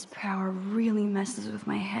 God, this power really messes with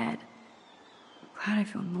my head. Glad I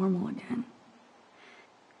feel normal again.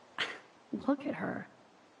 Look at her.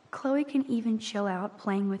 Chloe can even chill out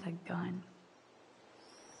playing with a gun.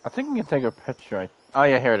 I think we can take a picture. Oh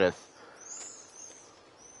yeah, here it is.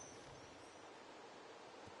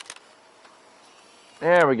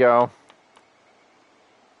 There we go.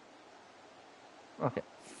 Okay.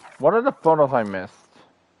 What are the photos I missed?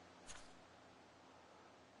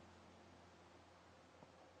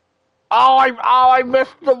 I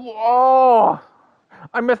missed the,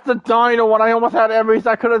 I missed the dino one. I almost had every,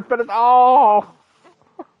 I could have finished, I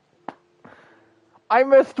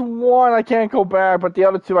missed one. I can't go back, but the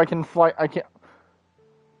other two I can fly, I can't.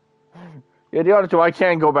 Yeah, the other two I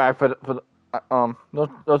can go back for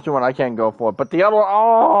those two one I can't go for, but the other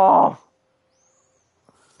one,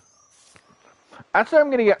 Actually,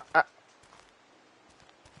 I'm gonna get,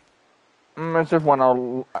 it's just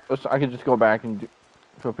one I can just go back and do.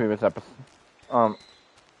 To a previous episode.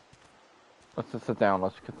 Let's just sit down.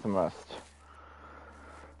 Let's get some rest.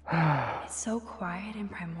 It's so quiet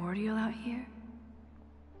and primordial out here.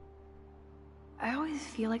 I always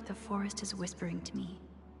feel like the forest is whispering to me.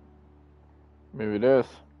 Maybe it is.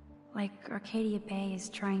 Like Arcadia Bay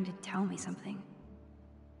is trying to tell me something.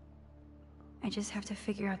 I just have to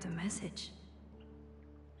figure out the message.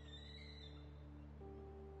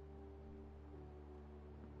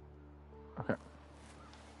 Okay.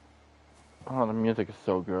 Oh, the music is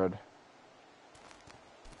so good.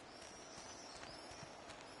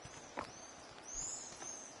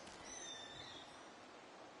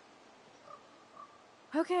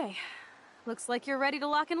 Okay. Looks like you're ready to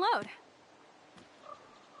lock and load.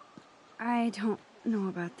 I don't know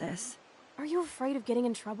about this. Are you afraid of getting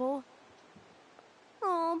in trouble?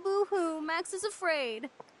 Oh, boo-hoo, Max is afraid.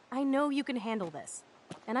 I know you can handle this,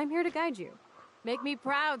 and I'm here to guide you. Make me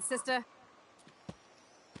proud, sister.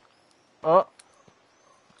 Oh.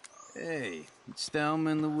 Hey, it's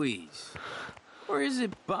Thelma and Louise. Or is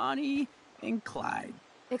it Bonnie and Clyde?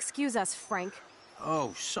 Excuse us, Frank.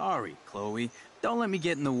 Oh, sorry, Chloe. Don't let me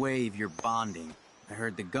get in the way of your bonding. I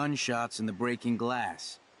heard the gunshots and the breaking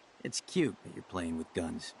glass. It's cute that you're playing with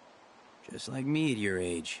guns. Just like me at your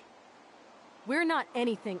age. We're not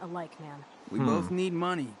anything alike, man. We both need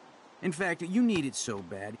money. In fact, you need it so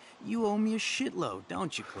bad, you owe me a shitload,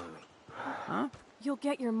 don't you, Chloe? Huh? You'll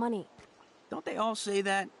get your money. Don't they all say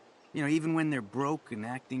that? You know, even when they're broke and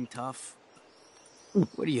acting tough?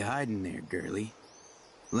 What are you hiding there, girlie?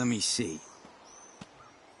 Let me see.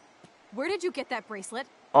 Where did you get that bracelet?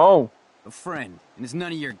 Oh. A friend, and it's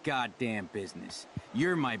none of your goddamn business.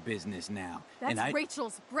 You're my business now. That's and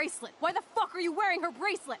Rachel's bracelet. Why the fuck are you wearing her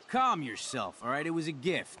bracelet? Calm yourself, all right? It was a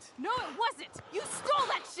gift. No, it wasn't. You stole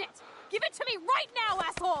that shit. Give it to me right now,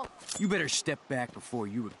 asshole. You better step back before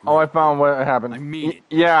you regret. Oh, I found what happened. I mean it.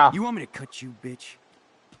 Yeah. You want me to cut you, bitch?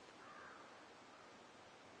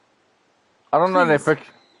 I don't know if they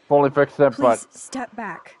fully fixed it, but... Please, step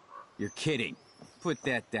back. You're kidding. Put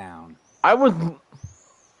that down. I was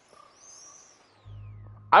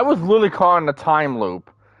literally caught in a time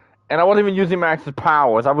loop. And I wasn't even using Max's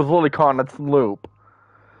powers. I was literally caught in a loop.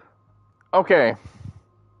 Okay.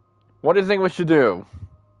 What do you think we should do?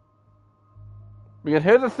 Because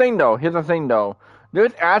here's the thing, though.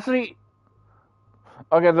 There's actually...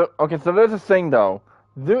 Okay, so there's a thing, though.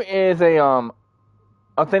 There is a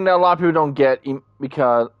thing that a lot of people don't get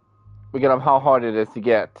because of how hard it is to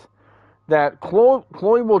get. That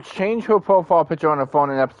Chloe will change her profile picture on her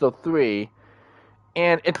phone in episode 3,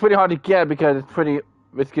 and it's pretty hard to get because it's pretty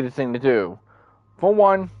riskiest thing to do. For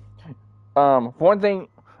one thing,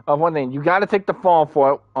 you gotta take the fall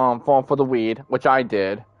for the weed, which I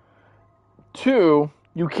did. 2,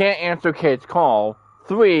 you can't answer Kate's call.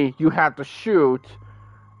 3, you have to shoot.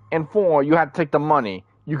 And 4, you have to take the money.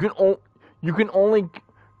 You can only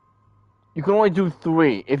do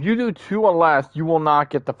 3. If you do 2 or less, you will not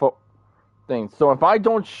get the thing. So if I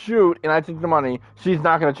don't shoot and I take the money, she's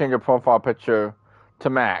not gonna change her profile picture to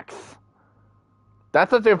Max.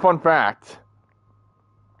 That's such a fun fact.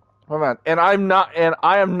 And I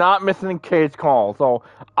am not missing Kate's call. So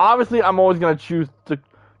obviously, I'm always gonna choose to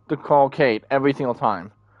call Kate every single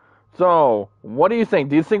time. So what do you think?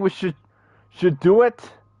 Do you think we should do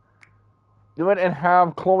it? Do it and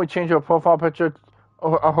have Chloe change her profile picture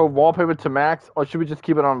or her wallpaper to Max, or should we just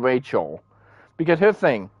keep it on Rachel? Because here's the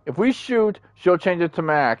thing: if we shoot, she'll change it to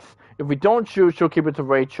Max. If we don't shoot, she'll keep it to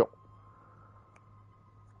Rachel.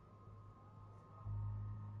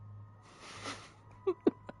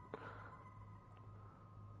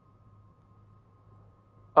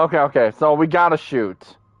 Okay, so we gotta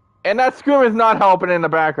shoot. And that scream is not helping in the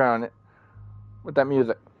background with that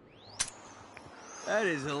music. That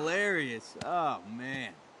is hilarious. Oh,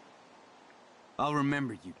 man. I'll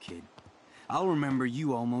remember you, kid. I'll remember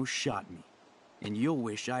you almost shot me. And you'll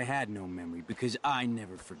wish I had no memory, because I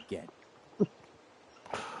never forget.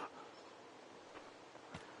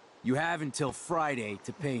 You have until Friday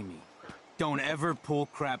to pay me. Don't ever pull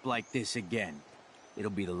crap like this again.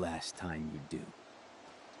 It'll be the last time you do.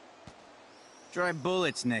 Try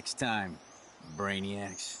bullets next time,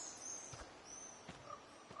 brainiacs.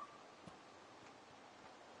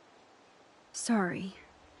 Sorry.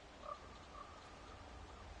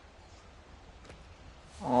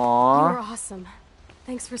 Aww. You were awesome.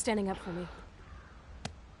 Thanks for standing up for me.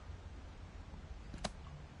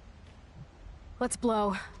 Let's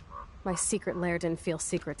blow. My secret lair didn't feel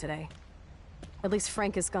secret today. At least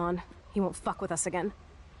Frank is gone. He won't fuck with us again.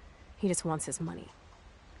 He just wants his money.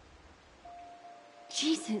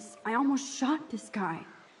 Jesus, I almost shot this guy.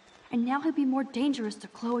 And now he'll be more dangerous to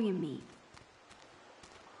Chloe and me.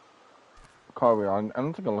 Chloe, I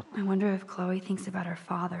don't think I'll... I wonder if Chloe thinks about her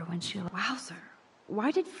father when she... Wowzer. Why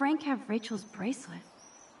did Frank have Rachel's bracelet?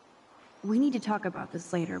 We need to talk about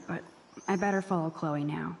this later, but I better follow Chloe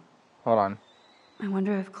now. Hold on. I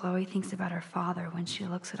wonder if Chloe thinks about her father when she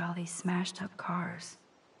looks at all these smashed up cars.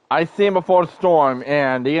 I seen before the storm,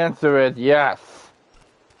 and the answer is yes.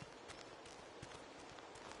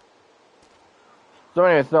 So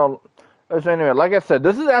anyway, like I said,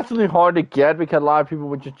 this is absolutely hard to get because a lot of people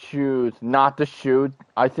would just choose not to shoot.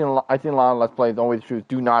 I seen a lot of Let's Plays always choose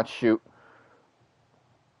do not shoot.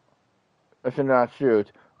 I should not shoot.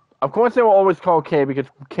 Of course, they will always call Kate because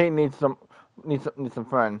Kate needs some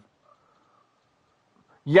friend.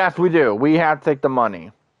 Yes, we do. We have to take the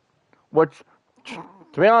money. Which, to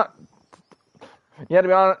be honest,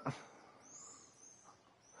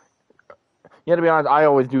 I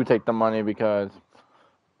always do take the money because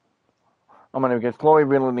Chloe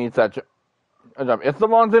really needs that job. It's the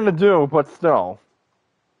wrong thing to do, but still.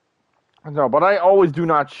 No, but I always do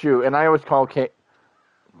not shoot, and I always call Kate,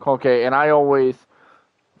 and I always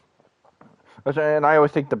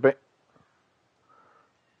take the bait.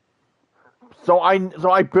 So I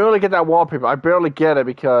barely get that wallpaper. I barely get it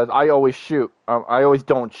because I always shoot. I always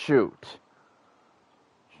don't shoot.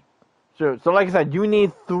 So like I said, you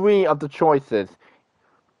need 3 of the choices.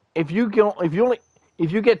 If you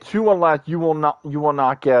get 2 or less, you will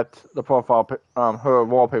not get the profile her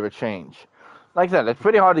wallpaper change. Like I said, it's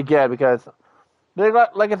pretty hard to get because,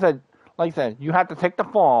 like I said, you have to take the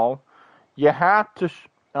fall. You have to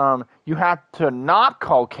not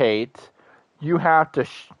call Kate. You have to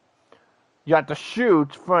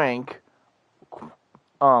shoot Frank. Quote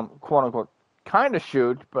unquote, kind of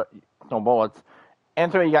shoot, but no bullets.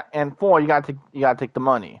 And 4, you gotta take the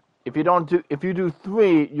money. If you do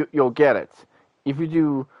 3, you'll get it. If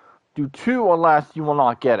you do 2 or less, you will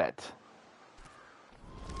not get it.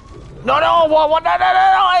 No, what, no,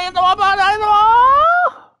 I hit the wrong button,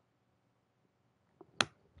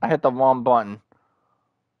 I hit the wrong button.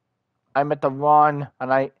 I meant to run,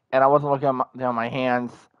 and I wasn't looking at my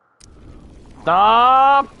hands.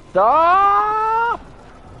 Stop!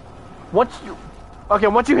 Once you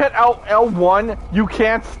hit L1, you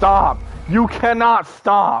can't stop. You cannot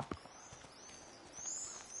stop.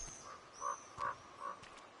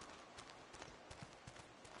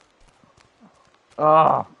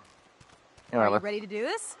 Anyway, Are you ready to do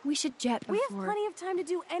this? We should jet before. We have plenty of time to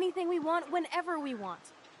do anything we want whenever we want.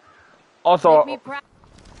 Also, Make me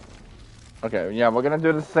okay, yeah, we're gonna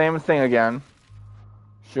do the same thing again.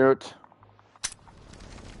 Shoot.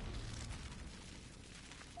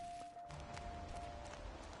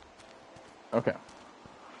 Okay.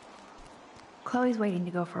 Chloe's waiting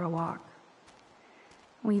to go for a walk.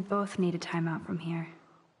 We both need a timeout from here.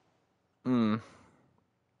 And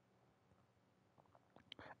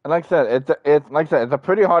like I said, it's a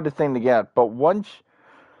pretty hard thing to get. But once,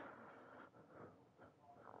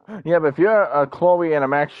 yeah, but if you're a Chloe and a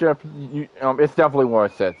Max ship, it's definitely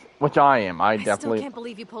worth it. Which I am. I definitely. Still can't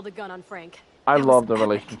believe you pulled a gun on Frank. I love the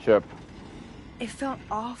relationship. It felt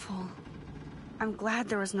awful. I'm glad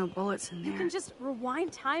there was no bullets in there. You can just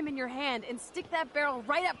rewind time in your hand and stick that barrel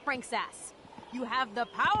right up Frank's ass. You have the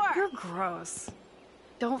power. You're gross.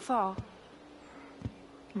 Don't fall.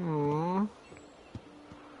 I'm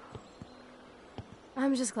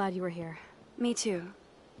just glad you were here. Me too.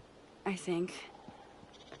 I think.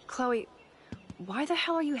 Chloe, why the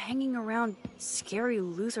hell are you hanging around scary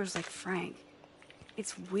losers like Frank?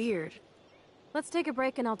 It's weird. Let's take a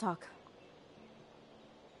break and I'll talk.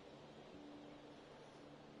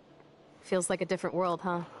 Feels like a different world,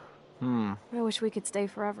 huh? I wish we could stay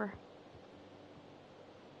forever.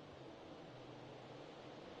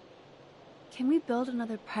 Can we build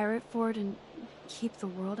another pirate fort and keep the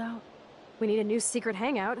world out? We need a new secret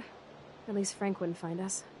hangout. At least Frank wouldn't find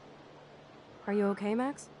us. Are you okay,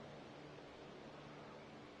 Max?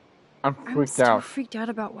 I'm freaked I'm still out. freaked out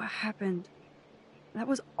about what happened. That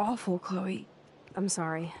was awful, Chloe. I'm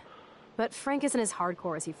sorry. But Frank isn't as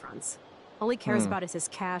hardcore as he fronts. All he cares about is his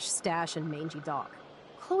cash, stash, and mangy dog.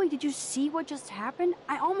 Chloe, did you see what just happened?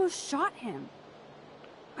 I almost shot him.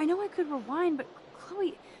 I know I could rewind, but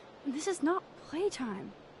Chloe, this is not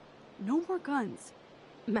playtime. No more guns.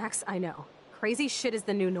 Max, I know. Crazy shit is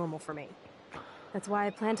the new normal for me. That's why I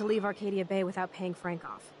plan to leave Arcadia Bay without paying Frank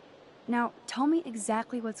off. Now, tell me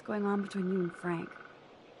exactly what's going on between you and Frank.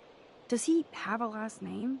 Does he have a last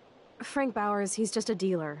name? Frank Bowers, he's just a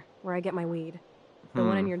dealer, where I get my weed. The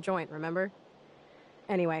one in your joint, remember?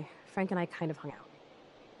 Anyway, Frank and I kind of hung out.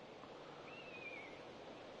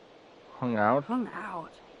 Hung out? Hung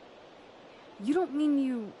out? You don't mean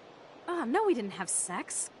you... No, we didn't have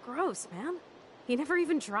sex. Gross, man. He never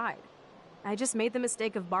even tried. I just made the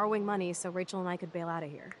mistake of borrowing money so Rachel and I could bail out of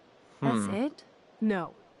here. That's it?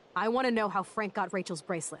 No. I want to know how Frank got Rachel's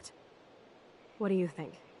bracelet. What do you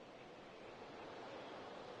think?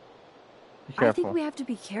 I think we have to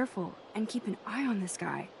be careful and keep an eye on this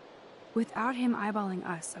guy. Without him eyeballing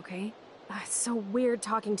us, okay? It's so weird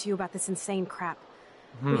talking to you about this insane crap.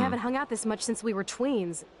 We haven't hung out this much since we were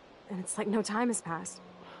tweens, and it's like no time has passed.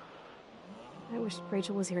 I wish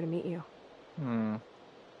Rachel was here to meet you.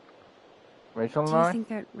 Rachel and Do you I? think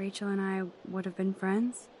that Rachel and I would have been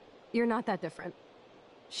friends? You're not that different.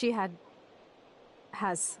 She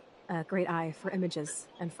has a great eye for images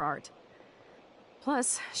and for art.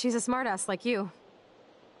 Plus, she's a smartass like you.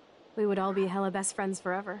 We would all be hella best friends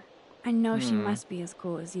forever. I know she must be as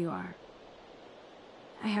cool as you are.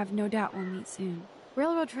 I have no doubt we'll meet soon.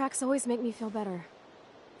 Railroad tracks always make me feel better.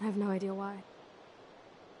 I have no idea why.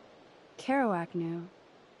 Kerouac knew.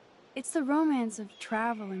 It's the romance of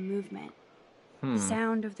travel and movement. The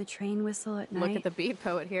sound of the train whistle at night. Look at the beat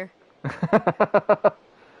poet here.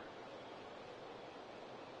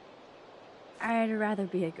 I'd rather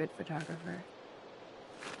be a good photographer.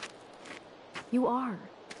 You are.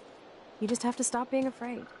 You just have to stop being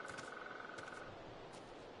afraid.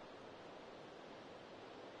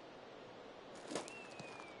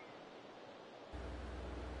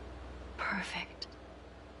 Perfect.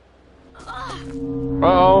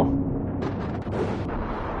 Uh-oh.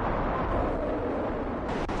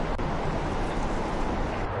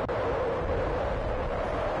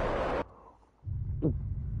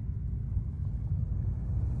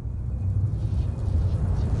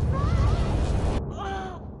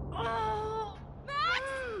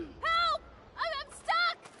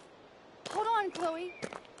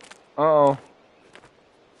 Uh-oh.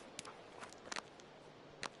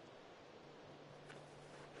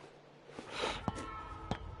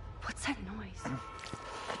 What's that noise?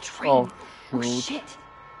 The train. Oh, shit.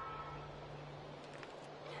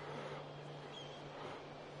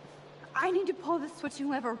 I need to pull this switching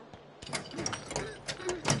lever.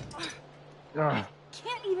 I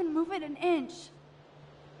can't even move it an inch.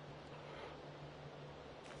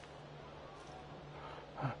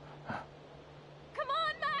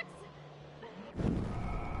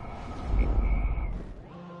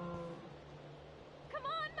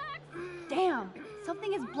 Damn,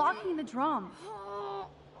 something is blocking the drum.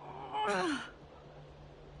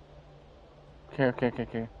 Okay.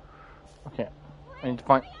 Okay. I need to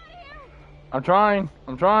find... I'm trying.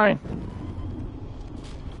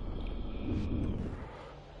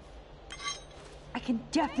 I can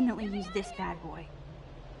definitely use this bad boy.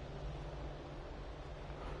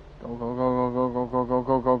 Go, go, go, go, go, go, go,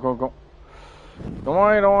 go, go, go, go. Don't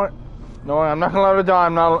worry, don't worry. No, I'm not gonna let her die.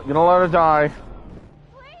 I'm not gonna let her die.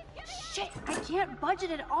 Shit, I can't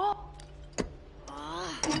budget at all.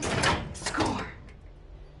 Score.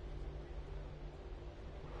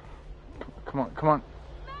 Come on, come on.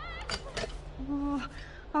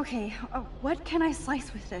 Okay, what can I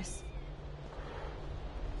slice with this?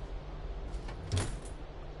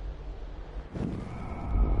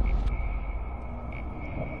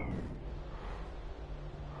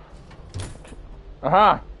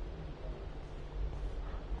 Aha!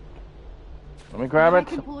 Let me grab it. I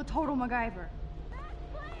can pull a total MacGyver.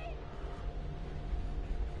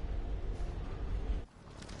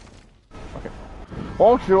 Okay.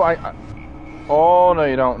 Won't you? Oh, no,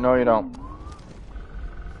 you don't. No, you don't.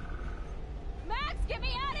 Max, get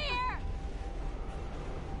me out of here!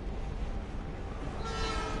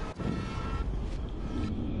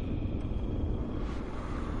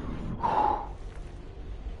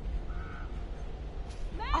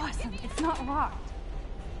 Awesome, it's not locked.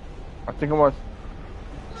 I think it was.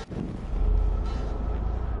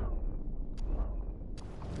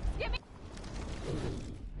 Get me!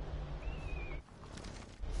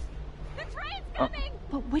 The train's coming!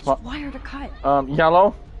 But which wire to cut?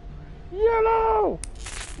 Yellow. Yellow!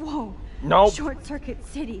 Whoa. Nope. Short Circuit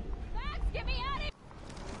City. Max, get me out of here!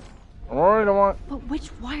 Alright, I want. But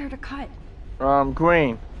which wire to cut?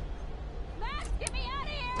 Green. Max, get me out of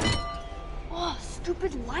here! Oh,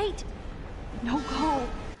 stupid light. No go.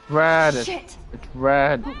 Red. Shit. It's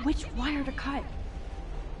red. But which wire to cut?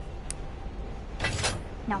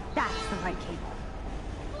 Now that's the right cable.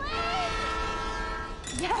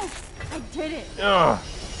 Yes, I did it. Ugh.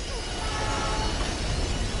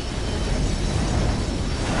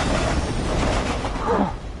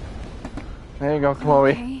 There you go,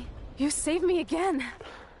 Chloe. Okay. You saved me again.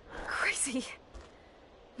 Crazy.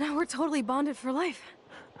 Now we're totally bonded for life.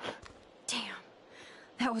 Damn,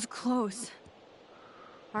 that was close.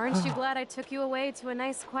 Aren't you glad I took you away to a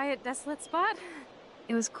nice, quiet, desolate spot?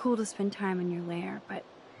 It was cool to spend time in your lair, but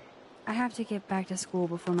I have to get back to school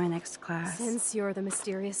before my next class. Since you're the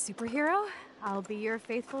mysterious superhero, I'll be your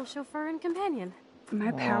faithful chauffeur and companion.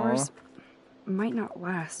 My powers might not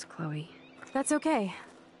last, Chloe. That's okay.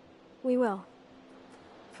 We will.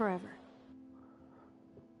 Forever.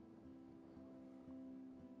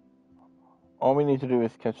 All we need to do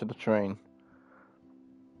is catch the train.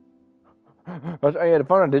 But I had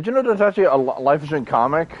fun. Did you know there's actually a Livestream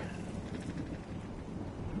comic?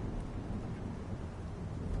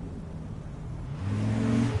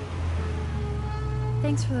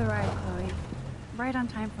 Thanks for the ride, Chloe. Right on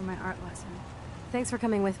time for my art lesson. Thanks for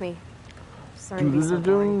coming with me. Sorry to be so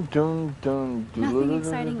boring. Nothing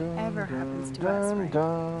exciting ever happens to us,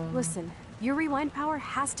 right? Listen, your rewind power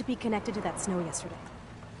has to be connected to that snow yesterday.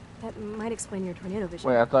 That might explain your tornado vision.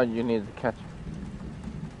 Wait, I thought you needed to catch.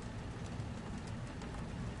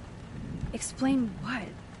 Explain what?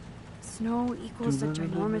 Snow equals a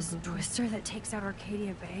ginormous twister that takes out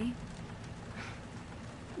Arcadia Bay?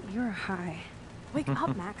 You're high. Wake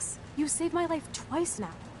up, Max. You saved my life twice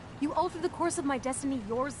now. You altered the course of my destiny,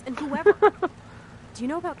 yours, and whoever. Do you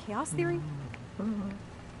know about chaos theory?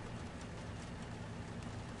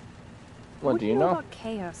 What do you know? About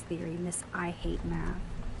chaos theory, Miss I Hate Math?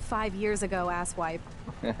 5 years ago, asswipe.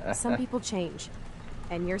 Some people change.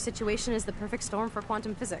 And your situation is the perfect storm for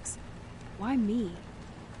quantum physics. Why me?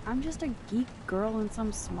 I'm just a geek girl in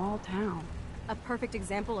some small town. A perfect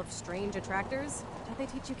example of strange attractors? Don't they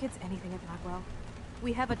teach you kids anything at Blackwell?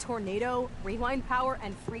 We have a tornado, rewind power,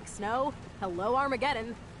 and freak snow. Hello,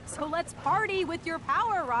 Armageddon. So let's party with your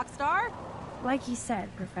power, Rockstar! Like he said,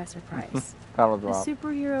 Professor Price, Power a drop.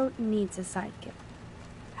 superhero needs a sidekick.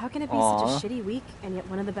 How can it be such a shitty week, and yet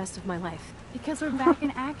one of the best of my life? Because we're back in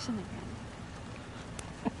action again.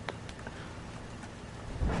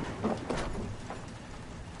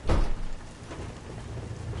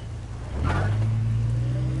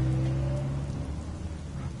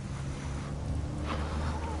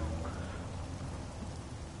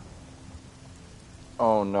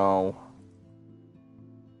 Oh no.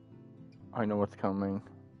 I know what's coming.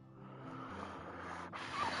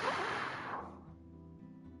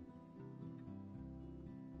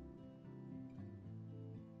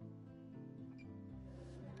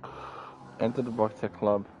 Enter the Boxer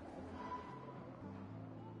Club.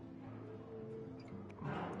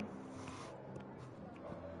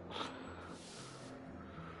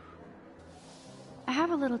 I have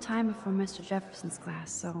a little time before Mr. Jefferson's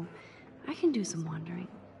class, so I can do some wandering.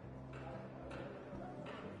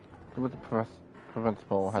 What the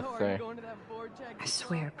principal has to say. I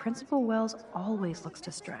swear, Principal Wells always looks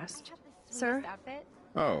distressed. Sir?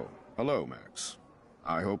 Oh, hello, Max.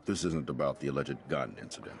 I hope this isn't about the alleged gun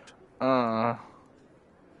incident.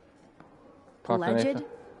 Alleged?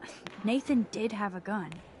 Nathan did have a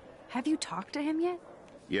gun. Have you talked to him yet?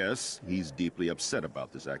 Yes, he's deeply upset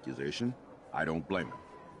about this accusation. I don't blame him.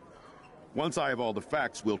 Once I have all the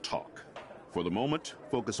facts, we'll talk. For the moment,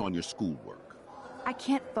 focus on your schoolwork. I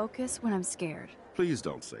can't focus when I'm scared. Please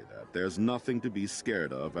don't say that. There's nothing to be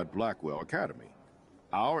scared of at Blackwell Academy.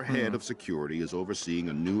 Our head of security is overseeing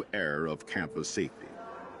a new era of campus safety.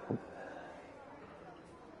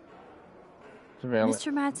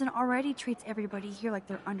 Mr. Madsen already treats everybody here like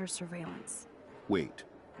they're under surveillance. Wait.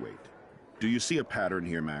 Do you see a pattern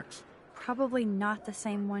here, Max? Probably not the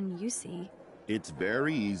same one you see. It's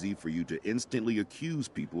very easy for you to instantly accuse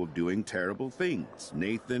people of doing terrible things.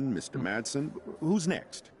 Nathan, Mr. Madsen, who's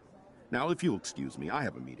next? Now, if you'll excuse me, I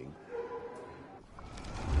have a meeting.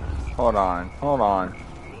 Hold on.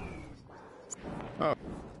 Oh.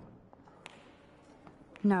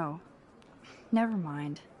 No. Never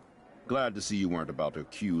mind. Glad to see you weren't about to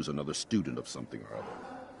accuse another student of something or other.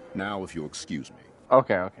 Now, if you'll excuse me.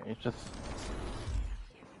 Okay. It's just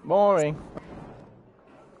boring.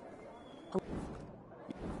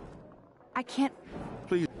 I can't...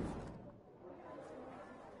 Please.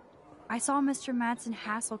 I saw Mr. Madsen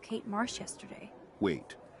hassle Kate Marsh yesterday.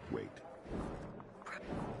 Wait.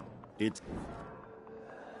 It's...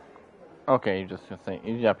 Okay, just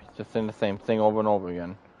saying the same thing over and over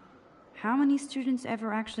again. How many students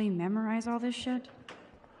ever actually memorize all this shit?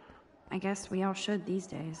 I guess we all should these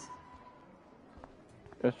days.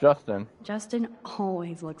 It's Justin. Justin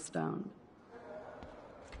always looks stoned.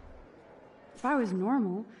 If I was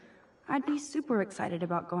normal, I'd be super excited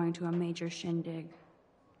about going to a major shindig.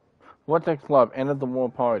 Vortex Club, end of the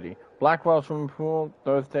world party. Blackwell swimming pool,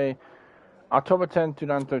 Thursday, October 10,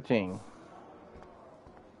 2013.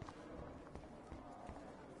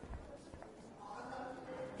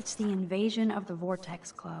 It's the invasion of the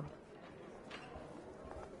Vortex Club.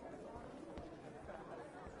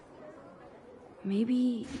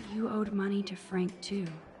 Maybe you owed money to Frank, too.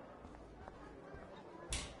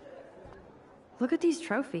 Look at these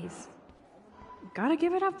trophies. Gotta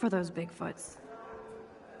give it up for those Bigfoots.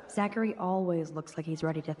 Zachary always looks like he's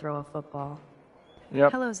ready to throw a football.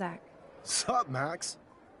 Yep. Hello, Zach. Sup, Max?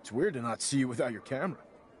 It's weird to not see you without your camera.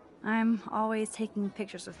 I'm always taking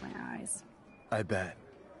pictures with my eyes. I bet.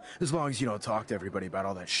 As long as you don't talk to everybody about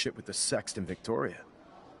all that shit with the sext in Victoria.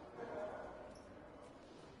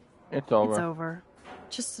 It's over. It's over.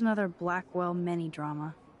 Just another Blackwell mini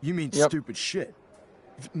drama. You mean stupid shit?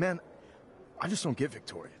 Man, I just don't get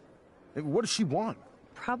Victoria. What does she want?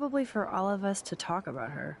 Probably for all of us to talk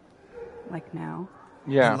about her. Like now.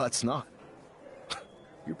 Yeah. And let's not.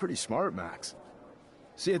 You're pretty smart, Max.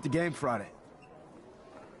 See you at the game Friday.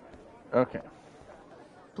 Okay.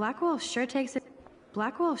 Blackwell sure takes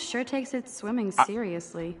its swimming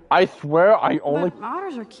seriously. I swear I only... But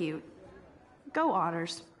otters are cute. Go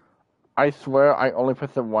otters. I swear I only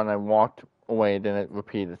pressed it when I walked away, then it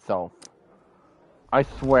repeated itself. I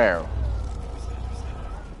swear.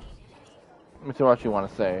 Let me see what you want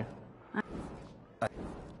to say.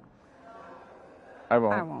 I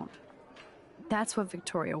won't. That's what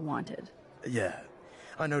Victoria wanted. Yeah.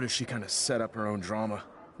 I noticed she kind of set up her own drama,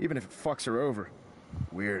 even if it fucks her over.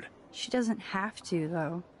 Weird. She doesn't have to,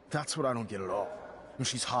 though. That's what I don't get at all. When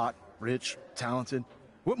she's hot, rich, talented,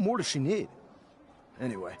 what more does she need?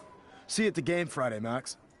 Anyway, see you at the game Friday,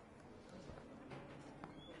 Max.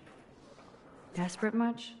 Desperate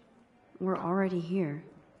much? We're already here.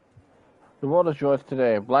 The world is yours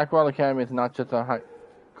today. Blackwell Academy is not just a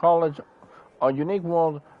college, a unique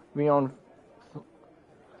world beyond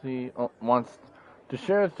wants to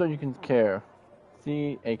share it so you can care.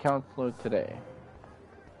 See a counselor today.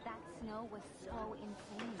 That snow was so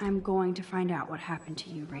insane. I'm going to find out what happened to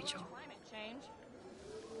you, Rachel.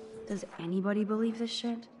 Does anybody believe this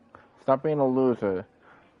shit? Stop being a loser.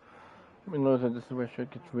 This is where shit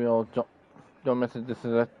gets real. Don't miss it. This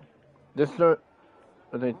is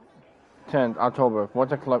the 10th October.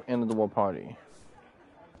 Vortex Club end of the world party.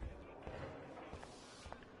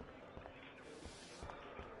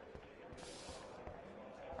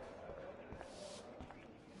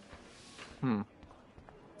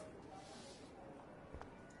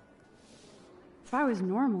 If I was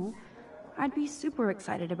normal, I'd be super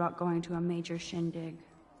excited about going to a major shindig.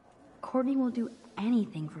 Courtney will do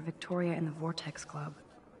anything for Victoria and the Vortex Club.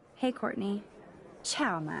 Hey, Courtney.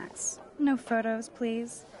 Ciao, Max. No photos,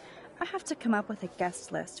 please. I have to come up with a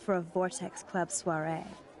guest list for a Vortex Club soiree.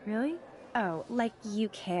 Really? Oh, like you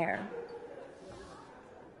care.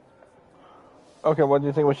 Okay, what do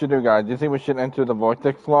you think we should do, guys? Do you think we should enter the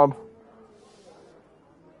Vortex Club?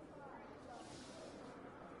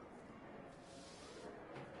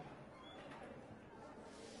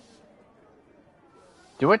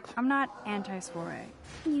 Do it. I'm not anti-soiree.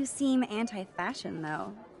 You seem anti-fashion,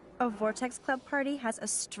 though. A Vortex Club party has a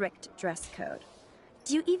strict dress code.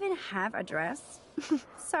 Do you even have a dress?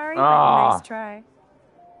 Sorry, but nice try.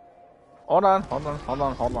 Hold on.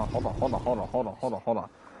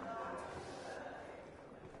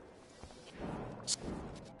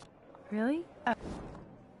 Really? Dress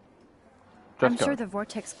I'm sure code. the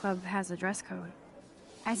Vortex Club has a dress code.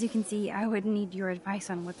 As you can see, I would need your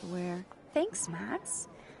advice on what to wear. Thanks, Max.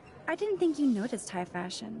 I didn't think you noticed high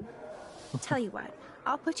fashion. Tell you what,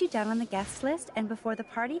 I'll put you down on the guest list, and before the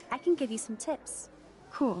party, I can give you some tips.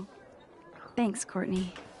 Cool. Thanks,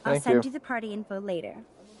 Courtney. I'll send you the party info later.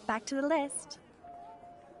 Back to the list.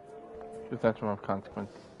 Detection of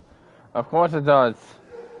consequence. Of course it does.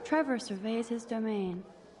 Trevor surveys his domain.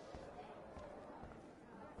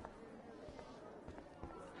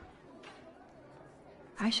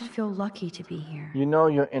 I should feel lucky to be here. You know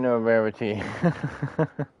you're in a rarity.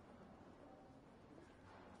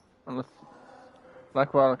 Unless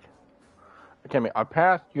Blackwell Academy, our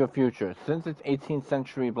past, your future. Since its 18th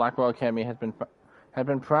century, Blackwell Academy has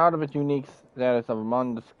been proud of its unique status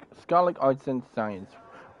among the scholarly arts and science.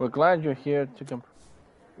 We're glad you're here to compete.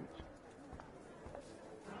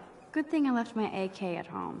 Good thing I left my AK at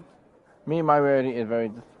home. My rarity is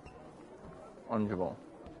very ungible.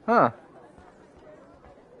 Huh.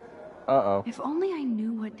 Uh-oh. If only I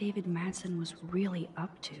knew what David Madsen was really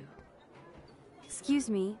up to. Excuse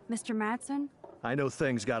me, Mr. Madsen? I know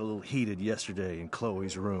things got a little heated yesterday in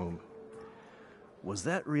Chloe's room. Was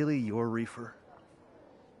that really your reefer?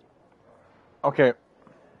 Okay.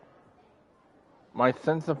 My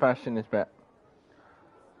sense of fashion is bad.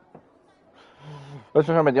 Let's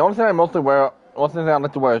remember, the only thing I like to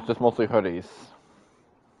wear is just mostly hoodies.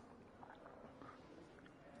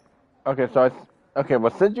 Okay, so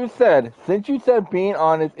well, since you said being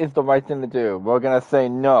honest is the right thing to do, we're gonna say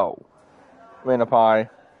no. Raina Pie.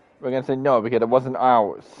 We're gonna say no because it wasn't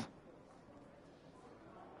ours.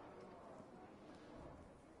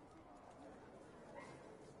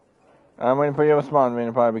 I'm waiting for your response,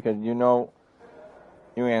 Raina Pie, because you know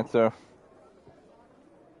you answer.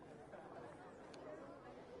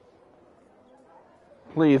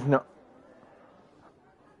 Please, no.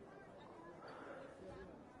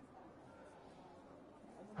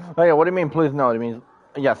 Okay, what do you mean, please no? It means,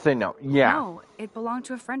 yeah, say no. Yeah. No, it belonged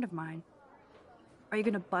to a friend of mine. Are you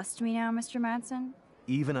gonna bust me now, Mr. Madsen?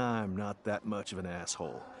 Even I'm not that much of an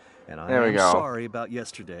asshole. And I There we am go. sorry about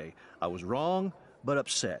yesterday. I was wrong, but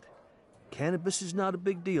upset. Cannabis is not a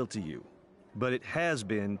big deal to you, but it has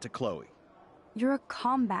been to Chloe. You're a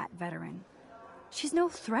combat veteran. She's no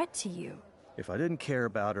threat to you. If I didn't care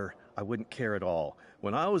about her, I wouldn't care at all.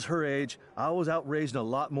 When I was her age, I was out raising a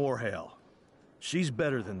lot more hell. She's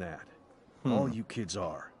better than that. All you kids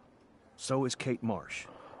are. So is Kate Marsh.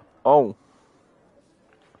 Oh.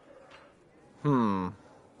 You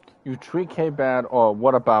treat Kate bad, or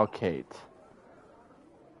what about Kate?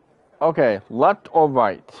 Okay, left or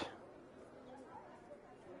right?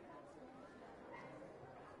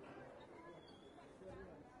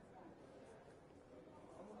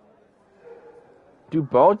 Do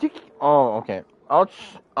both? Oh, okay.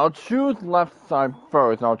 I'll choose left side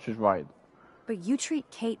first, and I'll choose right. But you treat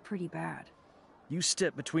Kate pretty bad. You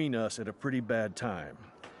step between us at a pretty bad time.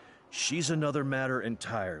 She's another matter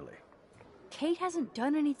entirely. Kate hasn't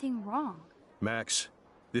done anything wrong. Max,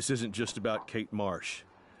 this isn't just about Kate Marsh.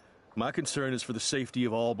 My concern is for the safety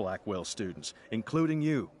of all Blackwell students, including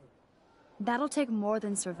you. That'll take more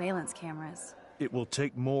than surveillance cameras. It will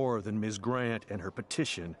take more than Ms. Grant and her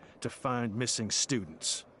petition to find missing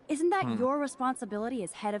students. Isn't that your responsibility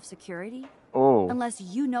as head of security? Oh. Unless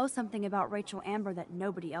you know something about Rachel Amber that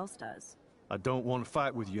nobody else does. I don't want to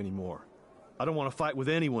fight with you anymore. I don't want to fight with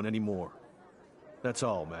anyone anymore. That's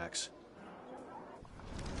all, Max.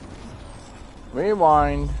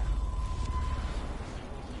 Rewind.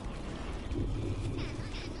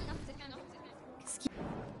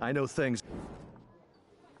 I know things.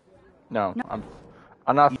 No,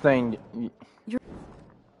 I'm not saying.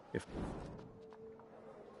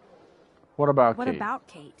 What about What Kate? about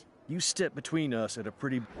Kate? You step between us at a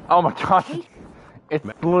pretty. Oh my gosh, it's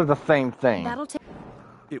literally the same thing. That'll take.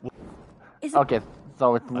 It will. Okay,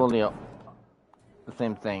 so it's literally the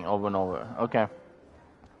same thing over and over. Okay,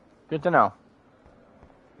 good to know.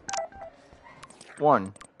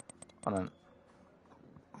 One. Hold on.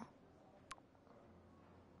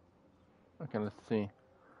 Okay, let's see.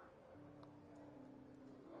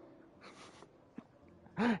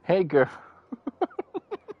 Hey, girl.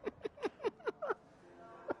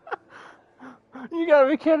 You gotta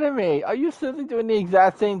be kidding me. Are you seriously doing the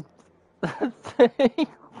exact same thing?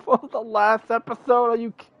 for the last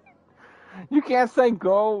episode? You can't say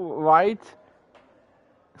go, right?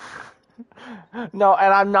 No,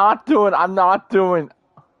 and I'm not doing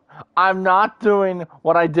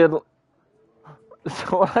what I did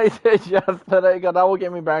yesterday, because that will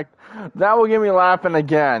get me back. That will get me laughing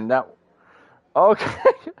again.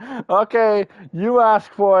 Okay, you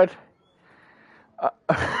asked for it.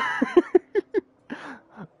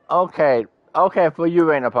 Okay, for you,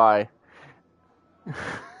 Raina Pie.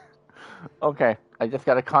 Okay, I just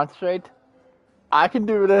gotta concentrate. I can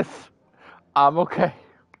do this. I'm okay.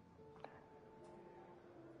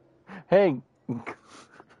 Hey,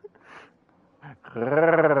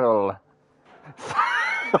 girl.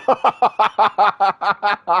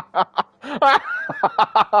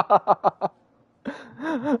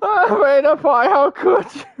 Raina Pie, how could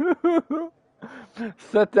you?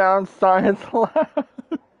 Sit down, science lab.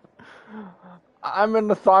 I'm in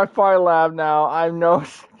the sci-fi lab now. I know.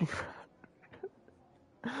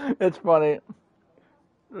 It's funny.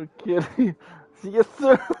 Kitty. See you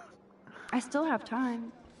soon. I still have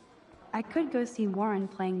time. I could go see Warren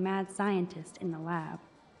playing mad scientist in the lab.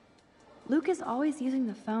 Luke is always using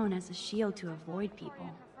the phone as a shield to avoid people.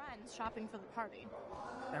 Friends shopping for the party.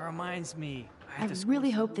 That reminds me. I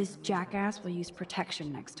really hope this jackass will use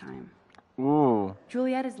protection next time. Ooh.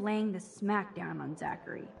 Juliet is laying the smack down on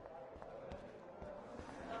Zachary.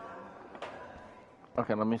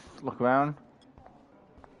 Okay, let me look around.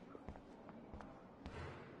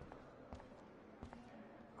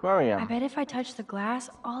 Aquarium. I bet if I touch the glass,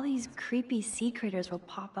 all these creepy sea critters will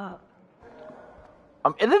pop up.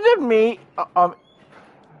 Isn't it me?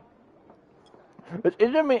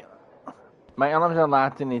 Isn't it me? My alarms are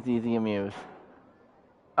locked and it's easy amused.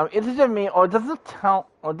 Isn't it me, or does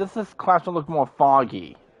this classroom look more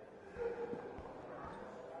foggy?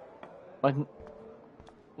 Like,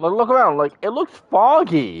 look around. Like, it looks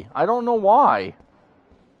foggy. I don't know why.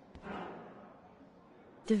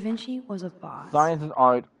 Da Vinci was a boss. Science is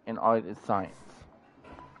art, and art is science.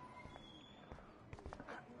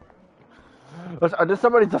 There's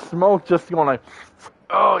somebody to smoke just going like,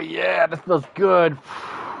 oh yeah, this feels good.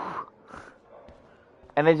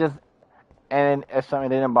 And they just, and then they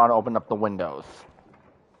didn't bother to open up the windows.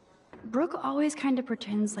 Brooke always kind of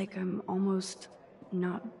pretends like I'm almost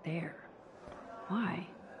not there. Why?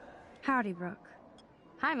 Howdy, Brooke.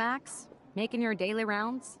 Hi, Max. Making your daily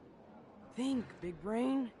rounds? Think, big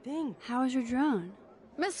brain, think. How was your drone?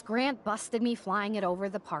 Miss Grant busted me flying it over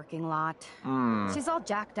the parking lot. She's all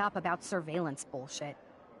jacked up about surveillance bullshit.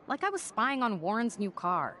 Like I was spying on Warren's new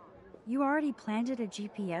car. You already planted a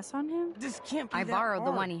GPS on him? This can't be I that borrowed the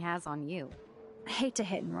hard. one he has on you. I hate to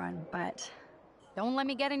hit and run, but... Don't let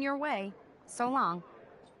me get in your way. So long.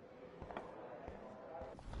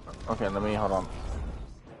 Okay, hold on.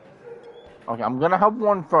 Okay, I'm gonna help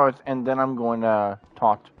one first, and then I'm going to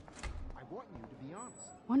talk.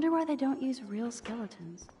 Wonder why they don't use real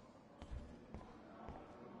skeletons.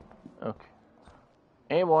 Okay.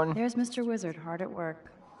 A1. There's Mr. Wizard, hard at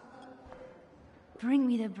work. Bring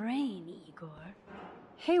me the brain, Igor.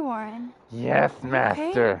 Hey, Warren. Yes, master.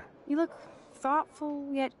 Okay? You look thoughtful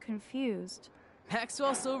yet confused.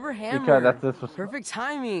 Maxwell Silver Hammer. Because this was Perfect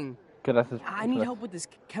timing. I need help with this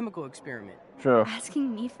chemical experiment. True.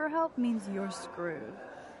 Asking me for help means you're screwed.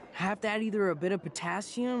 Have to add either a bit of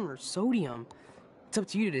potassium or sodium. It's up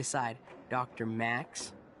to you to decide, Dr.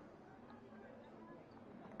 Max.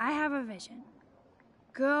 I have a vision.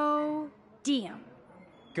 Go-dium.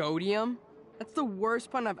 Godium? That's the worst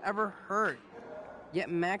pun I've ever heard. Yet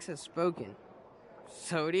Max has spoken.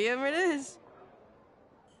 Sodium it is.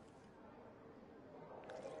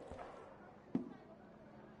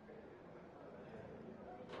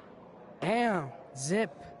 Damn.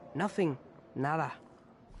 Zip. Nothing. Nada.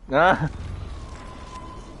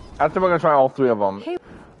 I think we're gonna try all three of them. Hey.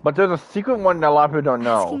 But there's a secret one that a lot of people don't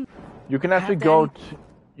know. You can actually go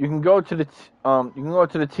to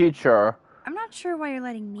the teacher. I'm not sure why you're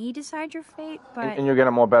letting me decide your fate, but... And you'll get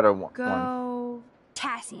a more better one.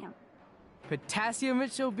 Go-tassium. Potassium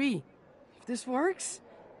it shall be. If this works,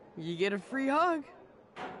 you get a free hug.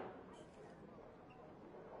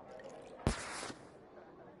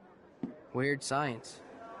 Weird science.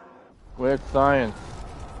 Weird science.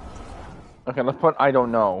 Okay, let's put I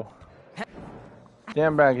don't know.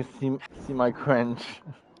 Stand back and see my cringe.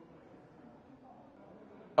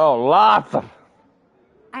 Oh, lots of...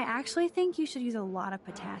 I actually think you should use a lot of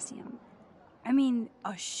potassium. I mean,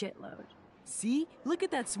 a shitload. See? Look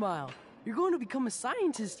at that smile. You're going to become a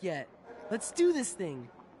scientist yet. Let's do this thing.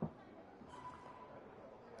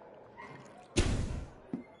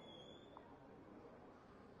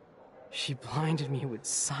 She blinded me with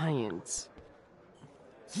science.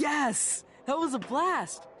 Yes! That was a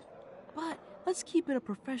blast! But let's keep it a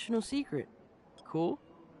professional secret. Cool?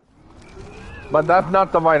 But that's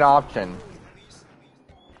not the right option.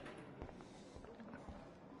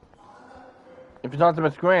 If you talk to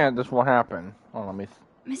Miss Grant, this will happen. Oh, let me...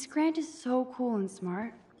 Miss Grant is so cool and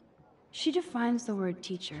smart. She defines the word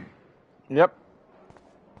teacher. Yep.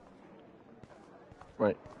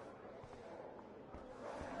 Wait.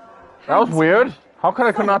 That was weird. How come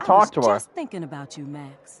I could not talk to her? I was just thinking about you,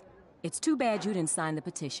 Max. It's too bad you didn't sign the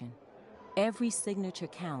petition. Every signature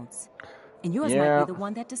counts. And yours might be the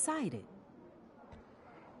one that decided.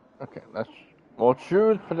 Okay, we'll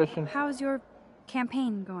choose petition. How's your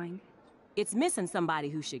campaign going? It's missing somebody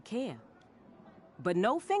who should care. But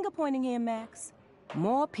no finger pointing here, Max.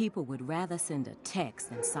 More people would rather send a text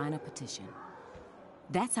than sign a petition.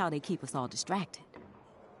 That's how they keep us all distracted.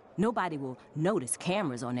 Nobody will notice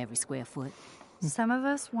cameras on every square foot. Some of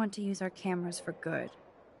us want to use our cameras for good.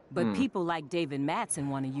 But people like David Mattson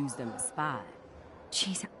want to use them to spy.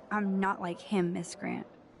 Jeez, I'm not like him, Miss Grant.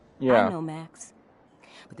 Yeah. I know, Max.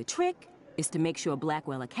 But the trick is to make sure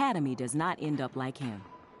Blackwell Academy does not end up like him.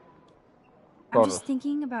 I'm just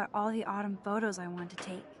thinking about all the autumn photos I want to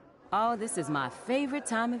take. Oh, this is my favorite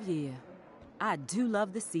time of year. I do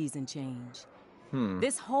love the season change.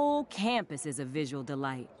 This whole campus is a visual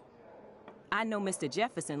delight. I know Mr.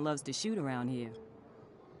 Jefferson loves to shoot around here.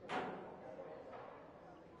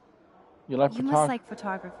 You must like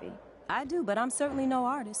photography. I do, but I'm certainly no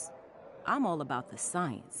artist. I'm all about the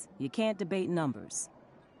science. You can't debate numbers.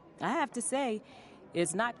 I have to say,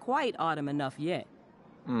 it's not quite autumn enough yet.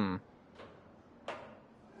 Snow.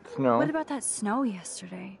 What about that snow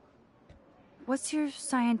yesterday? What's your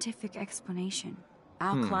scientific explanation?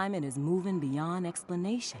 Our climate is moving beyond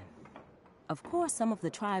explanation. Of course, some of the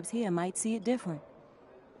tribes here might see it different.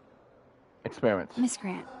 Experiments. Miss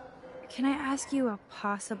Grant, can I ask you a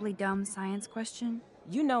possibly dumb science question?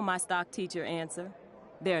 You know my stock teacher answer.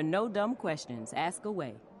 There are no dumb questions. Ask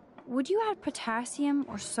away. Would you add potassium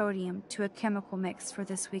or sodium to a chemical mix for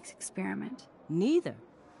this week's experiment? Neither.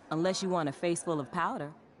 Unless you want a face full of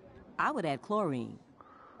powder. I would add chlorine.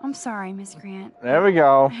 I'm sorry, Miss Grant. There we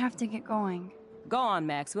go. I have to get going. Go on,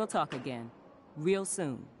 Max. We'll talk again. Real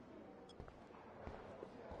soon.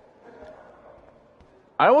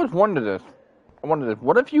 I always wondered this.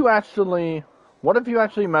 What if you actually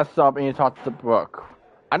messed up and you taught the book?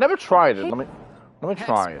 I never tried it. Let me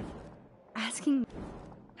try it. Asking.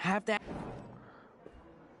 Have that.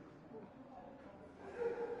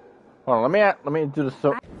 Hold on. Let me do this.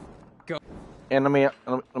 Go. And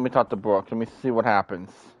let me talk the book. Let me see what happens.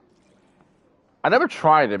 I never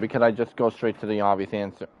tried it because I just go straight to the obvious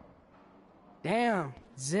answer. Damn.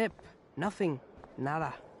 Zip. Nothing.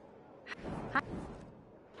 Nada.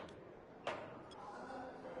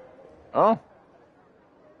 Oh.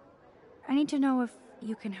 I need to know if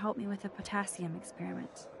you can help me with a potassium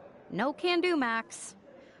experiment. No can do, Max.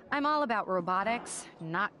 I'm all about robotics,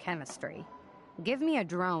 not chemistry. Give me a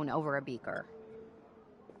drone over a beaker.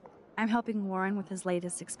 I'm helping Warren with his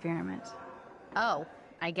latest experiment. Oh,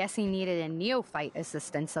 I guess he needed a neophyte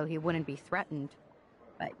assistant so he wouldn't be threatened.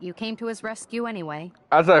 But you came to his rescue anyway.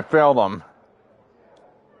 As I failed him.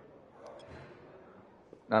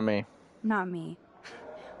 Not me. Not me.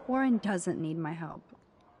 Warren doesn't need my help.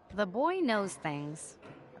 The boy knows things.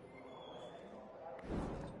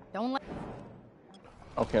 Don't let...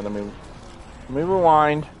 Okay, let me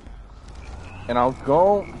rewind. And I'll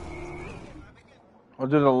do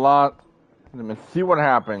the lot. Let me see what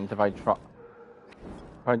happens if I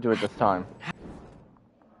do it this time.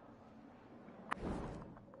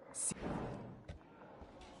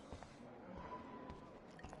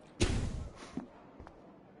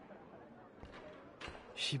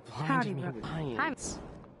 She blinded me with science.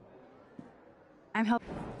 I'm helping.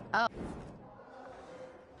 Oh.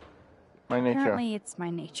 My nature. Apparently, it's my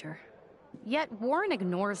nature. Yet Warren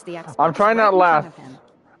ignores the experts. I'm trying not to laugh.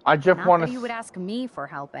 I just want to. You would ask me for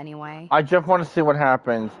help anyway. I just want to see what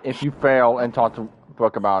happens if you fail and talk to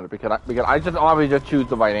Brooke about it because I just obviously just choose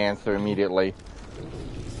the right answer immediately.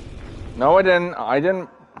 No, I didn't.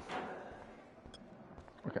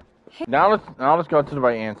 Okay. Now let's go to the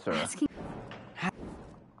right answer.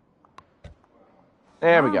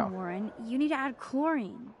 There we go. Warren, you need to add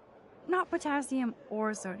chlorine, not potassium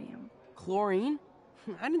or sodium. Chlorine?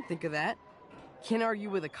 I didn't think of that. Can't argue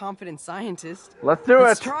with a confident scientist. Let's do it.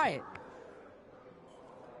 Let's try it.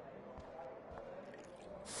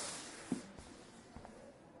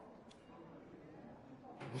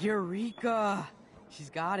 Eureka! She's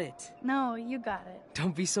got it. No, you got it.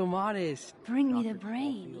 Don't be so modest. Bring me the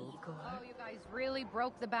brain, Igor. Oh, you guys really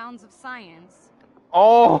broke the bounds of science.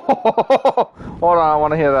 Oh! Hold on, I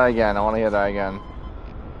want to hear that again.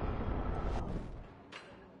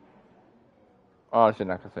 Oh, she's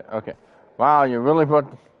not gonna say. Okay. Wow, you really put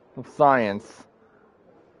science.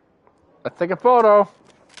 Let's take a photo.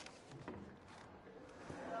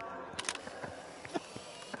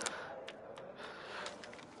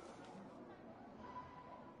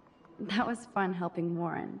 That was fun helping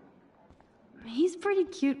Warren. He's pretty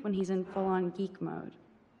cute when he's in full-on geek mode.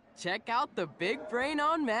 Check out the big brain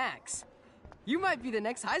on Max. You might be the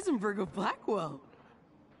next Heisenberg of Blackwell.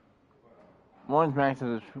 Warren's Max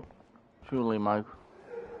is truly my...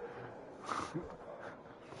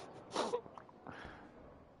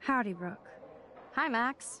 Howdy, Brooke. Hi,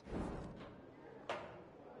 Max.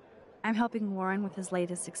 I'm helping Warren with his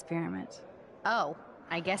latest experiment. Oh,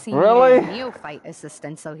 I guess he really? needed a neophyte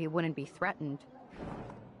assistant so he wouldn't be threatened.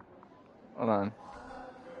 Hold on.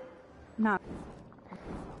 Not.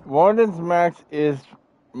 Warren's Max is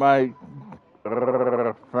my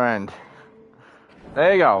friend.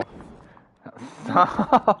 There you go.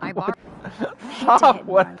 Stop. Stop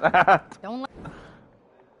with that. Don't let...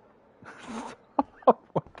 Stop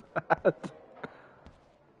with that.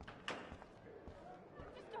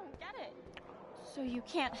 Just don't get it. So you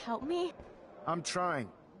can't help me? I'm trying,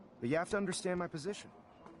 but you have to understand my position.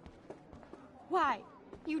 Why?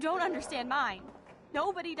 You don't understand mine.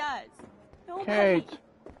 Nobody does. Nobody. Kate.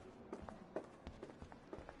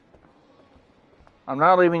 I'm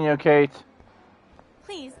not leaving you, Kate.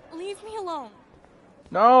 Please, leave me alone.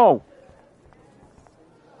 No!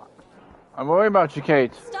 I'm worried about you,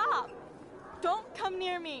 Kate. Stop! Don't come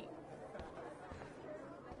near me.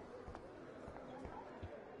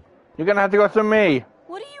 You're gonna have to go through me.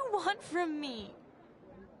 What do you want from me?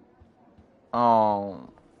 Oh.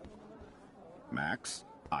 Max,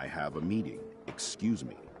 I have a meeting. Excuse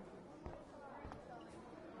me.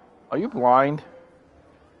 Are you blind?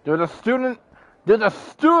 There's a student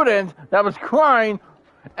that was crying,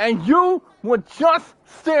 and you were just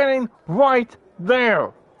standing right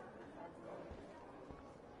there.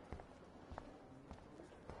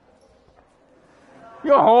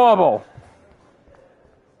 You're horrible.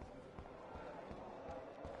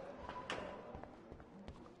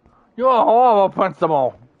 You're a horrible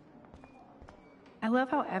principal. I love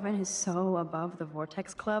how Evan is so above the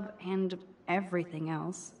Vortex Club and everything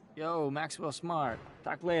else. Yo, Maxwell Smart.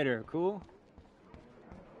 Talk later, cool?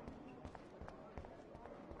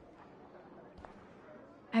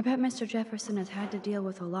 I bet Mr. Jefferson has had to deal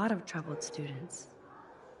with a lot of troubled students.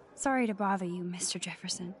 Sorry to bother you, Mr.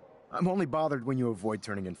 Jefferson. I'm only bothered when you avoid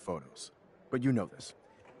turning in photos. But you know this.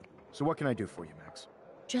 So what can I do for you, Max?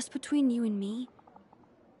 Just between you and me,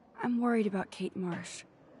 I'm worried about Kate Marsh.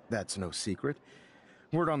 That's no secret.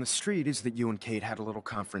 Word on the street is that you and Kate had a little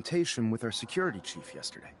confrontation with our security chief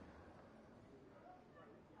yesterday.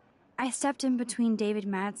 I stepped in between David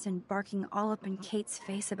Madsen barking all up in Kate's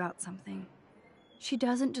face about something. She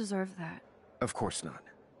doesn't deserve that. Of course not.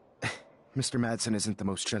 Mr. Madsen isn't the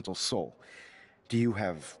most gentle soul. Do you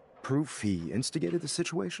have proof he instigated the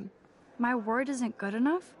situation? My word isn't good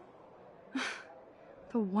enough?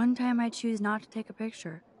 The one time I choose not to take a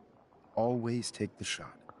picture. Always take the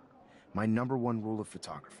shot. My #1 rule of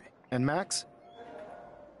photography. And Max,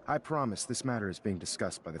 I promise this matter is being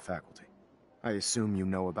discussed by the faculty. I assume you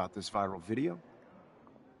know about this viral video?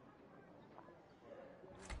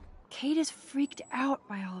 Kate is freaked out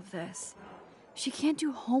by all of this. She can't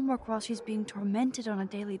do homework while she's being tormented on a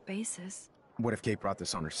daily basis. What if Kate brought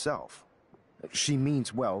this on herself? She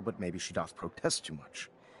means well, but maybe she doth protest too much.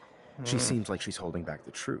 She seems like she's holding back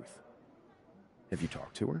the truth. Have you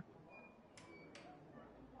talked to her?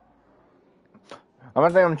 I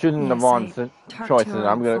don't think I'm choosing the wrong choices.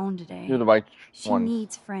 I'm gonna do the right one. She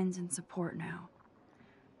needs friends and support now.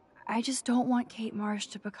 I just don't want Kate Marsh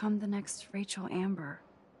to become the next Rachel Amber.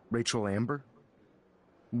 Rachel Amber?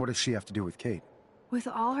 What does she have to do with Kate? With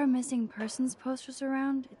all her missing persons posters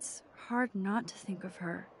around, it's hard not to think of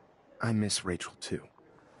her. I miss Rachel too.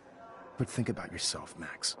 But think about yourself,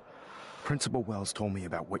 Max. Principal Wells told me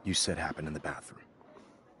about what you said happened in the bathroom.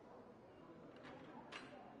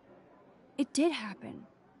 It did happen.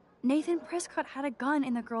 Nathan Prescott had a gun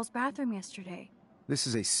in the girls' bathroom yesterday. This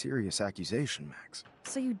is a serious accusation, Max.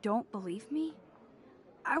 So you don't believe me?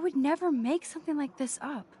 I would never make something like this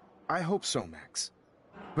up. I hope so, Max.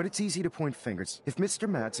 But it's easy to point fingers. If Mr.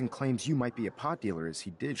 Madsen claims you might be a pot dealer as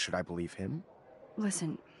he did, should I believe him?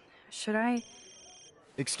 Listen, should I...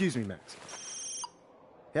 Excuse me, Max.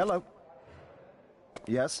 Hello?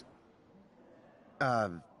 Yes?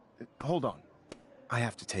 Hold on. I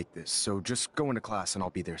have to take this, so just go into class and I'll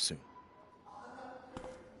be there soon.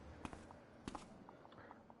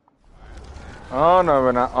 Oh no,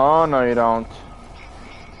 we're not. Oh no, you don't.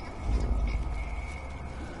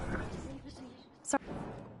 Sorry.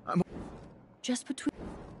 Just between.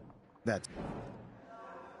 That's.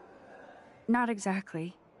 Not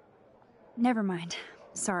exactly. Never mind.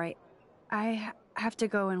 Sorry. I have to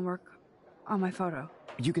go and work on my photo.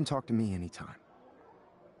 You can talk to me anytime.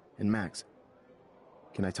 And Max,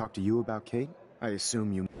 can I talk to you about Kate? I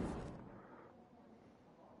assume you...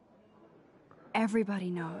 Everybody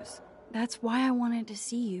knows. That's why I wanted to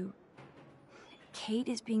see you. Kate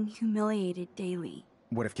is being humiliated daily.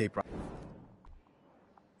 What if Kate...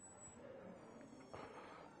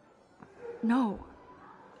 No.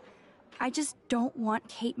 I just don't want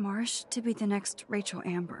Kate Marsh to be the next Rachel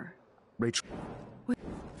Amber. Rachel...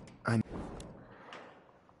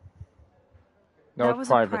 That was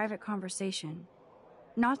a private conversation.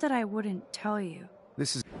 Not that I wouldn't tell you.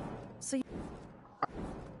 This is... So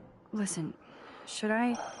listen, should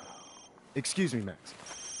I... Excuse me, Max.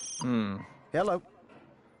 Hmm. Hello?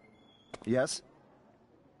 Yes?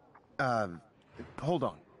 Hold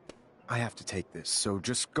on. I have to take this, so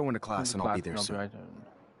just go into class and I'll be there soon.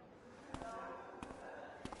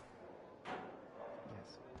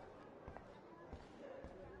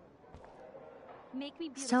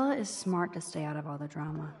 Stella is smart to stay out of all the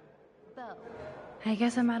drama. I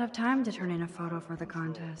guess I'm out of time to turn in a photo for the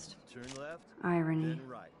contest. Turn left, Irony. then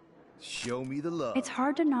right. Show me the love. It's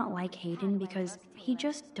hard to not like Hayden because he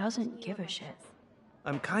just doesn't give a shit.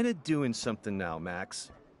 I'm kind of doing something now,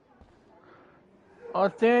 Max. Oh,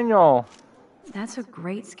 Daniel. That's a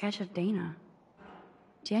great sketch of Dana.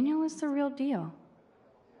 Daniel is the real deal.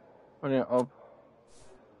 Oh.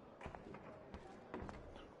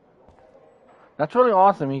 That's really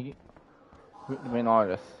awesome. He an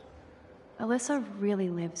artist. Alyssa really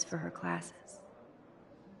lives for her classes.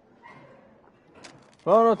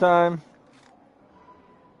 Photo time.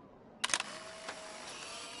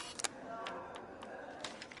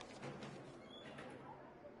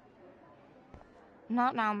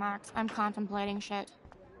 Not now, Max. I'm contemplating shit.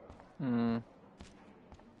 Hmm.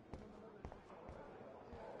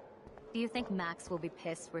 Do you think Max will be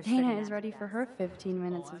pissed we're Dana is ready for her 15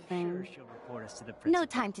 minutes of fame. She'll report us to the principal. No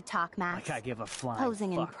time to talk, Max. Like I give a flying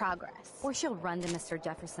Posing in fuck. progress. Or she'll run to Mr.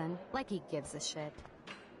 Jefferson, like he gives a shit.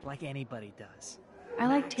 Like anybody does. I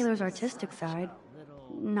like Taylor's artistic side,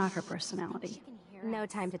 not her personality. No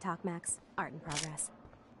time to talk, Max. Art in progress.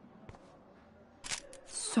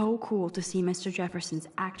 So cool to see Mr. Jefferson's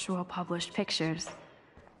actual published pictures.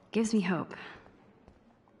 Gives me hope.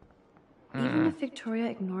 Even if Victoria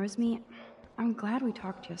ignores me, I'm glad we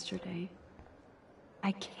talked yesterday.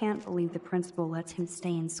 I can't believe the principal lets him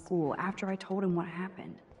stay in school after I told him what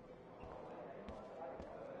happened.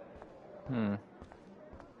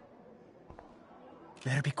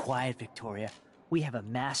 Better be quiet, Victoria. We have a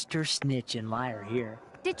master snitch and liar here.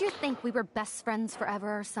 Did you think we were best friends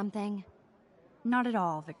forever or something? Not at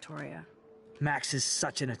all, Victoria. Max is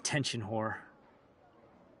such an attention whore.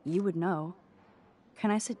 You would know. Can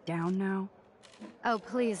I sit down now? Oh,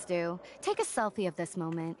 please do. Take a selfie of this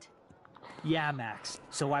moment. Yeah, Max,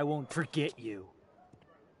 so I won't forget you.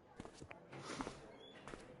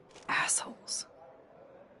 Assholes.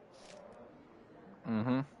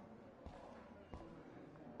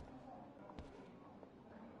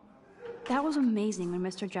 That was amazing when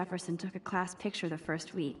Mr. Jefferson took a class picture the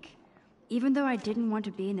first week. Even though I didn't want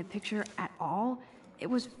to be in the picture at all, it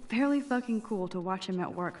was fairly fucking cool to watch him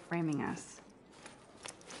at work framing us.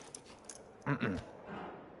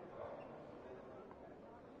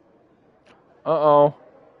 Uh-oh.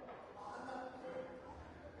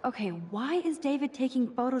 Okay, why is David taking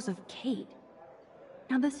photos of Kate?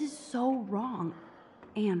 Now this is so wrong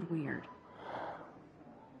and weird.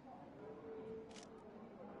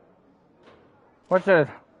 What's that?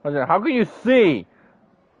 How can you see?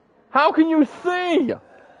 How can you see?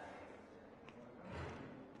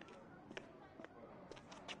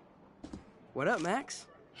 What up, Max?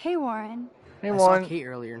 Hey, Warren. Hey, I Warren. saw Kate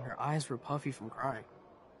earlier and her eyes were puffy from crying.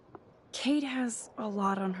 Kate has a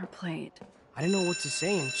lot on her plate. I didn't know what to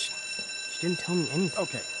say and she didn't tell me anything.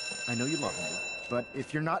 Okay, I know you love me, but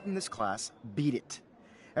if you're not in this class, beat it.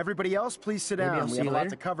 Everybody else, please sit Maybe down. I'll We see have you a lot later.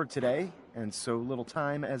 to cover today, and so little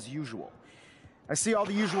time as usual. I see all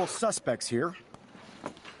the usual suspects here.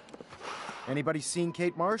 Anybody seen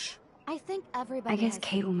Kate Marsh? I think everybody I guess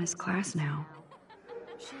Kate will miss class now.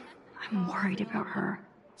 I'm worried about her.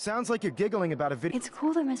 Sounds like you're giggling about a video. It's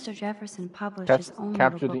cool that Mr. Jefferson published That's his own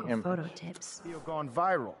capture little the book of image. photo tips. Video gone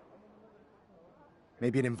viral.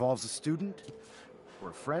 Maybe it involves a student or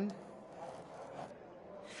a friend.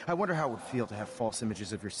 I wonder how it would feel to have false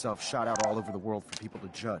images of yourself shot out all over the world for people to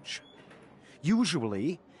judge.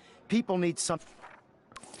 Usually, People need some...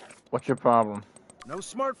 What's your problem? No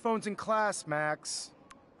smartphones in class, Max.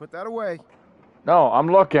 Put that away. No, I'm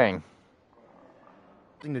looking.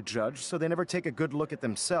 To judge, so they never take a good look at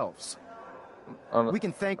themselves. We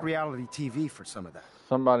can thank reality TV for some of that.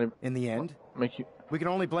 Somebody... In the end, make you... we can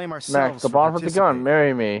only blame ourselves. Max, the bottom of the gun,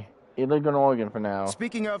 marry me. Illegal Oregon for now.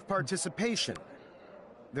 Speaking of participation,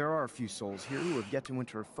 there are a few souls here who have yet to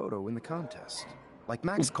enter a photo in the contest. Like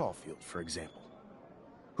Max Caulfield, for example.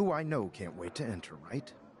 Who I know can't wait to enter,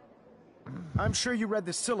 right? I'm sure you read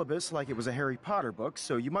the syllabus like it was a Harry Potter book,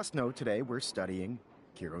 so you must know today we're studying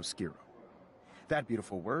chiaroscuro. That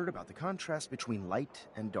beautiful word about the contrast between light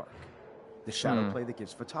and dark. The shadow play that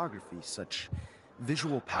gives photography such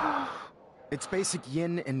visual power. It's basic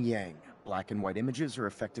yin and yang. Black and white images are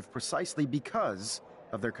effective precisely because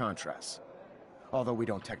of their contrast. Although we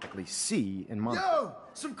don't technically see in months. Yo!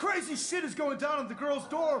 Some crazy shit is going down in the girls'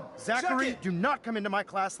 dorm! Zachary, do not come into my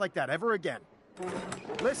class like that ever again.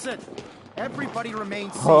 Listen, everybody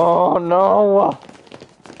remains safe. Oh no!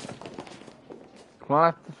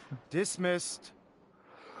 What? Dismissed.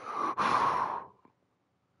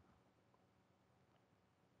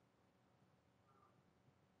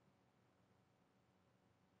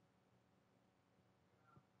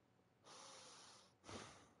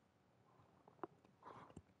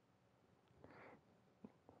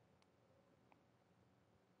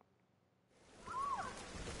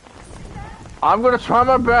 I'm gonna try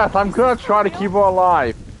my best. I'm gonna try to keep her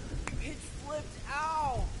alive. It flipped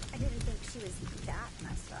out. I didn't think she was that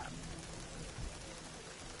messed up.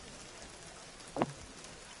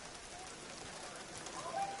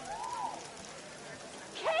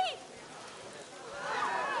 Kate!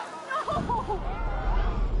 No!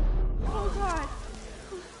 Oh God!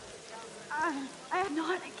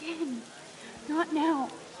 Not again. Not now.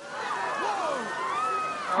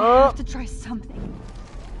 I have to try something.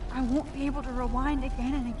 I won't be able to rewind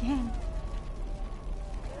again and again.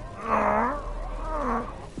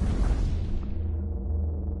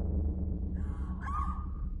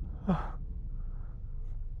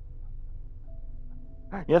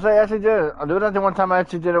 Yes, I actually did it. I'll do that the one time I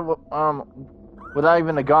actually did it without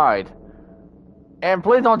even a guide. And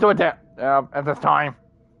please don't do it at this time.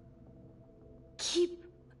 Keep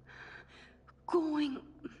going,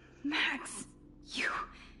 Max. You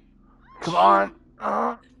come on.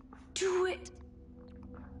 Do it.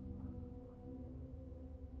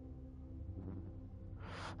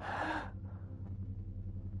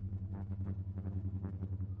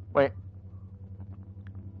 Wait.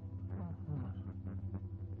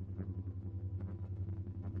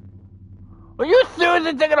 Are you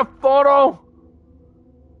seriously taking a photo?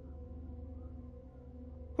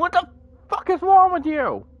 What the fuck is wrong with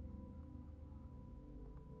you?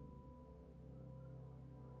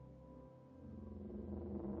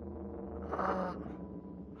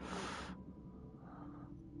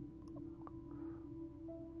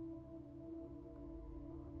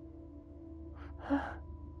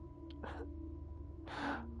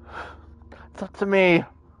 It's up to me.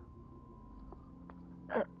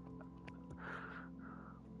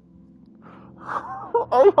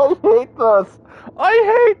 I hate this. I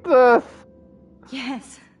hate this.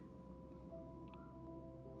 Yes.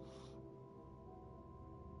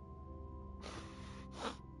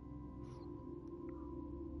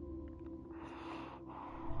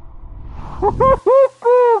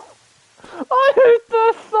 I hate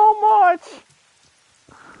this so much.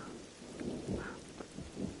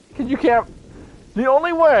 Cause you can't. The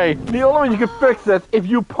only way you can fix this if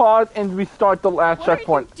you pause and restart the last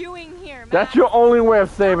checkpoint. What are you doing here, Max? That's your only way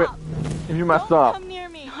of saving it if you mess up. Come near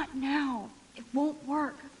me. Not now. It won't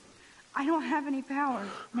work. I don't have any power.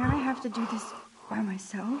 Now I have to do this by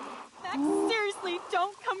myself. Max, seriously,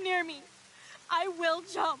 don't come near me. I will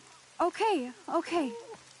jump. Okay.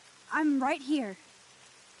 I'm right here.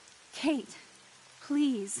 Kate,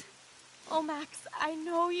 please. Oh, Max, I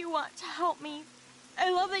know you want to help me. I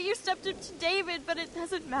love that you stepped up to David, but it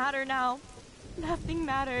doesn't matter now. Nothing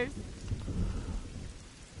matters.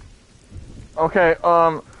 Okay,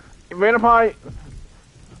 Rainapie,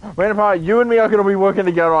 you and me are gonna be working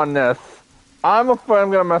together on this. I'm afraid I'm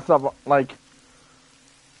gonna mess up, like,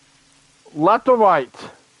 left or right.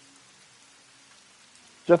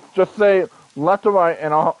 Just say left or right,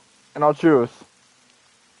 and I'll choose.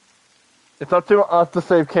 It's up to us to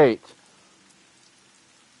save Kate.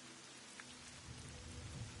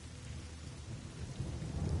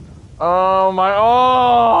 Oh my,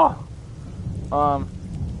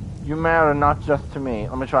 you matter not just to me.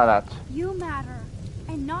 Let me try that. You matter,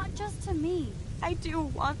 and not just to me. I do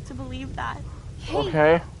want to believe that. Kate,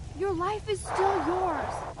 okay. Your life is still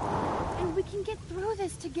yours. And we can get through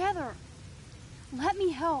this together. Let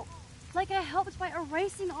me help. Like I helped by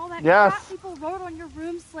erasing all that crap people wrote on your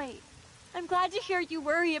room slate. I'm glad to hear you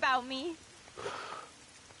worry about me.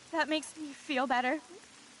 That makes me feel better.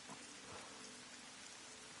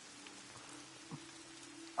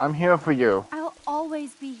 I'm here for you. I'll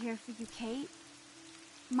always be here for you, Kate.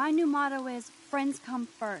 My new motto is, friends come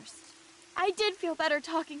first. I did feel better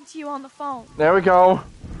talking to you on the phone. There we go.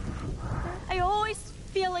 I always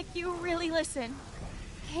feel like you really listen.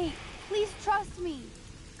 Kate, please trust me.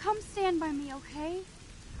 Come stand by me, okay?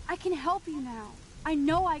 I can help you now. I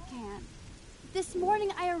know I can. This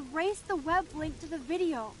morning I erased the web link to the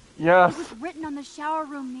video. Yes. It was written on the shower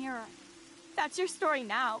room mirror. That's your story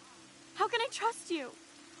now. How can I trust you?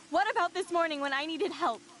 What about this morning when I needed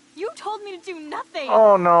help? You told me to do nothing.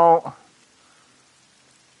 Oh no.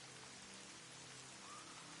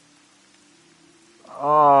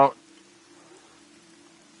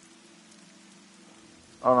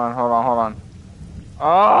 Hold on.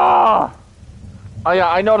 Oh yeah,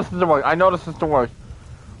 I know this doesn't work.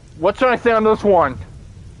 What should I say on this one?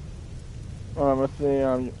 Let's see,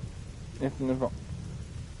 instant info.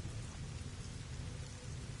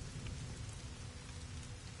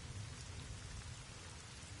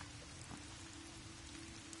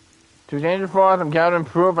 Too dangerous for us, I'm gathering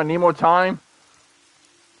proof, I need more time.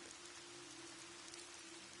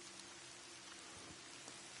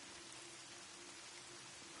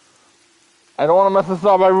 I don't want to mess this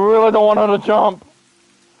up, I really don't want her to jump.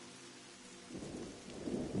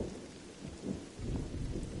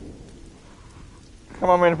 Come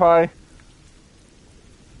on, Main Pie.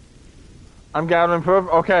 I'm gathering proof?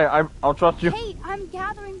 Okay, I'll trust you. Kate, I'm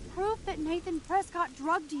gathering proof that Nathan Prescott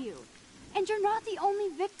drugged you. And you're not the only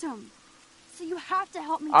victim. So you have to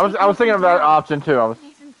help me. I was thinking of that option too.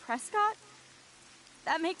 Nathan Prescott?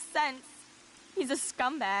 That makes sense. He's a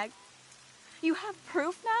scumbag. You have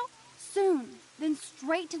proof now? Soon. Then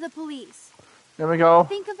straight to the police. There we go.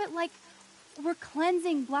 Think of it like we're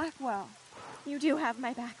cleansing Blackwell. You do have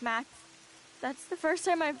my back, Max. That's the first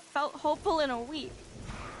time I've felt hopeful in a week.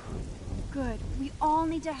 Good. We all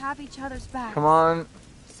need to have each other's backs. Come on.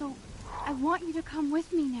 So, I want you to come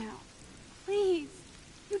with me now. Please.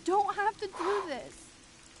 You don't have to do this.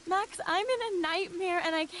 Max, I'm in a nightmare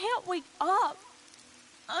and I can't wake up.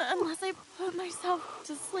 Unless I put myself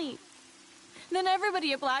to sleep. Then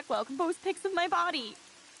everybody at Blackwell can post pics of my body.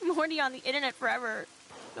 I'm already on the internet forever.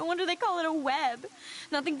 No wonder they call it a web.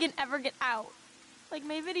 Nothing can ever get out. Like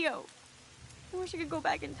my video. I wish I could go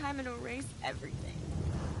back in time and erase everything.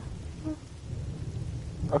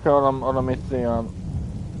 Okay, hold on, let me see, oh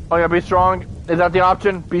yeah, be strong. Is that the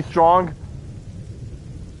option? Be strong?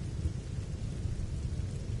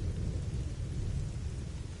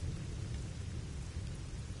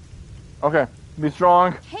 Okay, be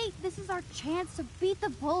strong. Kate, this is our chance to beat the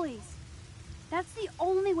bullies. That's the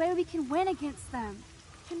only way we can win against them.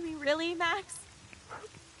 Can we really, Max?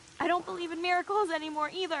 I don't believe in miracles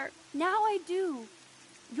anymore either. Now I do.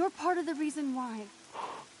 You're part of the reason why.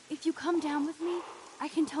 If you come down with me, I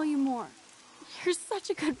can tell you more. You're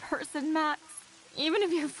such a good person, Max. Even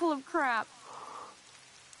if you're full of crap.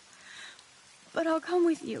 But I'll come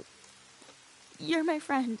with you. You're my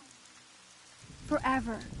friend.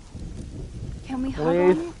 Forever. Can we hug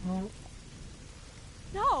on it?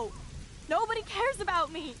 No! Nobody cares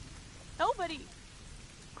about me! Nobody!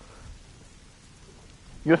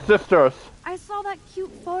 Your sisters. I saw that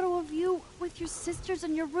cute photo of you with your sisters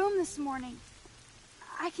in your room this morning.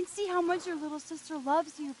 I can see how much your little sister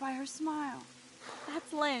loves you by her smile.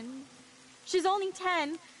 That's Lynn. She's only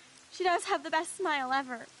 10. She does have the best smile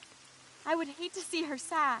ever. I would hate to see her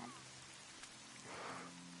sad.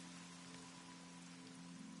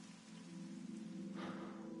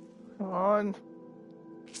 Come on.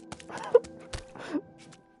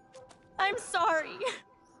 I'm sorry.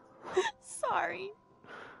 Sorry.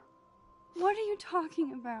 What are you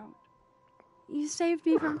talking about? You saved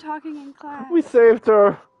me from talking in class. We saved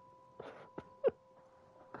her.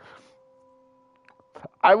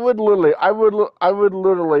 I would literally,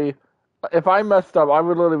 if I messed up, I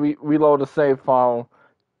would literally reload a save file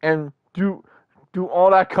and do all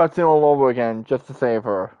that cutscene all over again just to save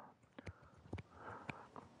her.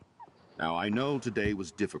 Now, I know today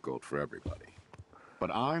was difficult for everybody, but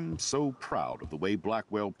I'm so proud of the way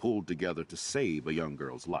Blackwell pulled together to save a young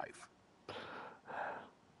girl's life.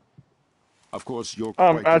 Of course, you're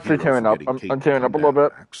quite actually tearing up. I'm tearing up a little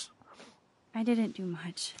bit. I didn't do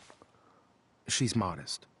much. She's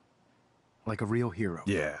modest. Like a real hero.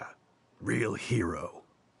 Yeah, real hero.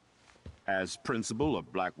 As principal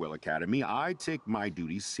of Blackwell Academy, I take my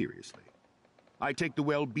duties seriously. I take the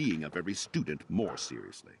well-being of every student more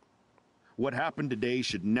seriously. What happened today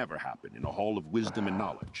should never happen in a hall of wisdom and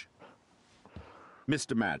knowledge.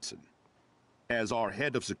 Mr. Madsen, as our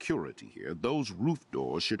head of security here, those roof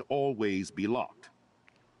doors should always be locked.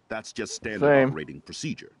 That's just standard operating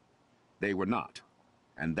procedure. They were not,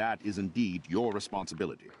 and that is indeed your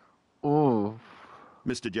responsibility. Ooh.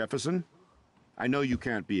 Mr. Jefferson, I know you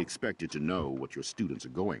can't be expected to know what your students are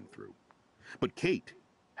going through, but Kate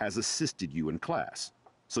has assisted you in class,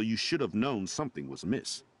 so you should have known something was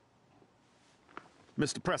amiss.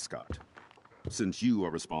 Mr. Prescott, since you are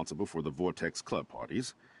responsible for the Vortex Club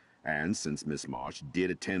parties, and since Miss Marsh did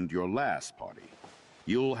attend your last party,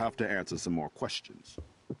 you'll have to answer some more questions.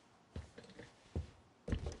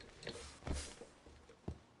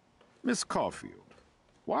 Miss Caulfield,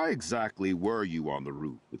 why exactly were you on the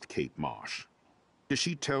route with Kate Marsh? Did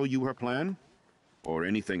she tell you her plan? Or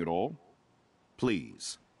anything at all?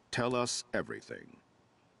 Please, tell us everything.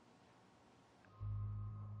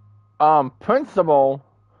 Principal,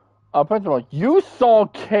 you saw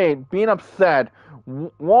Kate being upset,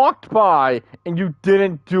 walked by, and you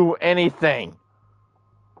didn't do anything.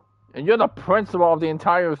 And you're the principal of the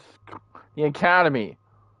entire the academy.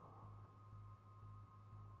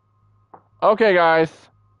 Okay, guys.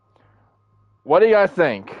 What do you guys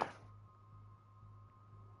think?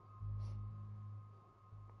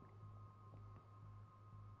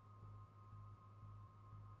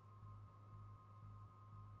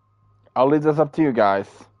 I'll leave this up to you guys.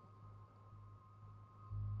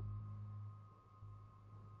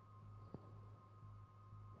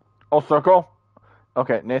 Oh, circle?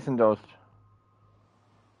 Okay, Nathan dosed.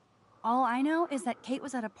 All I know is that Kate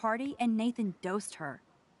was at a party and Nathan dosed her.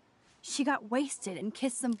 She got wasted and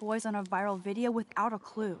kissed some boys on a viral video without a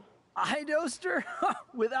clue. I dosed her?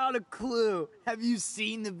 Without a clue. Have you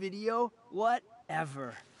seen the video?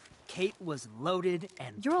 Whatever. Kate was loaded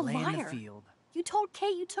and You're a playing liar. the field. You told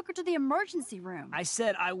Kate you took her to the emergency room. I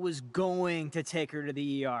said I was going to take her to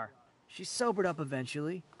the ER. She sobered up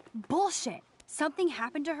eventually. Bullshit. Something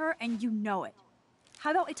happened to her and you know it.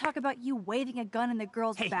 How about we talk about you waving a gun in the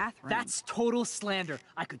girls' bathroom? That's total slander.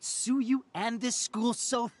 I could sue you and this school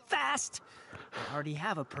so fast. I already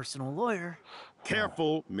have a personal lawyer.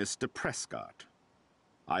 Careful, Mr. Prescott.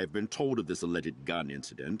 I have been told of this alleged gun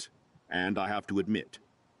incident, and I have to admit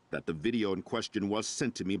that the video in question was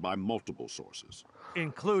sent to me by multiple sources.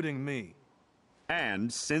 Including me.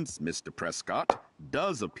 And since Mr. Prescott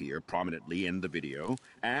does appear prominently in the video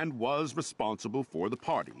and was responsible for the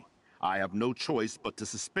party, I have no choice but to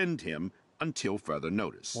suspend him until further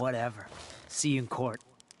notice. Whatever. See you in court.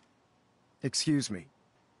 Excuse me.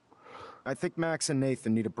 I think Max and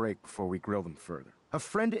Nathan need a break before we grill them further. A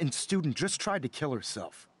friend and student just tried to kill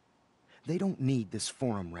herself. They don't need this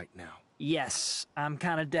forum right now. Yes, I'm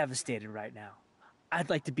kind of devastated right now. I'd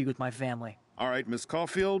like to be with my family. All right, Miss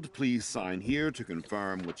Caulfield, please sign here to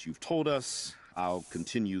confirm what you've told us. I'll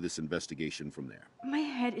continue this investigation from there. My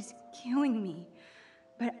head is killing me,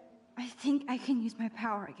 but I think I can use my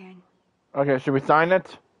power again. Okay, should we sign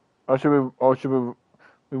it? Or should we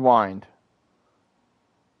rewind?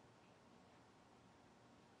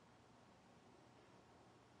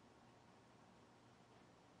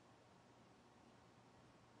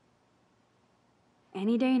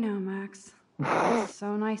 Any day now, Max. It's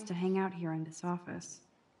so nice to hang out here in this office.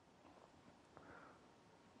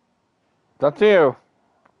 That's you.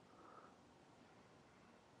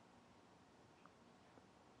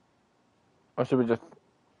 Or should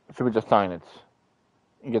we just sign it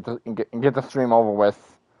and get the stream over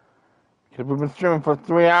with? Because we've been streaming for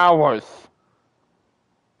 3 hours.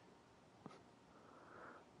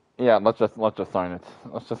 Yeah, let's just sign it.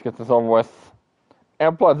 Let's just get this over with.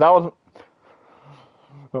 And plus, that was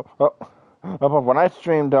when I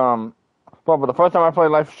streamed. But the first time I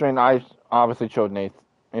played Livestream, I obviously chose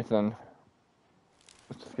Nathan.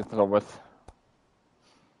 Let's just get this over with.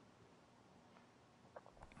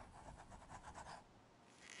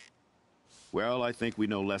 Well, I think we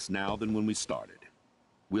know less now than when we started.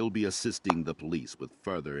 We'll be assisting the police with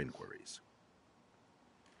further inquiries.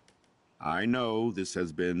 I know this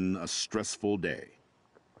has been a stressful day.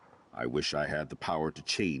 I wish I had the power to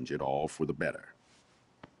change it all for the better.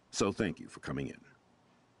 So thank you for coming in.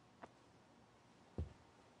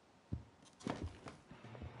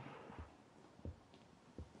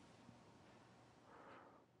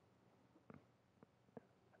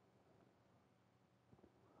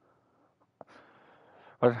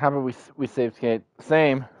 But how about we save Kate?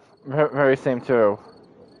 Same, very same too.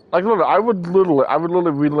 Like literally, I would literally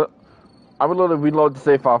reload the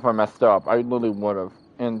save file if I messed up. I literally would have,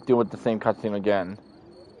 and deal with the same cutscene again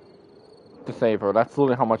to save her. That's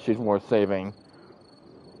literally how much she's worth saving.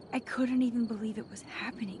 I couldn't even believe it was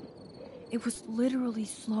happening. It was literally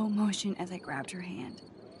slow motion as I grabbed her hand.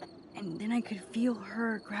 And then I could feel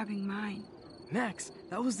her grabbing mine. Max,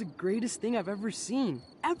 that was the greatest thing I've ever seen.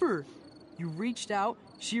 Ever! You reached out,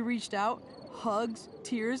 she reached out, hugs,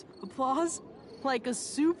 tears, applause. Like a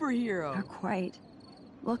superhero. Not quite.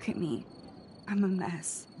 Look at me. I'm a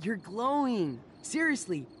mess. You're glowing.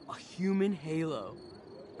 Seriously, a human halo.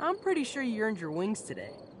 I'm pretty sure you earned your wings today.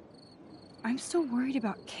 I'm still worried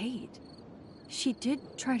about Kate. She did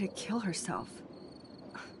try to kill herself.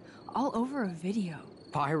 All over a video.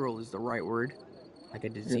 Viral is the right word. Like a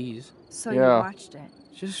disease. So you watched it?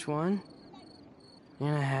 Just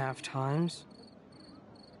 1.5 times.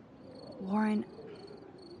 Warren,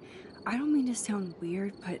 I don't mean to sound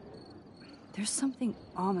weird, but there's something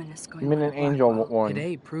ominous going on. You mean an angel one?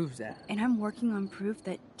 Today proves that. And I'm working on proof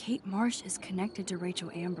that Kate Marsh is connected to Rachel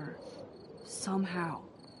Amber. Somehow.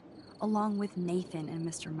 Along with Nathan and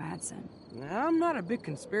Mr. Madsen. I'm not a big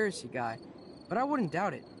conspiracy guy, but I wouldn't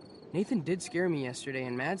doubt it. Nathan did scare me yesterday,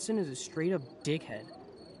 and Madsen is a straight-up dickhead.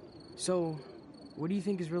 So, what do you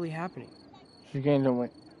think is really happening? She gained a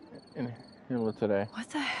weight in Hilo today. What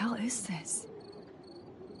the hell is this?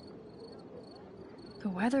 The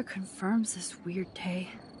weather confirms this weird day.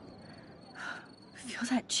 Feel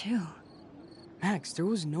that chill. Max, there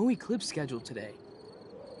was no eclipse scheduled today.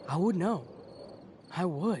 I would know. I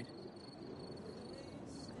would.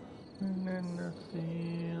 And then the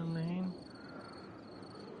ceiling.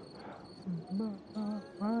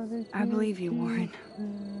 I believe you, Warren.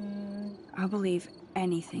 I'll believe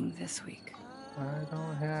anything this week. I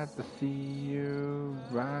don't have to see you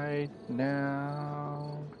right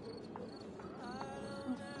now.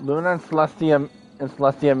 Luna and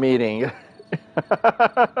Celestia meeting.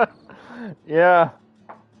 Yeah.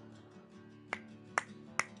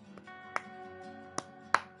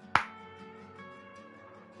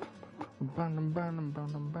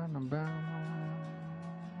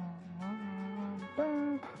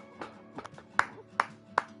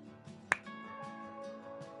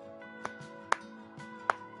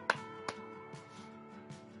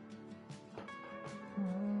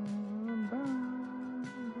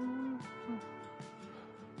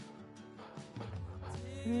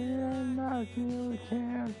 You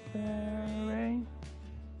can't separate.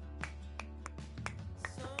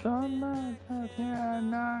 So much I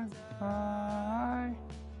cannot hide.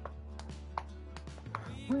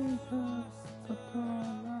 We just put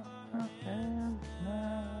our hands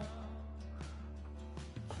now.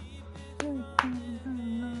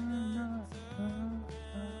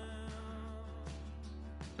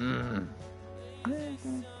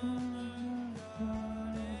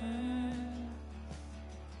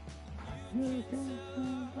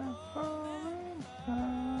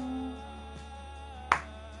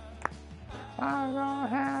 I don't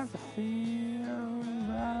have to see you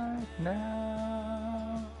right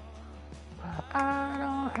now. I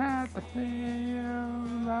don't have to see you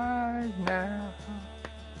right now.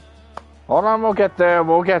 Hold on, we'll get there,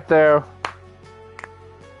 we'll get there.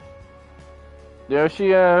 There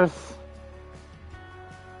she is.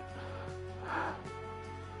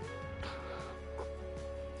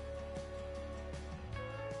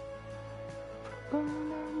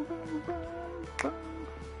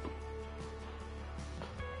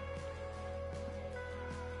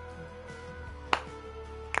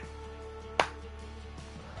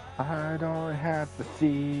 I don't have to see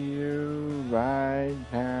you right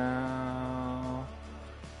now.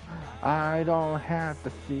 I don't have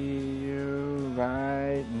to see you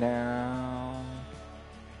right now.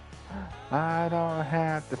 I don't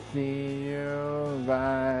have to see you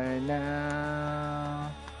right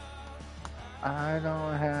now. I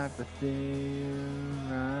don't have to see you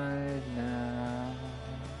right now.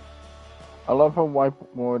 I love her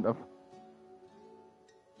whiteboard of...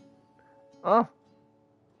 Oh.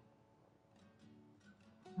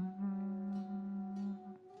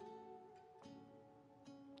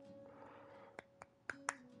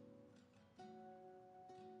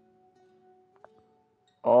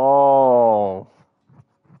 Oh.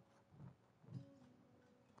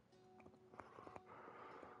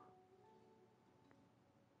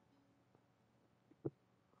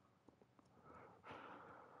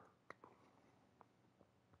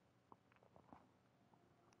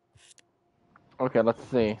 Okay, let's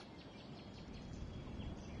see.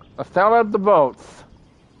 Let's count up the votes.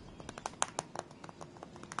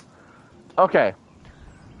 Okay.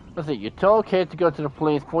 Let's see. You told Kate to go to the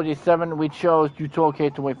police. 47. We chose. You told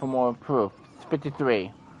Kate to wait for more proof.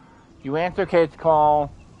 53. You answered Kate's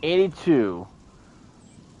call. 82.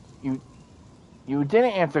 You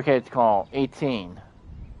didn't answer Kate's call. 18.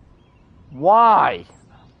 Why?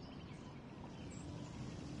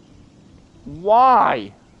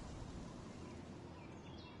 Why?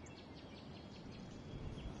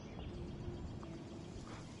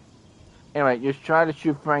 Anyway, you tried to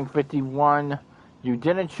shoot Frank 51. You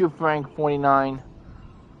didn't shoot Frank 49.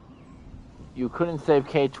 You couldn't save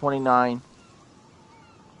K 29.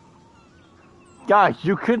 Guys,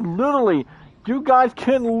 you guys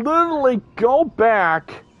can literally go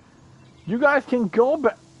back. You guys can go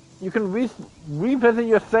back. You can revisit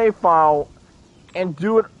your save file and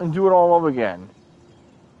do it all over again.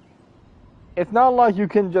 It's not like you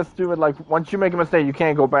can just do it like once you make a mistake, you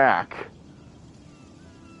can't go back.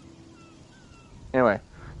 Anyway,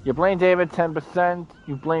 you blame David 10%.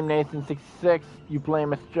 You blame Nathan 66. You blame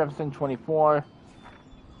Mr. Jefferson 24.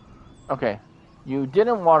 Okay, you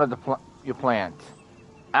didn't water your plant.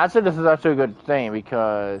 Actually, this is actually a good thing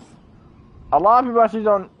because a lot of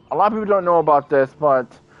people don't know about this,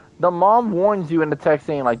 but the mom warns you in the text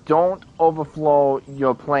saying like, don't overflow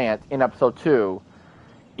your plant in episode 2.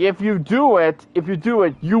 If you do it,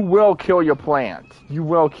 you will kill your plant. You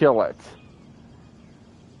will kill it.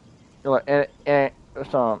 And I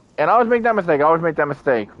always make that mistake.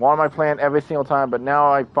 Water my plant every single time, but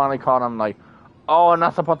now I finally caught him like, oh, I'm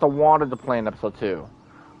not supposed to water the plant in episode 2.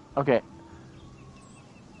 Okay.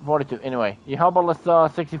 42. Anyway, you help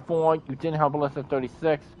Alyssa 64. You didn't help Alyssa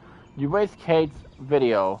 36. You erased Kate's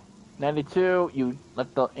video 92. You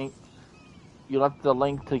left the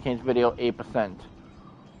link to Kate's video 8%.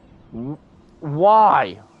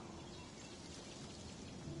 Why?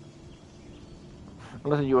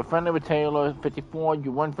 Listen, you were friendly with Taylor 54.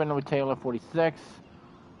 You weren't friendly with Taylor 46.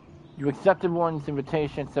 You accepted one's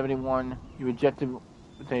invitation 71. You rejected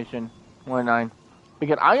invitation 29.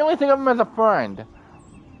 Because I only think of him as a friend.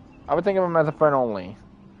 I would think of him as a friend only.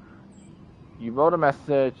 You wrote a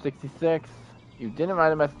message 66. You didn't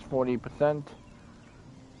write a message 40%.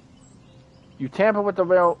 You tampered with the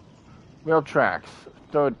rail tracks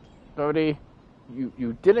 30.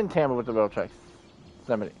 You didn't tamper with the rail tracks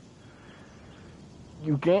 70.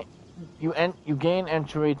 You gain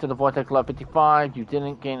entry to the Vortex Club 55. You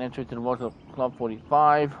didn't gain entry to the Vortex Club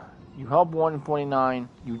 45. You helped 149.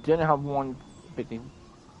 You didn't help 150.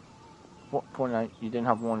 49. You didn't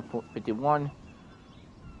have 151.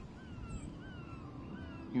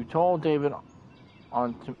 You told David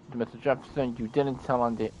on to Mr. Jefferson. You didn't tell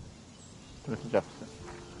on to Mr. Jefferson.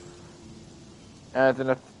 And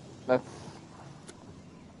then that's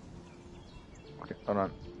okay. Hold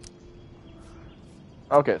on.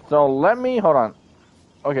 Okay, so hold on.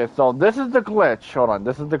 Okay, so this is the glitch. Hold on,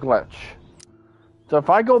 this is the glitch. So if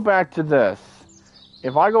I go back to this,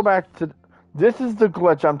 this is the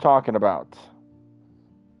glitch I'm talking about.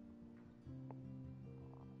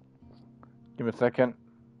 Give me a second.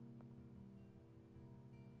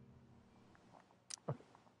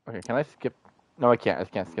 Okay, can I skip? No, I can't. I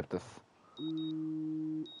can't skip this.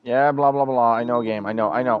 Yeah, blah, blah, blah. I know game. I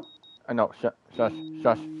know. Shush.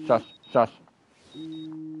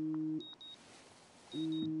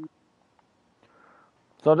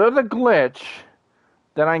 So there's a glitch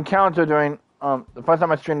that I encountered during the first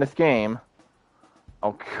time I streamed this game.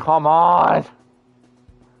 Oh, come on!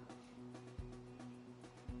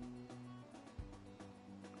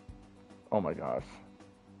 Oh my gosh.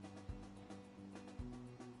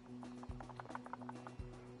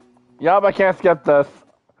 Yup, I can't skip this.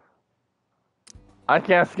 I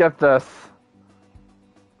can't skip this.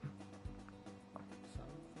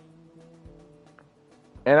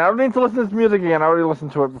 And I don't need to listen to this music again. I already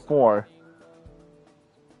listened to it before.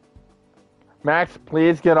 Max,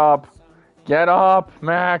 please get up. Get up,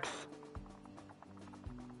 Max.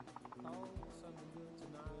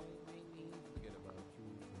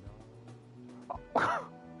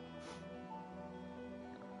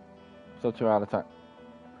 So 2 out of 10.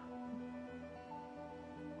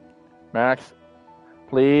 Max,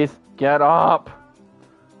 please get up.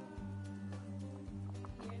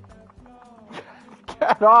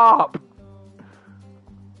 Get up.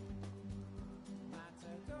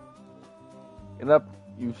 Get up,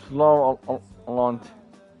 you slow along.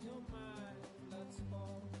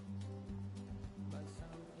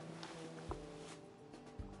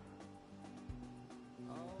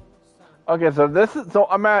 Okay, so this is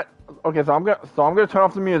I'm gonna turn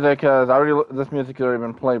off the music because this music has already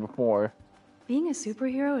been played before. Being a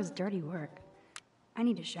superhero is dirty work. I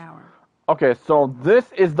need a shower. Okay, so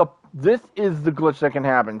this is the glitch that can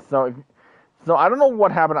happen. So I don't know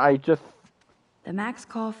what happened. The Max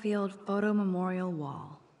Caulfield Photo Memorial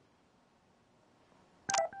Wall.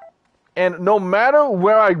 And no matter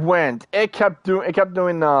where I went, it kept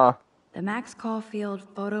doing the Max Caulfield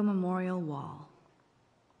Photo Memorial Wall.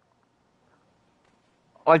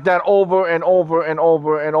 Like that over and over and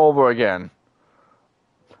over and over again.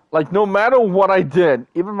 Like, no matter what I did,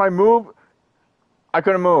 even if I moved, I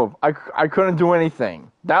couldn't move. I couldn't do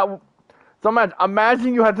anything. So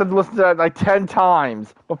imagine you had to listen to that like 10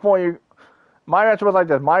 times before you... My reaction was like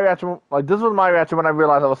this. This was my reaction when I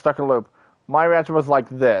realized I was stuck in a loop. My reaction was like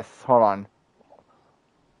this. Hold on.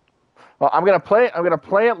 Well, I'm gonna play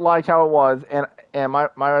it like how it was, and my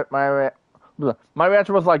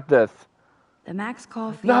reaction was like this. The Max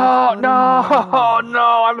Caulfield. No,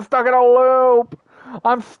 I'm stuck in a loop.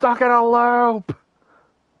 I'm stuck in a loop.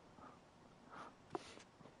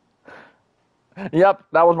 Yep,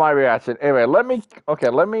 that was my reaction. Anyway, let me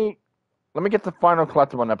get the final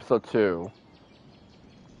collectible on episode 2.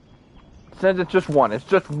 Since it's just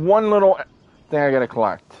one little thing I gotta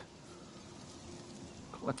collect.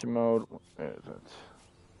 Collection mode, where is it?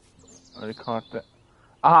 I already caught that.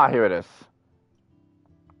 Ah, here it is.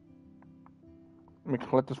 Let me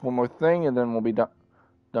collect this one more thing and then we'll be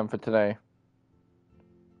done for today.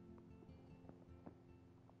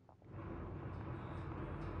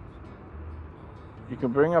 You can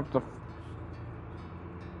bring up the...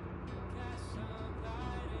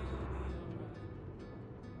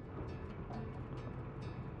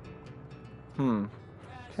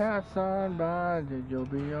 Cats on bondage, you'll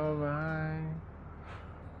be alright.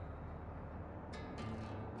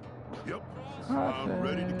 Yep, I'm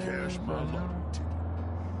ready to cash my lottery ticket.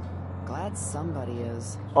 Glad somebody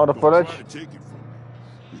is. Oh, the footage? Try to take it from me.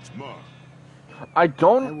 It's mine. I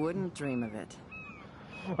wouldn't dream of it.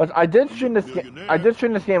 I did stream this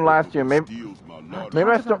game last year. Maybe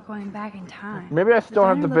I still going back in time. Maybe I still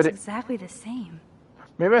have the video. Exactly the same.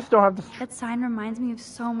 Maybe I still have the. That sign reminds me of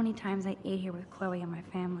so many times I ate here with Chloe and my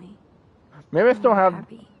family. Maybe I still have.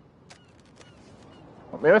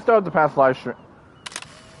 Maybe I still have the past live stream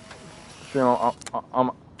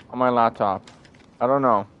on my laptop. I don't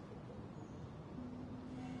know.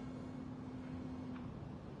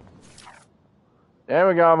 There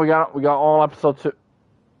we go. We got all episode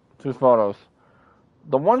 2 photos.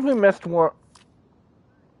 The ones we missed were.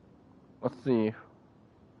 Let's see.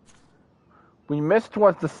 We missed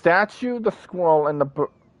was the statue, the squirrel, and the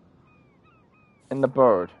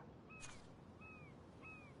bird.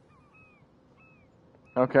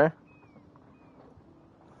 Okay.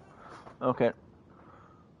 Okay.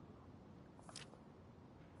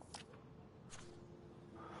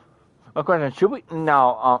 A question: should we?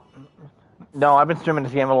 No. No, I've been streaming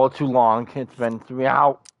this game a little too long. It's been 3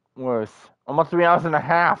 hours, almost 3 hours and a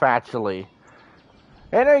half, actually.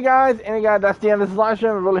 Anyway, guys, that's the end of this live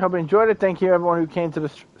stream. I really hope you enjoyed it. Thank you, everyone who came to the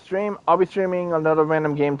stream. I'll be streaming another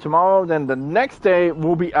random game tomorrow. Then the next day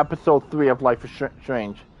will be episode 3 of Life is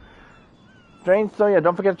Strange. So yeah,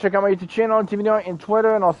 don't forget to check out my YouTube channel, DeviantArt, and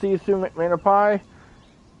Twitter, and I'll see you soon, Rainer Pie.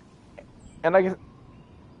 And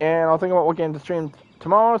I'll think about what game to stream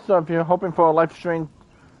tomorrow. So if you're hoping for a Life is Strange,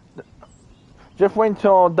 just wait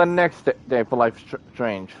until the next day for Life is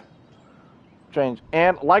Strange.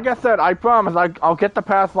 And like I said, I promise I'll get the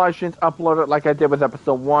past live streams uploaded like I did with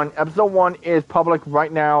episode 1. Episode 1 is public right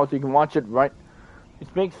now, so you can watch it right.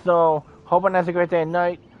 So, hope everyone has a great day and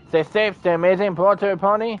night. Stay safe, stay amazing,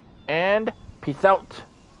 PiroBrony, and peace out.